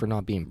 screw you for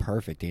not being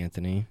perfect,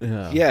 Anthony.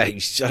 Yeah, you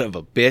son of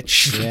a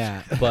bitch.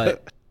 Yeah.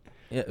 But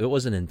it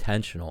wasn't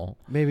intentional.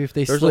 Maybe if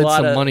they There's a slid lot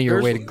some of- money your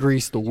way there's- to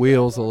grease the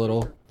wheels a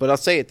little. But I'll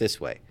say it this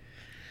way.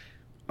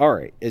 All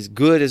right, as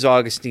good as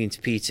Augustine's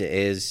Pizza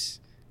is,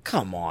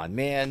 come on,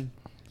 man.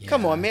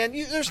 Come on, man.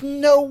 There's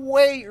no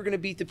way you're going to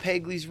beat the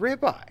Pegley's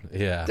ribeye.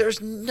 Yeah. There's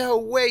no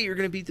way you're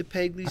going to beat the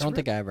Pegley's I don't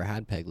think I ever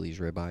had Pegley's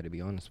ribeye, to be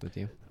honest with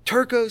you.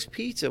 Turco's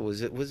Pizza,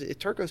 was it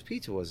Turco's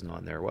Pizza wasn't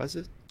on there, was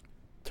it?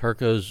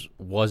 Turco's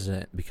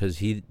wasn't because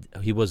he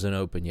wasn't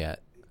open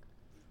yet.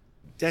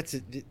 That's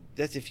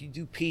if you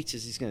do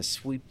pizzas, he's going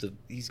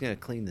to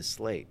clean the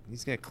slate.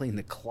 He's going to clean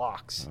the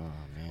clocks. Oh,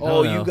 man.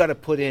 Oh, No. you got to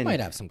put You in. might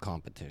have some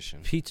competition.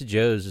 Pizza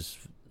Joe's is,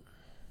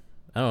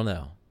 I don't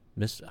know.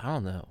 I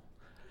don't know.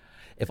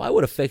 If I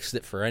would have fixed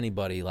it for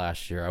anybody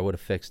last year, I would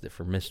have fixed it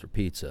for Mr.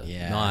 Pizza,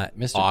 Yeah, not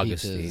Mr.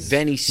 Augustine. Pizza's-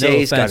 Venny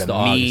Say's offense got a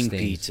to mean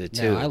Augustine's. pizza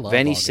too. No, I love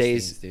Venny Augustine's,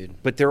 Say's, dude.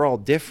 but they're all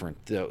different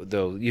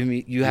though.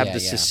 You have Yeah, the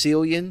yeah.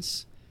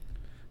 Sicilians,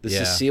 the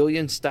Yeah.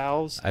 Sicilian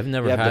styles. I've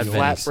never you have had the Venny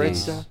flatbread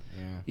Say's. stuff.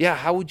 Yeah. Yeah,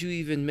 how would you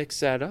even mix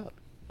that up?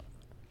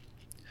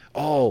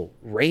 Oh,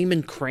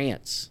 Raymond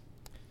Krantz.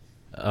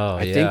 Oh,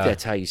 I think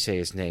that's how you say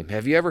his name.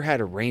 Have you ever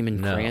had a Raymond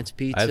no. Krantz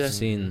pizza? I've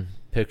seen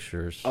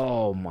pictures.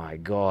 Oh my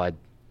God,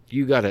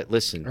 you got to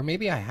listen. Or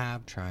maybe I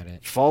have tried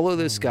it. Follow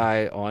this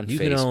guy on You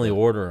Facebook. can only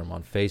order them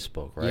on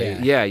Facebook,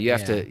 right? Yeah. Yeah,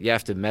 you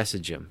have to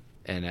message him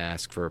and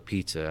ask for a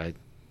pizza.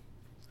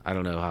 I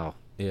don't know how.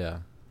 Yeah.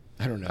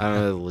 I don't know. I don't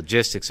know the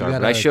logistics You are,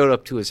 but I gotta- showed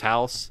up to his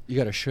house. You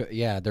gotta show.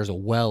 Yeah, there's a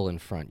well in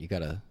front. You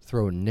gotta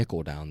throw a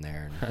nickel down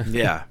there and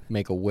Yeah,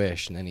 make a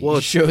wish, and then he Well,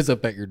 shows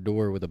up at your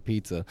door with a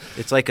pizza.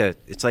 it's like a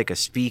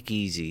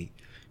speakeasy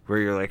where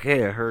you're like,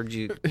 hey, I heard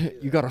you.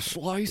 You got a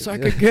slice I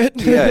could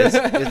get? Yeah,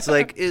 it's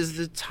like, is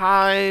the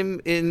time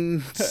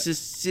in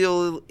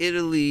Sicily,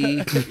 Italy?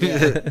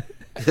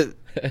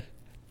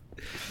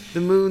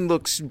 The moon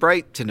looks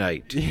bright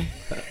tonight.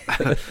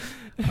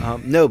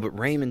 No, but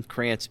Raymond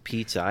Krantz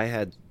Pizza.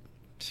 I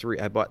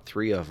bought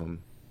 3 of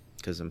them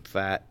because I'm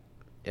fat,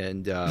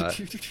 and there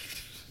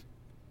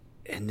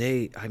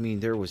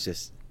was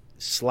this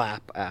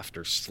slap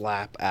after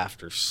slap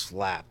after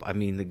slap. I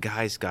mean, the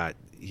guy's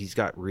he's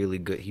got really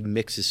good. He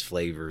mixes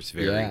flavors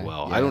very Yeah,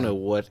 well. yeah. I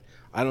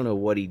don't know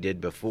what he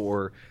did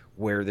before,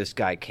 where this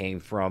guy came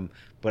from,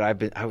 but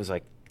I was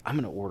like, I'm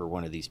gonna order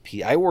one of these.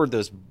 I ordered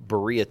those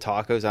burrito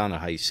tacos. I don't know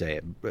how you say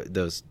it.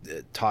 Those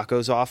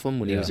tacos off him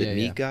when he was at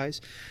Meat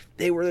Guys.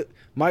 They were.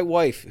 My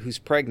wife, who's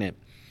pregnant,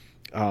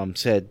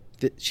 said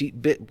that she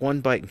bit one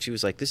bite and she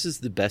was like, "This is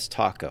the best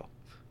taco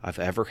I've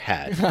ever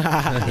had in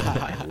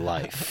my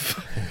life."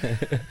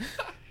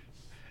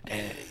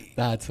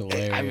 That's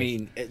hilarious. I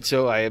mean,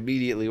 so I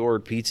immediately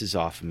ordered pizzas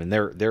off him, and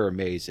they're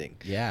amazing.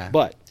 yeah.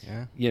 But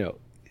Yeah. you know,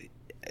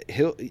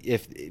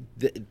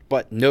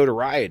 but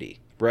notoriety.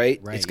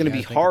 Right? Right, It's going to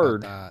you be gotta think about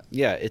hard. that.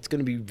 Yeah, it's going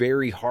to be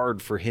very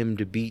hard for him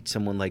to beat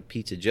someone like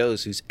Pizza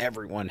Joe's, who's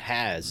everyone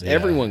has. Yeah.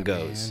 Everyone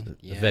goes. Man.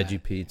 The Yeah.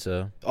 veggie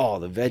pizza. Oh,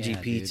 the veggie Yeah,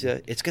 dude.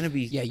 pizza. It's going to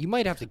be. Yeah, you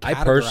might have to. I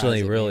categorize personally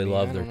it, really maybe.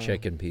 love I their don't know.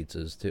 chicken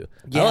pizzas too.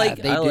 Yeah, I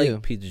they like do.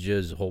 Pizza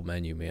Joe's whole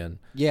menu, man.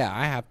 Yeah,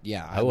 I have.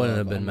 Yeah, I wouldn't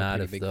have been I'm a mad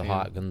pretty if big the fan.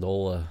 hot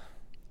gondola,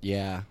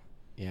 Yeah,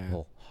 yeah.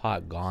 well,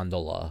 hot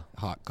gondola.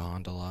 Hot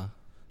gondola.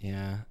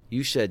 Yeah,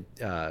 You said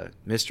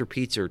Mr.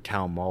 Pizza or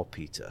Town Mall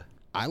Pizza.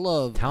 I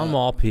love Town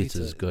Mall pizza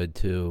is good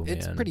too, man.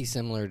 It's pretty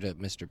similar to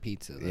Mr.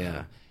 Pizza, though.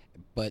 Yeah.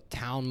 But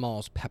Town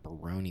Mall's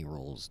pepperoni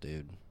rolls,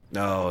 dude.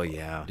 Oh,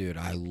 yeah. Dude,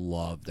 I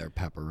love their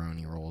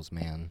pepperoni rolls,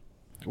 man.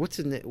 What's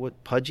in it?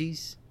 What,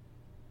 Pudgies?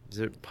 Is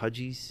it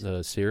Pudgies?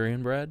 The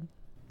Syrian bread.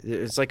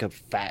 It's like a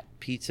fat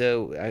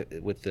pizza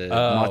with the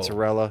Oh.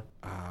 mozzarella.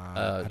 I don't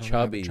know, I haven't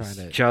Chubby's. tried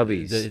it.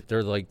 Chubby's.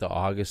 They're like the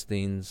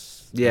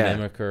Augustine's Yeah.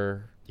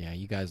 mimicker. Yeah,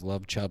 you guys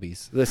love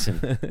Chubby's. Listen,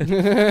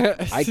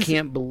 I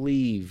can't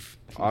believe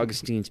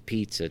Augustine's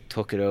Pizza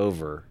took it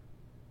over.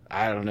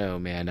 I don't know,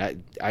 man.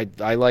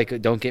 I like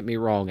it. Don't get me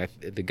wrong.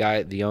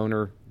 The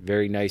owner,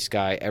 very nice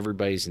guy.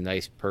 Everybody's a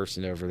nice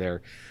person over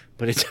there,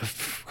 but it's a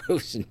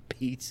frozen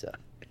pizza.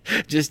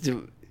 Just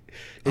to,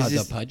 it's The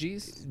just-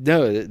 Pudgies?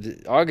 no,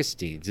 the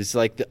Augustine's. It's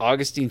like the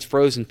Augustine's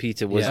frozen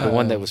pizza was Yeah. the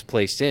one that was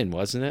placed in,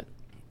 wasn't it?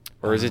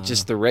 Or is it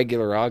just the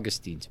regular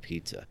Augustine's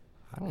pizza?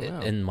 I don't know.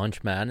 In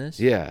Munch Madness.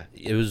 Yeah.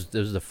 It was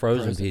the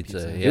frozen, Frozen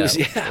pizza. pizza.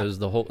 Yeah. It was-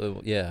 the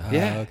whole. Yeah.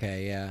 Yeah.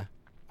 Okay, yeah.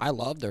 I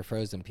love their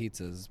frozen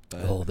pizzas,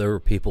 but Oh, there were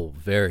people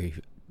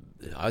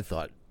I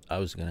thought I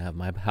was gonna have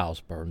my house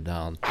burned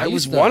down. I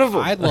was used to- one of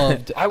them. I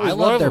loved. I was one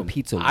loved of their them.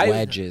 pizza I-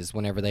 wedges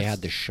whenever they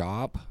had the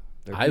shop.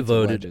 Their I pizza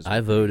voted. wedges I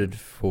were voted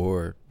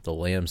for the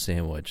lamb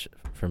sandwich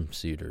from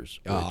Cedars.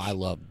 Oh, which- I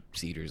love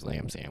Cedars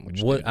lamb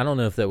sandwich. What dude. I don't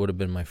know if that would have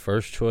been my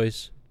first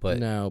choice, but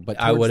No, but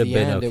I towards would have the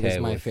been end, okay it was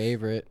my with.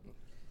 favorite.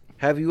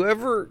 Have you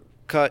ever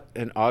cut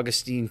an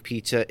Augustine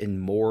pizza in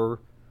more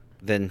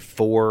than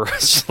 4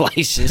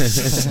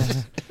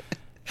 slices?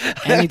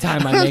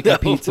 Anytime I make No. a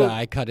pizza,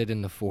 I cut it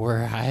into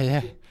 4.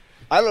 I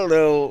I don't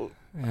know.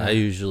 I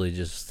usually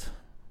just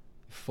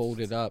fold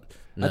it up.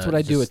 No, That's what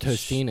I do with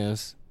just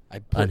Tostinos. I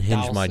put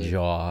unhinge my douse it.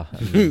 jaw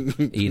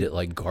and eat it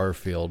like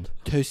Garfield.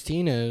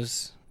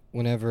 Tostinos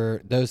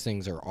whenever those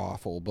things are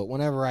awful, but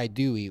whenever I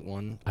do eat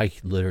one, I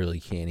literally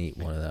can't eat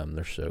one of them.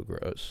 They're so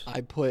gross.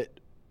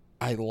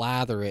 I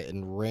lather it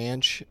in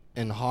ranch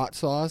and hot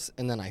sauce,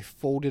 and then I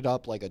fold it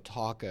up like a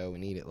taco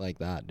and eat it like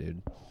that,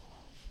 dude.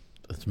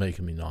 It's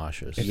making me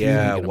nauseous.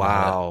 Yeah,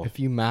 wow. If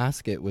you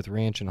mask it with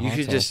ranch and hot You sauce,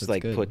 could just it's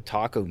like good. put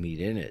taco meat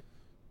in it.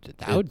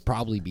 That would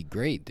probably be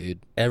great, dude.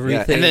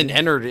 Everything, and then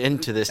enter it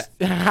into this.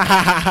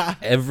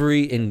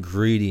 every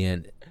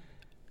ingredient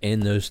in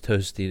those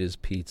Tostitos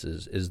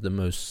pizzas is the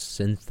most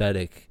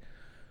synthetic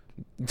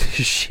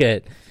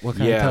shit. What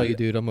can I Yeah. tell you,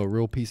 dude? I'm a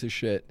real piece of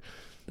shit.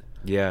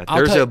 Yeah, I'll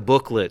there's tell- a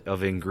booklet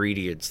of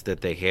ingredients that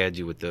they had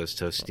you with those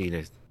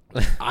Tostitos.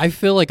 I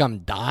feel like I'm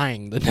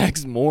dying the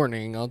next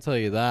morning. I'll tell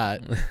you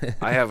that.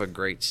 I have a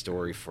great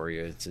story for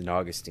you. It's an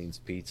Augustine's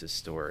Pizza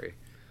story.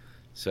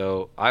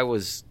 So I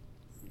was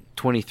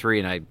 23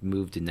 and I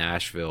moved to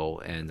Nashville,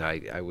 and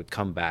I would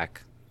come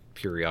back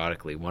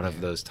periodically. One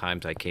of those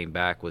times I came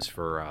back was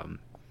for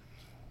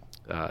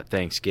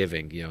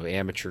Thanksgiving,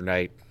 amateur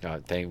night,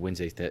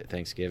 Wednesday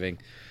Thanksgiving.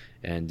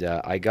 And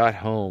I got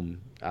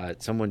home.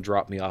 Someone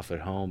dropped me off at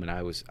home, and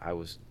I was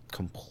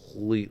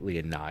completely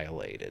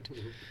annihilated.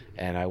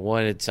 And I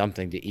wanted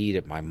something to eat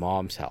at my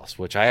mom's house,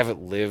 which I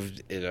haven't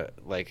lived in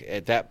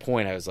at that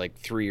point I was like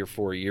 3 or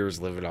 4 years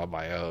living on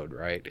my own,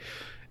 right?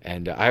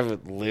 And I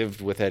haven't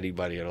lived with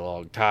anybody in a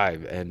long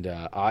time. And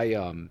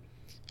I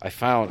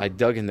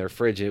dug in their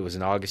fridge, and it was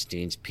an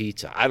Augustine's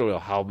Pizza. I don't know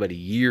how many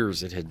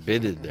years it had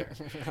been in there.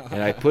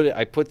 And I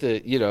put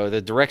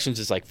the directions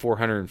is like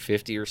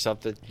 450 or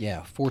something.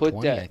 Yeah,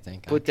 420, I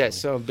think. Put that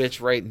son of a bitch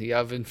right in the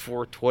oven,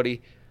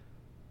 420.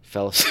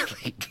 Fell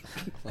asleep.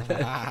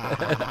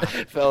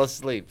 Fell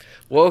asleep.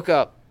 Woke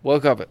up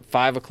at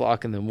 5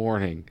 o'clock in the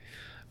morning.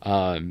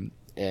 And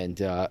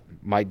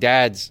my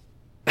dad's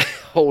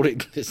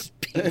holding this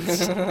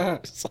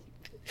pizza.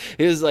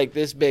 It was like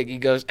this big. He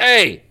goes,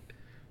 "Hey,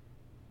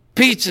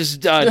 pizza's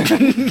done."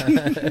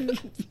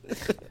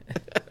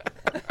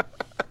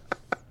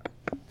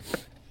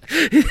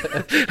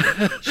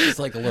 She's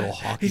like a little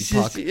hockey He's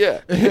puck. just-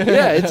 yeah.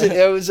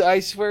 It was. I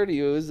swear to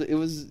you, it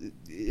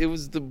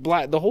was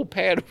the whole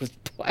pan was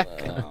black.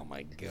 Oh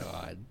my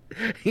god.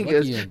 He Lucky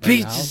goes, you didn't burn the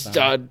 "Pizza's house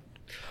down." done."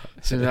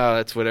 So now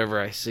that's whenever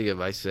I see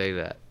him, I say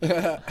that.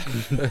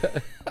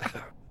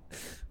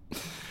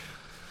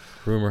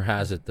 Rumor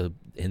has it the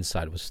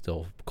inside was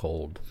still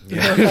cold.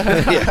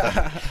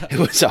 Yeah. It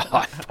was a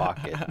hot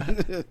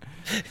pocket.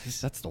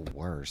 That's the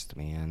worst,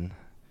 man.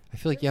 I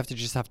feel like you have to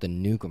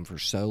nuke them for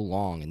so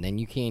long, and then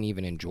you can't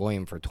even enjoy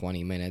them for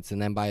 20 minutes.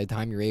 And then by the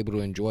time you're able to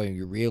enjoy them,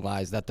 you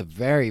realize that the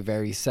very,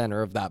 very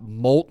center of that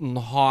molten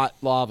hot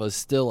lava is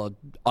still a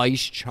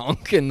ice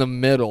chunk in the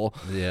middle.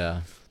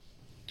 Yeah.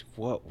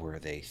 What were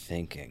they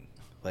thinking?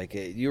 Like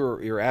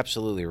you're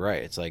absolutely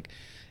right. It's like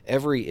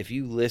if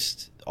you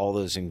list all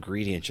those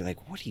ingredients, you're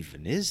like, what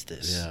even is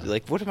this? Yeah.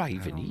 Like, what am I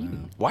even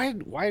eating? Why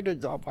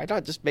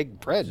not just make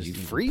bread? You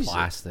freeze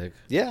plastic.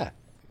 it. Yeah.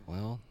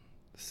 Well,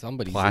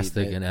 somebody's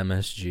Plastic eating and it.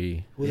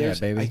 MSG. Well, Yeah, I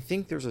baby.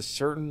 think there's a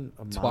certain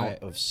why-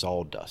 amount of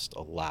sawdust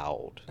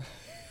allowed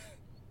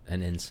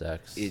And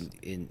insects. in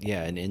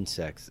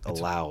insects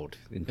allowed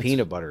in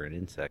peanut butter and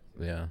insects.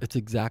 Yeah. It's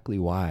exactly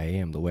why I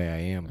am the way I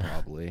am,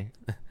 probably.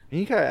 And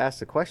you gotta ask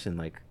the question,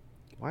 like,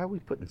 why are we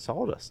putting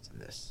sawdust in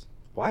this?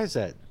 Why is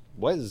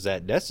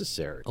that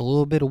necessary? A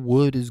little bit of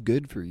wood is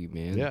good for you,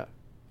 man. Yeah,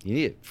 you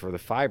need it for the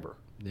fiber.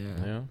 Yeah.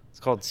 Yeah. It's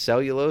called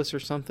cellulose or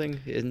something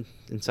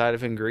inside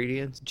of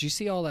ingredients. Did you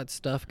see all that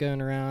stuff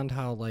going around?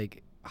 How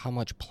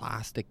much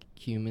plastic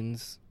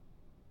humans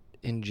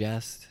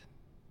ingest?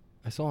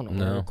 I saw an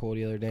No. article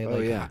the other day. Oh,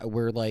 yeah.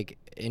 We're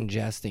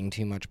ingesting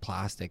too much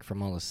plastic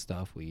from all the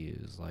stuff we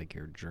use, like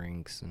your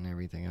drinks and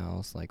everything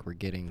else. Like we're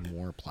getting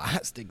more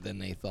plastic than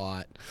they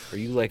thought. Are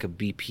you like a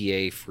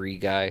BPA free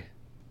guy?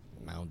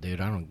 No,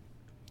 dude, I don't.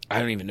 I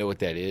don't even know what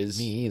that is,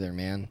 Me either,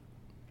 man.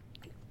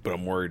 but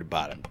I'm worried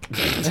about it.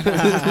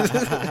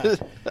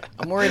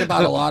 I'm worried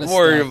about a lot of I'm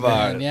worried stuff.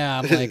 about man. it. Yeah,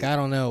 I'm like, I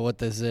don't know what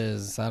this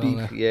is. I don't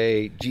know.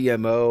 BPA,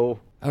 GMO,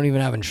 I don't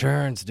even have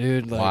insurance,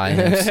 dude. Like,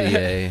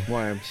 YMCA.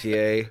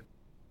 YMCA.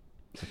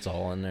 It's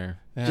all in there.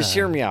 Just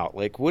hear me out.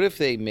 Like, what if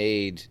they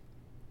made,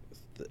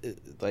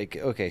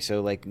 okay,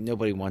 so like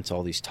nobody wants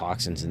all these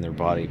toxins in their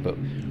body, but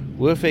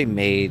what if they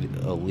made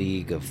a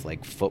league of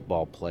like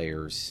football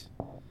players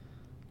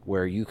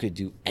where you could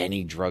do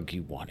any drug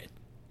you wanted?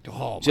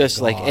 Oh, my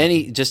Just like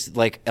God. just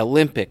like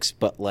Olympics,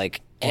 but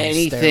like On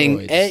anything.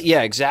 steroids.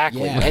 Yeah,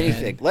 exactly. Yeah,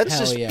 anything. man. Let's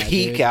Hell just yeah,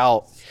 peek dude.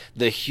 out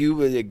the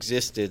human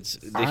existence,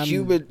 the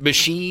human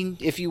machine.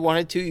 If you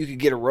wanted to, you could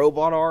get a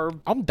robot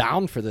arm. I'm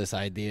down for this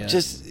idea.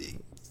 Just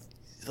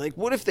like,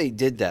 what if they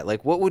did that?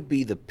 Like, what would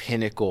be the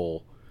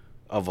pinnacle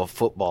of a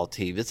football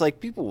team? It's like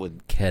people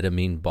would.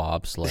 Ketamine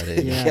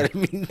bobsledding. Yeah. Get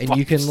what I mean? And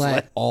you can Bobsled.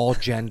 let all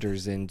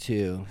genders in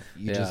too.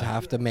 You just Yeah.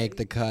 have to make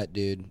the cut,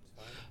 dude.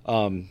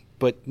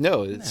 But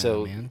no.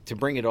 So man. to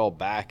bring it all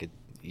back,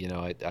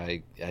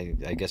 I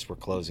guess we're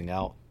closing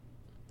out.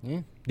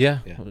 Yeah. Yeah.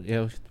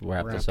 Yeah.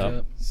 Wrap this Wrap it up.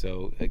 up.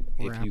 So if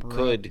Wrap you her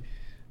could,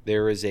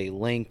 there is a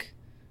link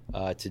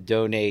to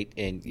donate,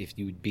 and if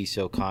you would be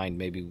so kind,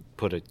 maybe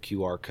put a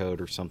QR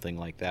code or something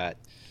like that.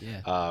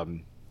 Yeah.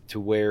 To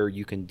where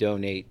you can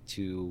donate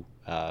to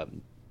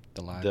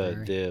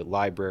the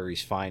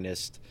library's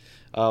finest.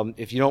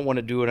 If you don't want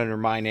to do it under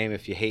my name,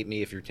 if you hate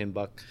me, if you're Tim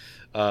Buck,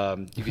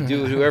 you can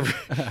do it whoever.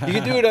 You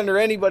can do it under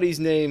anybody's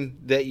name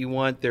that you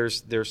want.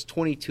 There's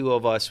 22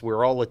 of us.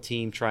 We're all a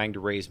team trying to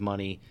raise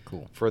money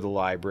for the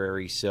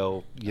library.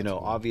 So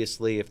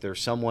obviously, if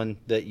there's someone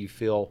that you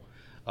feel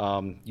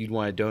you'd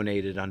want to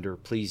donate it under,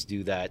 please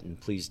do that, and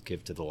please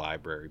give to the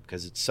library,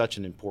 because it's such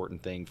an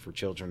important thing for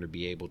children to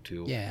be able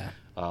to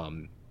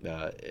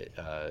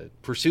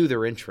pursue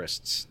their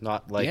interests,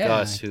 not like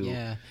us who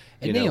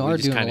and they are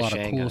doing a lot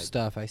of cool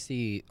stuff. I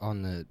see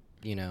on the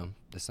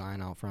the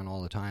sign out front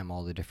all the time,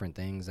 all the different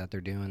things that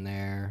they're doing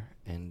there.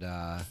 And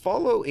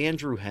follow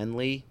Andrew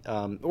Henley,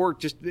 or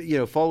just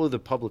follow the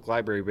public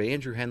library. But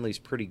Andrew Henley's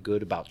pretty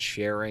good about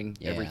sharing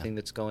everything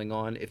that's going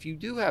on. If you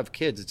do have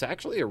kids, it's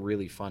actually a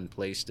really fun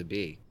place to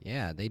be.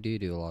 Yeah, they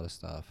do a lot of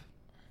stuff.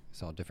 I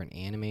saw different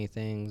anime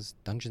things,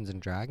 Dungeons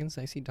and Dragons.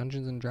 I see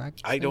Dungeons and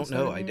Dragons. I don't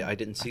know. I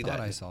didn't see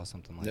that. I saw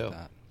something like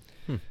that.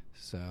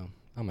 So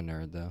I'm a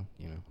nerd, though.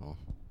 Well,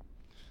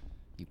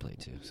 you play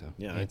too. So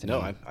yeah,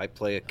 Anthony, I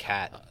play a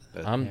cat.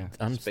 I'm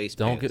Space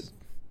don't Pants.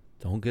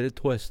 don't get it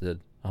twisted.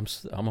 I'm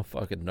a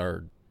fucking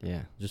nerd.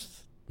 Yeah,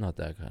 just not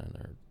that kind of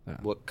nerd.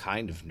 What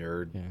kind of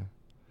nerd? Yeah,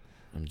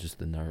 I'm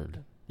just a nerd.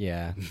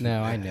 Yeah,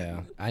 no, I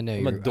know.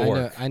 I'm a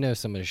dork. I know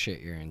some of the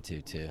shit you're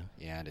into too.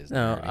 Yeah, it is.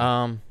 No,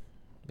 nerdy.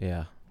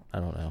 Yeah, I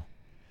don't know.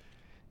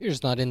 You're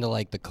just not into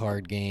like the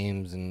card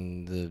games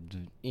and the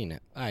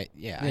I know.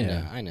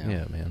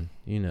 Yeah, man.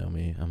 You know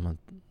me.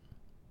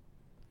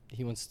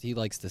 He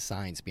likes the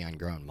science behind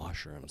growing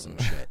mushrooms and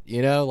shit.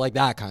 Like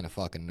that kind of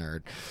fucking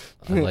nerd.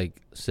 I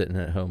like sitting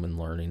at home and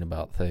learning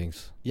about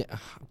things. Yeah,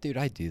 dude,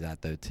 I do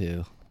that though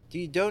too. Do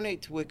you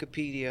donate to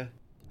Wikipedia?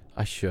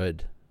 I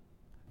should.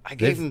 I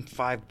gave him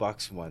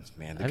 $5 once,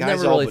 man. I've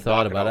never really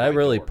thought about it. I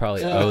really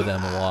probably owe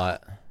them a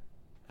lot.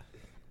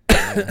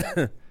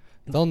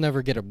 They'll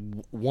never get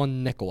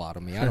one nickel out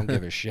of me. I don't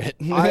give a shit.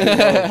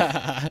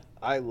 I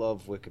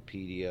love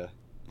Wikipedia.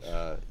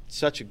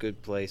 Such a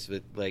good place.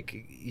 But I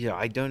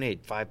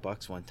donated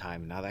 $5 one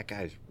time. Now that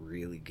guy's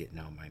really getting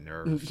on my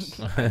nerves.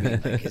 I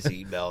mean, his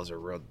emails are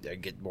real. I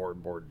get more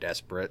and more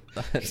desperate.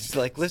 He's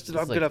like, "Listen,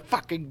 I'm gonna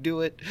fucking do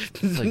it."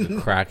 It's like a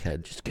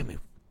crackhead. Just give me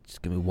one.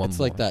 It's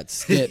more. like that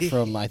skit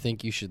from "I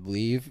Think You Should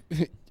Leave."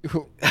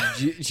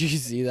 Did you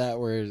see that?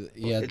 Where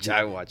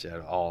I watch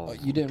it all.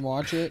 You didn't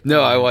watch it?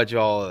 No, I watch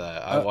all of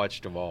that. I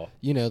watched them all.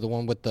 The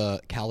one with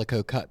the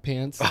calico cut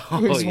pants.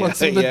 Oh yeah.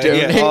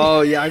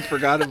 Oh yeah, I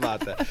forgot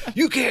about that.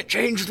 You can't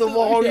change the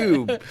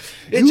volume.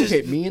 You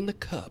hit me in the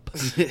cup.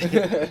 That's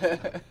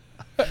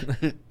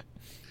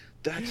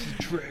the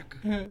trick.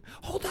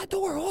 Hold that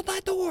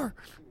door.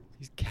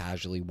 He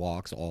casually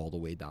walks all the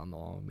way down the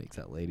hall and makes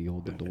that lady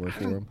hold the door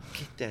for him.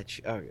 Get that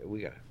show. Okay,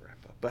 we gotta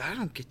wrap up. But I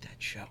don't get that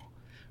show.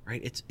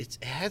 Right? It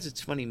has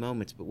its funny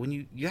moments, but when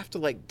you have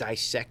to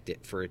dissect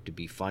it for it to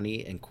be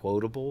funny and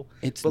quotable.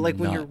 But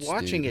when you're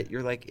watching it,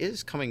 you're like, it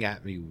is coming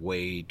at me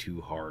way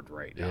too hard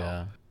right now.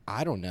 Yeah.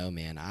 I don't know,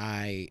 man.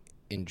 I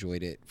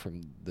enjoyed it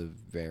from the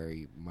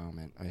very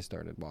moment I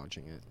started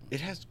watching it.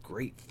 It has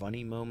great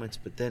funny moments,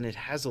 but then it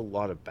has a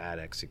lot of bad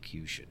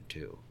execution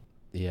too.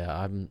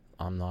 Yeah,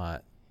 I'm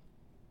not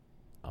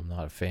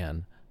a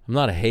fan. I'm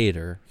not a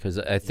hater because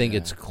I think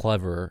it's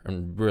clever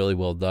and really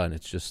well done.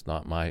 It's just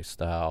not my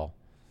style.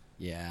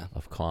 Yeah.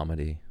 Of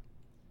comedy.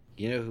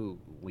 You know who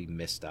we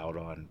missed out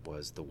on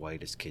was The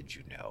Whitest Kids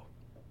You Know.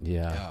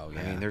 Yeah. Oh, yeah.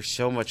 I mean, there's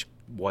so much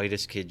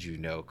Whitest Kids You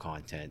Know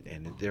content,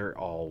 and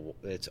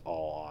it's all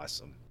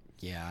awesome.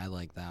 Yeah, I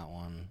like that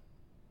one.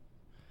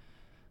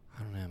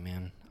 I don't know,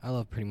 man. I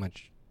love pretty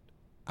much.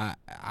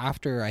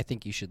 After I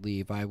Think You Should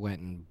Leave, I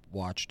went and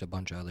watched a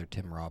bunch of other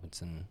Tim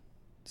Robinson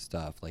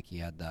stuff. Like he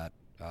had that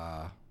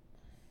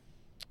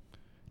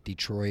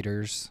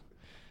Detroiters,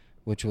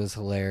 which was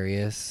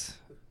hilarious.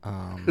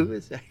 Who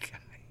is that guy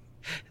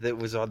that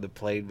was on the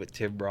plane with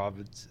Tim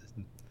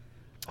Robinson?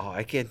 Oh,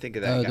 I can't think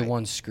of that guy. The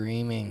one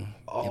screaming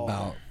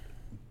about.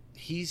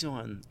 He's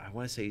on. I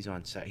want to say he's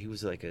on set. He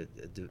was like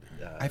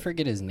I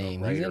forget his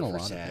name. He's in a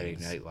lot of Saturday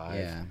things. Night Live.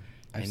 Yeah,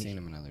 I've seen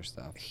him in other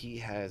stuff. He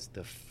has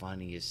the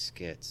funniest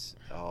skits.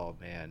 Oh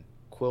man,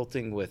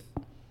 quilting with.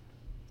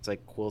 It's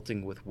like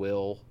quilting with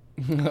Will.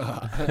 Did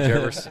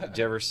you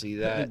ever see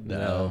that?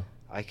 No.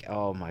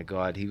 Oh my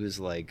God, he was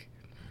like.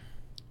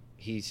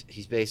 He's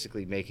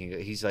basically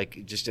he's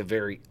like just a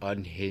very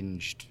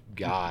unhinged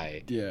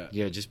guy. Yeah.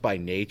 Just by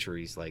nature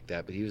he's like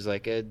that. But he was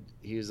like, in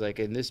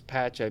this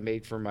patch I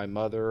made for my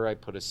mother, I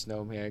put a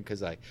snowman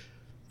because I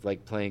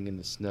like playing in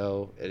the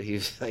snow. And he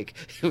was like,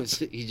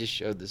 he just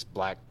showed this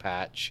black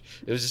patch.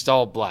 It was just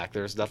all black.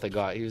 There was nothing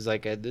on it. He was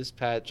like, and this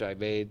patch I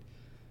made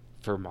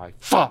for my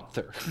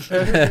father.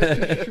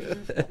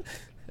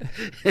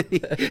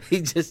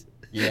 he just.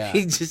 Yeah.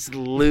 He just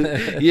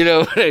you know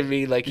what I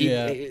mean? Like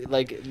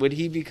like when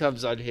he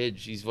becomes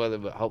unhinged, he's one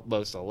of the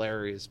most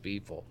hilarious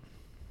people.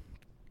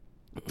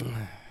 All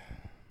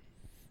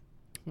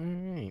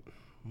right.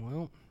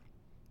 Well,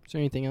 is there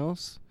anything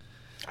else?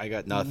 I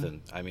got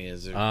nothing. I mean,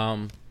 is there?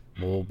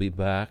 We'll be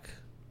back.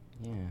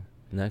 Yeah.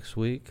 Next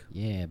week.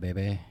 Yeah,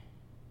 baby.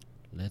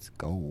 Let's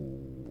go.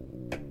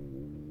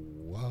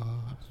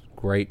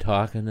 Great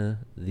talking to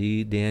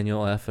the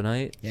Daniel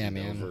Effinite. Yeah,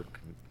 man.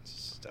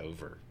 It's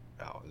over.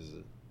 Oh, is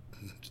it?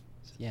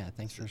 Yeah,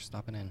 thanks for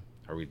stopping in.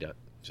 Are we done?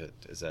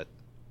 Is that?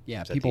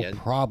 Yeah, is that people the end?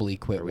 probably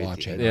quit Are we at the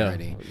watching end?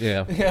 already.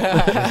 Yeah.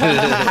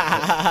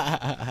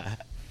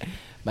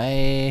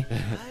 Bye.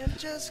 I've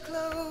just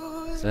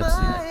closed That's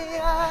my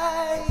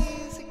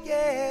eyes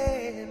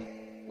again.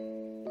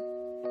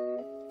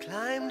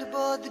 Climbed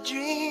aboard the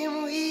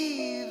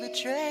Dreamweaver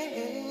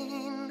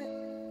train.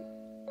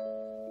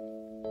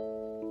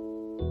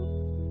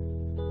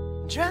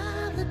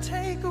 Drive to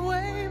take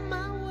away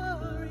my